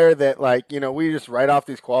be a player that, we just write off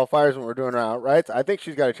these qualifiers when we're doing our outrights. I think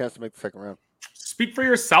she's got a chance to make the second round. Speak for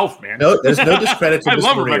yourself, man. No, there's no discredit to I Miss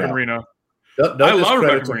love Marino. Rebecca Marino. No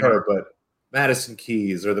discredit to Marino. her, but Madison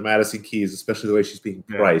Keys, especially the way she's being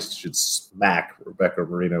priced, should smack Rebecca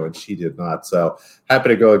Marino, and she did not. So happy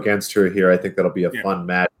to go against her here. I think that'll be a fun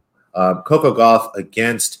match. Coco Gauff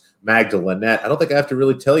against Magda Linette. I don't think I have to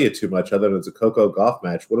really tell you too much other than it's a Coco Gauff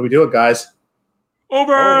match. What are we doing, guys?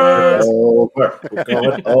 Over. We're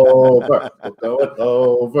going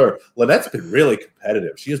over. Lynette's been really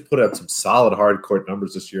competitive. She has put up some solid hard court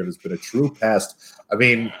numbers this year and has been a true pest. I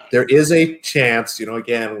mean, there is a chance,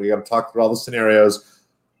 again, we got to talk through all the scenarios.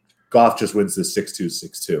 Gauff just wins this 6-2,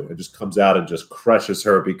 6-2 and just comes out and just crushes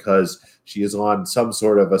her because she is on some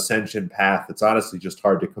sort of ascension path. It's honestly just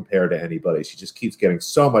hard to compare to anybody. She just keeps getting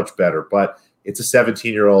so much better, but it's a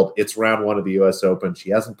 17-year-old. It's round one of the U.S. Open.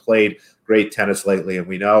 She hasn't played great tennis lately, and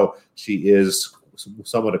we know she is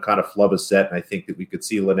someone to kind of flub a set, and I think that we could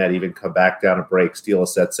see Linette even come back down a break, steal a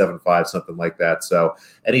set 7-5, something like that. So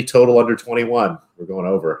any total under 21, we're going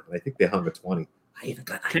over. And I think they hung a 20. I even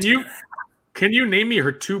got Can you name me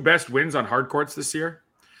her two best wins on hard courts this year?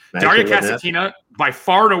 Magda Daria Linette. Kasatkina, by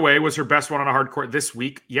far and away, was her best one on a hard court this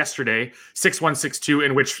week, yesterday, 6-1, 6-2,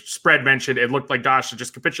 in which Spread mentioned it looked like Dasha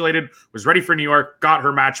just capitulated, was ready for New York, got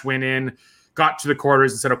her match win in, got to the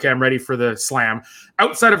quarters and said, okay, I'm ready for the slam.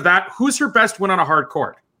 Outside of that, who's her best win on a hard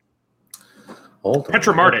court?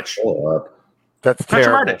 Petra Martic. That's Petra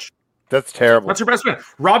terrible. Martic. That's terrible. That's her best win.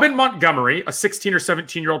 Robin Montgomery, a 16 or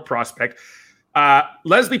 17-year-old prospect,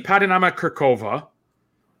 Leslie Patinama-Kirkova,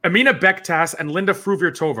 Amina Bektas, and Linda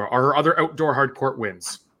Fruvirtova are her other outdoor hard court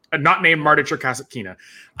wins. Not named Martic or Kasatkina.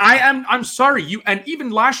 I'm sorry, you, and even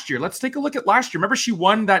last year, let's take a look at last year. Remember she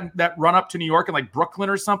won that run up to New York in like Brooklyn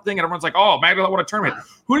or something, and everyone's like, oh, Magda won a tournament.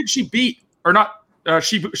 Who did she beat? Or not?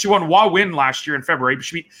 She won Hua Win last year in February, but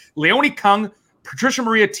she beat Leonie Kung, Patricia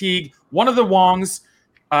Maria Teague, one of the Wongs,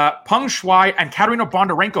 Peng Shuai, and Katerina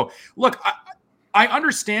Bondarenko. Look, I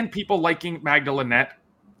understand people liking Magda Linette.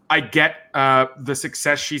 I get the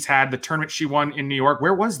success she's had, the tournament she won in New York.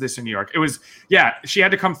 Where was this in New York? It was, she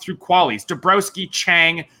had to come through qualies. Dabrowski,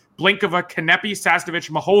 Chang, Blinkova, Kanepi,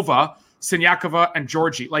 Sasnovich, Mahova, Sinyakova, and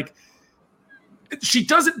Georgie. Like, she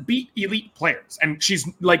doesn't beat elite players. And she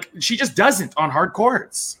just doesn't on hard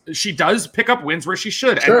courts. She does pick up wins where she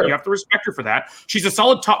should. Sure. And you have to respect her for that. She's a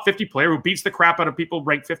solid top 50 player who beats the crap out of people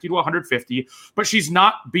ranked 50 to 150, but she's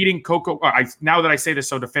not beating Coco. Now that I say this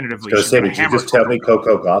so definitively. Did you just tell me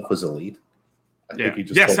Coco Gauff was elite?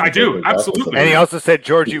 Yes, I do. Absolutely. And he also said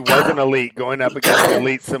Georgie wasn't elite going up against the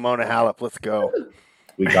elite Simona Halep. Let's go.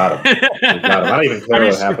 We got him. I don't even care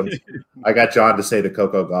what happens. I got John to say that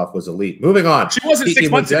Coco Gauff was elite. Moving on. She wasn't Kiki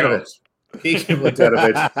 6 months ago. Kiki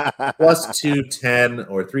Mladenovic, plus 210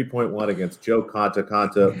 or 3.1 against Joe Konta.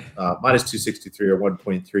 Minus 263 or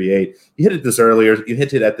 1.38. You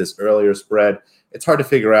hinted at this earlier, Spread. It's hard to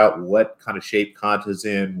figure out what kind of shape Konta's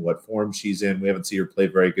in, what form she's in. We haven't seen her play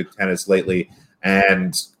very good tennis lately.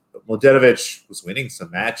 And Mladenovic was winning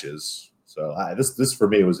some matches. So this for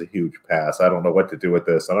me was a huge pass. I don't know what to do with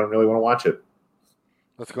this. I don't really want to watch it.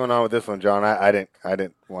 What's going on with this one, John? I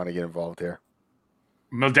didn't want to get involved here.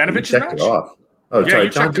 Mladenovic checked it off. Oh, yeah, sorry,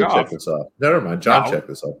 John did check this off. Never mind. John checked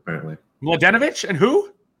this off apparently. Mladenovic and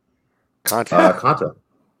who? Konta.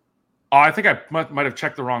 Oh, I think I might have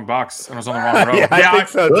checked the wrong box and I was on the wrong row. I think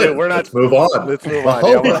so too. Let's move on. Let's move on.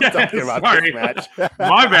 Yeah, we're not talking about Sorry. this match.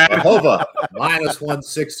 My bad. Hova minus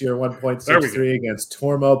 160 or 1.63 against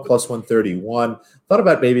Tormo plus 131. Thought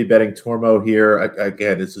about maybe betting Tormo here.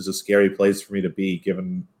 Again, this is a scary place for me to be,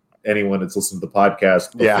 given anyone that's listened to the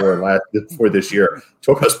podcast before this year.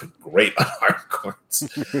 Tormo's been great on hard courts.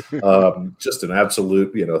 Just an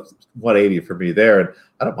absolute 180 for me there. And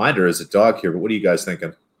I don't mind her as a dog here, but what are you guys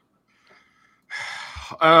thinking?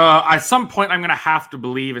 At some point, I'm going to have to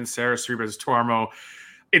believe in Sarah Cerebras Tormo.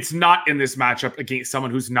 It's not in this matchup against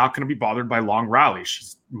someone who's not going to be bothered by long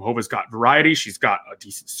rallies. Hova's got variety. She's got a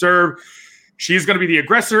decent serve. She's going to be the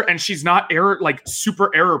aggressor, and she's not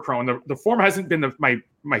super error prone. The form hasn't been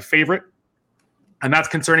my favorite, and that's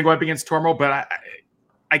concerning going up against Tormo. But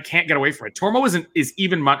I can't get away from it. Tormo is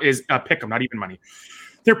pick 'em, not even money.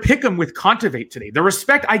 They're pick 'em with Kontaveit today.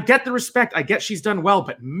 I get the respect. I get she's done well,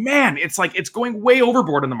 but man, it's going way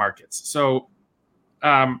overboard in the markets. So,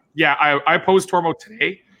 I oppose Tormo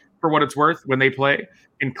today for what it's worth when they play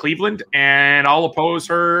in Cleveland, and I'll oppose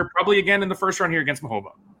her probably again in the first round here against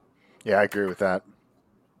Mahova. Yeah, I agree with that.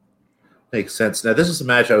 Makes sense. Now, this is a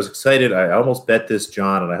match I was excited. I almost bet this,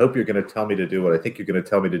 John, and I hope you're going to tell me to do what I think you're going to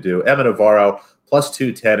tell me to do. Emma Navarro plus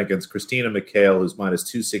 210 against Christina McHale, who's minus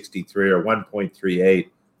 263 or 1.38.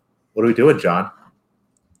 What are we doing, John?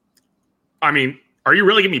 I mean, are you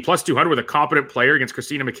really giving me plus 200 with a competent player against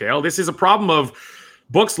Christina McHale? This is a problem of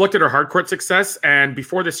books looked at her hardcourt success, and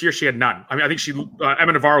before this year, she had none. I mean, I think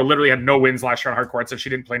Emma Navarro literally had no wins last year on hardcourt, and she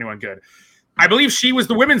didn't play anyone good. I believe she was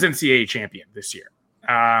the women's NCAA champion this year.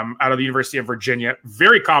 Out of the University of Virginia.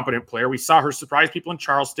 Very competent player. We saw her surprise people in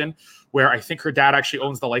Charleston, where I think her dad actually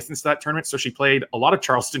owns the license to that tournament. So she played a lot of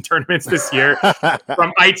Charleston tournaments this year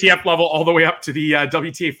from ITF level all the way up to the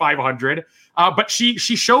WTA 500. But she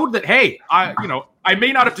showed that, hey, I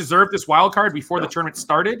may not have deserved this wild card before the tournament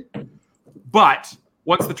started, but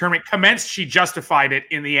once the tournament commenced, she justified it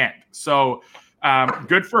in the end. So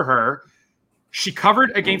good for her. She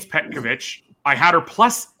covered against Petkovic. I had her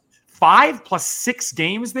plus 5 plus 6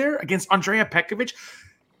 games there against Andrea Petkovic,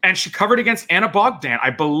 and she covered against Anna Bogdan. I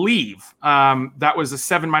believe that was a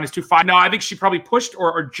 7 minus 2.5. No, I think she probably pushed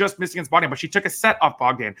or just missed against Bogdan, but she took a set off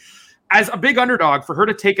Bogdan. As a big underdog, for her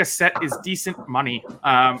to take a set is decent money,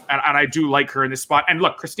 and I do like her in this spot. And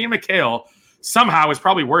look, Christina McHale somehow is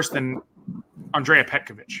probably worse than Andrea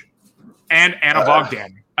Petkovic and Anna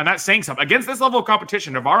Bogdan, and that's saying something. Against this level of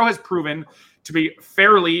competition, Navarro has proven to be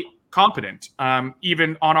fairly competent,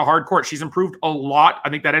 even on a hard court. She's improved a lot. I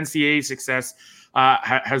think that NCAA success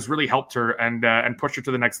has really helped her and pushed her to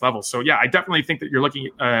the next level. So yeah, I definitely think that you're looking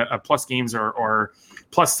at plus games or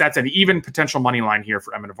plus sets and even potential money line here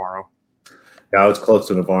for Emma Navarro. Yeah, I was close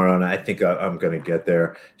to Navarro, and I think I'm going to get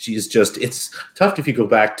there. It's tough if you go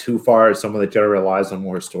back too far as someone that generally relies on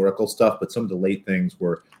more historical stuff, but some of the late things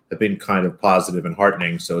have been kind of positive and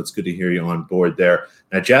heartening, so it's good to hear you on board there.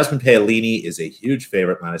 Now, Jasmine Paolini is a huge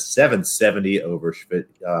favorite, minus 770 over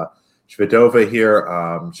Shvedova here.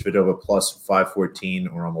 Shvedova plus 514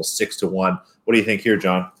 or almost 6-1. What do you think here,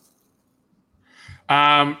 John?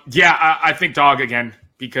 I think dog again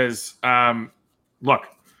because, look,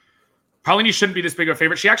 Paolini shouldn't be this big of a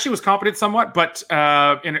favorite. She actually was competent somewhat, but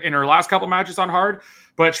in her last couple of matches on hard.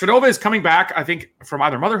 But Shvedova is coming back, I think, from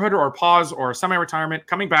either motherhood or pause or semi-retirement.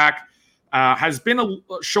 Coming back, has been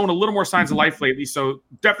shown a little more signs of life lately. So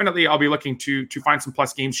definitely, I'll be looking to find some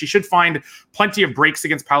plus games. She should find plenty of breaks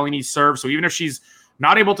against Paolini's serve. So even if she's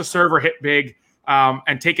not able to serve or hit big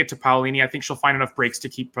and take it to Paolini, I think she'll find enough breaks to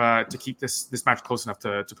keep this match close enough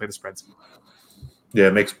to play the spreads. Yeah,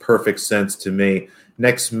 it makes perfect sense to me.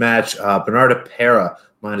 Next match, Bernarda Pera,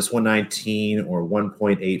 minus 119 or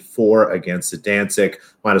 1.84 against Zidansek,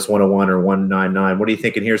 minus 101 or 199. What are you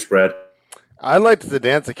thinking here, spread? I liked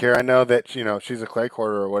Zidansek here. I know that she's a clay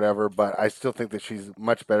courter or whatever, but I still think that she's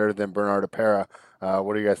much better than Bernarda Pera.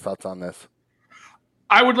 What are you guys' thoughts on this?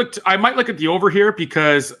 I might look at the over here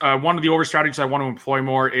because one of the over strategies I want to employ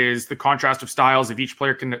more is the contrast of styles. If each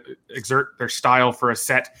player can exert their style for a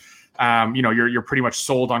set, you're pretty much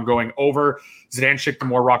sold on going over. Zidansek, the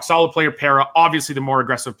more rock solid player. Pera, obviously the more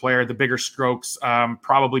aggressive player, the bigger strokes,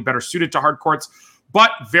 probably better suited to hard courts,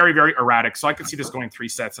 but very, very erratic. So I could see this going 3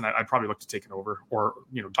 sets, and I'd probably look to take it over. Or,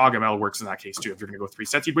 dog ML works in that case too. If you're going to go 3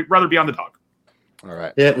 sets, you'd rather be on the dog. All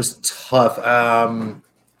right. Yeah, it was tough. It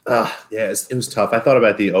was tough. I thought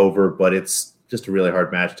about the over, but it's just a really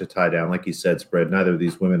hard match to tie down. Like you said, spread. Neither of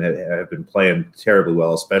these women have been playing terribly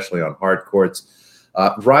well, especially on hard courts.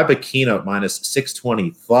 Rybakina minus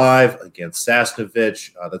 625 against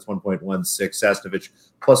Sasnovich. That's 1.16. Sasnovich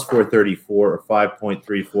plus 434 or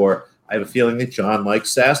 5.34. I have a feeling that John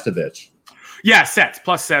likes Sasnovich. Yeah, sets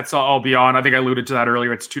plus sets. I'll be on. I think I alluded to that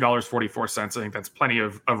earlier. It's $2.44. I think that's plenty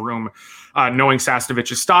of room. Knowing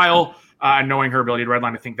Sasnovich's style and knowing her ability to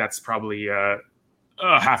redline, I think that's probably a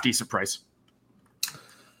half decent price.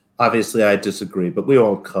 Obviously, I disagree, but we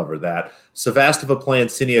won't cover that. Sevastova playing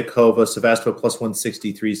Siniakova. Sevastova plus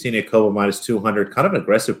 163. Siniakova minus 200. Kind of an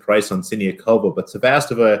aggressive price on Siniakova, but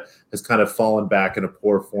Sevastova has kind of fallen back in a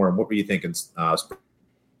poor form. What were you thinking?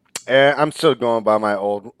 I'm still going by my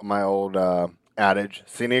old adage.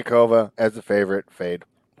 Siniakova as a favorite, fade.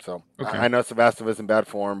 So okay. I know Sevastova's in bad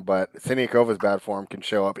form, but Siniakova's bad form can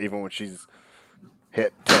show up even when she's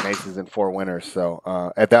hit 10 aces and 4 winners.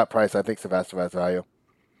 So at that price, I think Sevastova has value.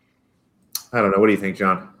 I don't know. What do you think,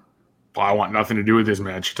 John? Well, I want nothing to do with this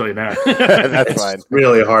match. I'll tell you that. That's fine. It's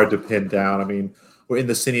really hard to pin down. I mean, we're in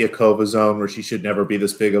the Siniakova zone where she should never be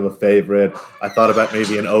this big of a favorite. I thought about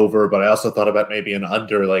maybe an over, but I also thought about maybe an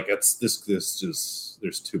under. Like it's this just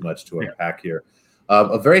there's too much to unpack here.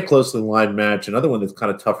 A very closely aligned match. Another one that's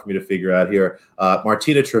kind of tough for me to figure out here.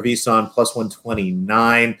 Martina Trevisan plus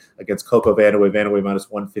 129 against Coco Vandeweghe. Vandeweghe minus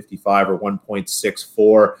 155 or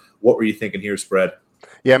 1.64. What were you thinking here, spread?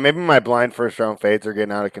 Yeah, maybe my blind first round fades are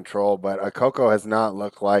getting out of control, but Coco has not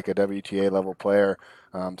looked like a WTA level player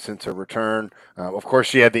since her return. Of course,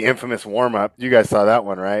 she had the infamous warm up. You guys saw that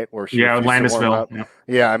one, right? Where she Landisville.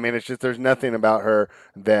 Yeah, I mean, it's just there's nothing about her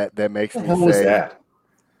that makes me say. What was that?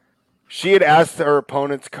 She had asked her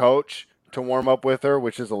opponent's coach to warm up with her,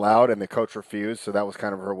 which is allowed, and the coach refused. So that was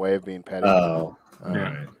kind of her way of being petty. Oh,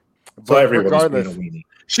 right. So everyone's being a weenie.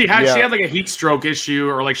 She had like a heat stroke issue,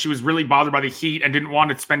 or like she was really bothered by the heat and didn't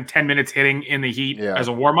want to spend 10 minutes hitting in the heat as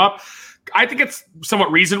a warm up. I think it's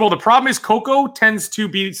somewhat reasonable. The problem is Coco tends to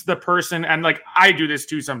be the person, and like I do this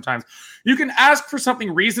too sometimes. You can ask for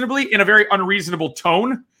something reasonably in a very unreasonable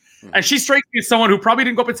tone. And she strikes me as someone who probably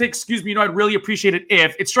didn't go up and say, "Excuse me, I'd really appreciate it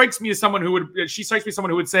if." It strikes me as someone who would. She strikes me as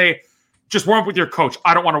someone who would say, "Just warm up with your coach.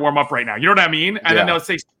 I don't want to warm up right now." You know what I mean? And then they'll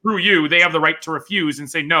say, "Screw you." They have the right to refuse and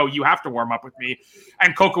say, "No, you have to warm up with me."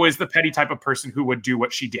 And Coco is the petty type of person who would do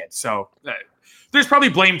what she did. So there's probably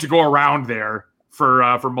blame to go around there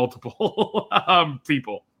for multiple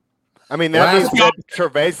people. I mean, that means that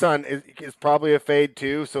Trevisan is probably a fade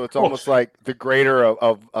too. So it's almost like the greater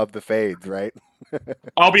of the fades, right?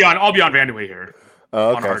 I'll be on Vandeweghe here.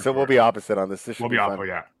 Oh, okay, so we'll be opposite on this. We'll be opposite,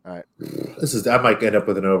 yeah. All right. I might end up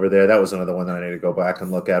with an over there. That was another one that I need to go back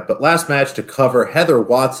and look at. But last match to cover, Heather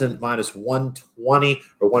Watson minus 120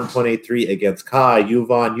 or 1.83 against Kai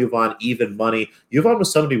Yuvan. Yuvan even money. Yuvan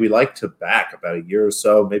was somebody we liked to back about a year or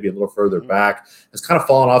so, maybe a little further back. Has kind of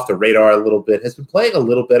fallen off the radar a little bit. Has been playing a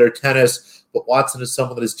little better tennis. But Watson is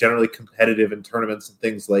someone that is generally competitive in tournaments and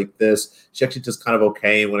things like this. She actually does kind of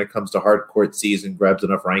okay when it comes to hard court season, grabs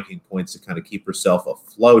enough ranking points to kind of keep herself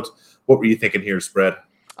afloat. What were you thinking here, spread?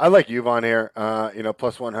 I like Yuvan here.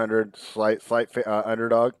 Plus 100, slight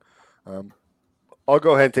underdog. I'll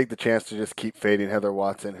go ahead and take the chance to just keep fading Heather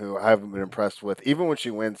Watson, who I haven't been impressed with. Even when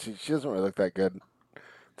she wins, she doesn't really look that good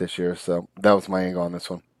this year. So that was my angle on this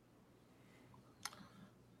one.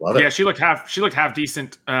 Yeah, she looked half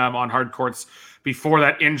decent on hard courts before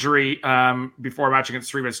that injury, before a match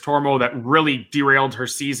against Tsitsipas Tormo that really derailed her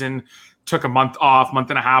season. Took a month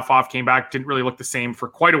and a half off, came back, didn't really look the same for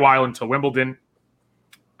quite a while until Wimbledon,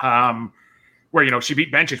 where she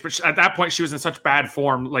beat Bencic. But at that point, she was in such bad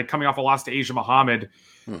form, like coming off a loss to Asia Muhammad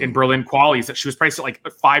in Berlin qualies, that she was priced at like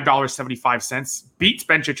 $5.75. Beats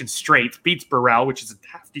Bencic in straight, beats Burrell, which is a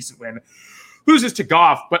half decent win. Loses to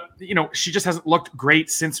Goff, but she just hasn't looked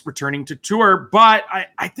great since returning to tour. But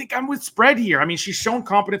I think I'm with spread here. I mean, she's shown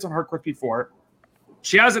competence on hard court before.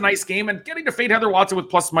 She has a nice game, and getting to fade Heather Watson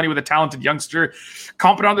with plus money with a talented youngster,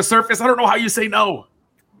 competent on the surface, I don't know how you say no.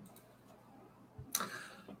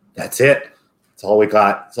 That's it. That's all we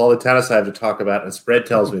got. That's all the tennis I have to talk about. And spread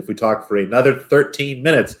tells me if we talk for another 13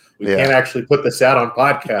 minutes, we can't actually put this out on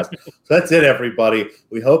podcast. So that's it, everybody.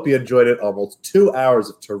 We hope you enjoyed it. Almost 2 hours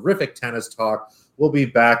of terrific tennis talk. We'll be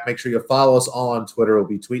back. Make sure you follow us all on Twitter. We'll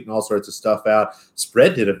be tweeting all sorts of stuff out.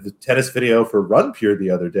 Spread did a tennis video for Run Pure the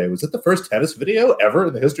other day. Was it the first tennis video ever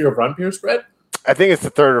in the history of Run Pure, Spread? I think it's the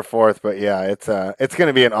third or fourth, but yeah, it's going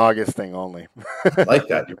to be an August thing only. I like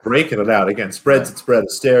that. You're breaking it out. Again, Spreads at Spread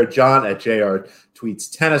Astaire, John at JR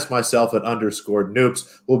Tweets Tennis, myself at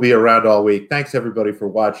 _Noops. We'll be around all week. Thanks, everybody, for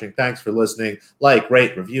watching. Thanks for listening. Like,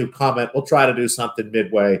 rate, review, comment. We'll try to do something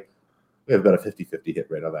midway. We have about a 50-50 hit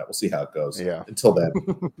rate on that. We'll see how it goes. Yeah. Until then.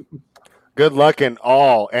 Good luck in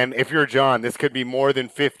all. And if you're John, this could be more than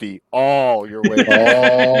 50. All your way.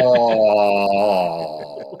 Oh.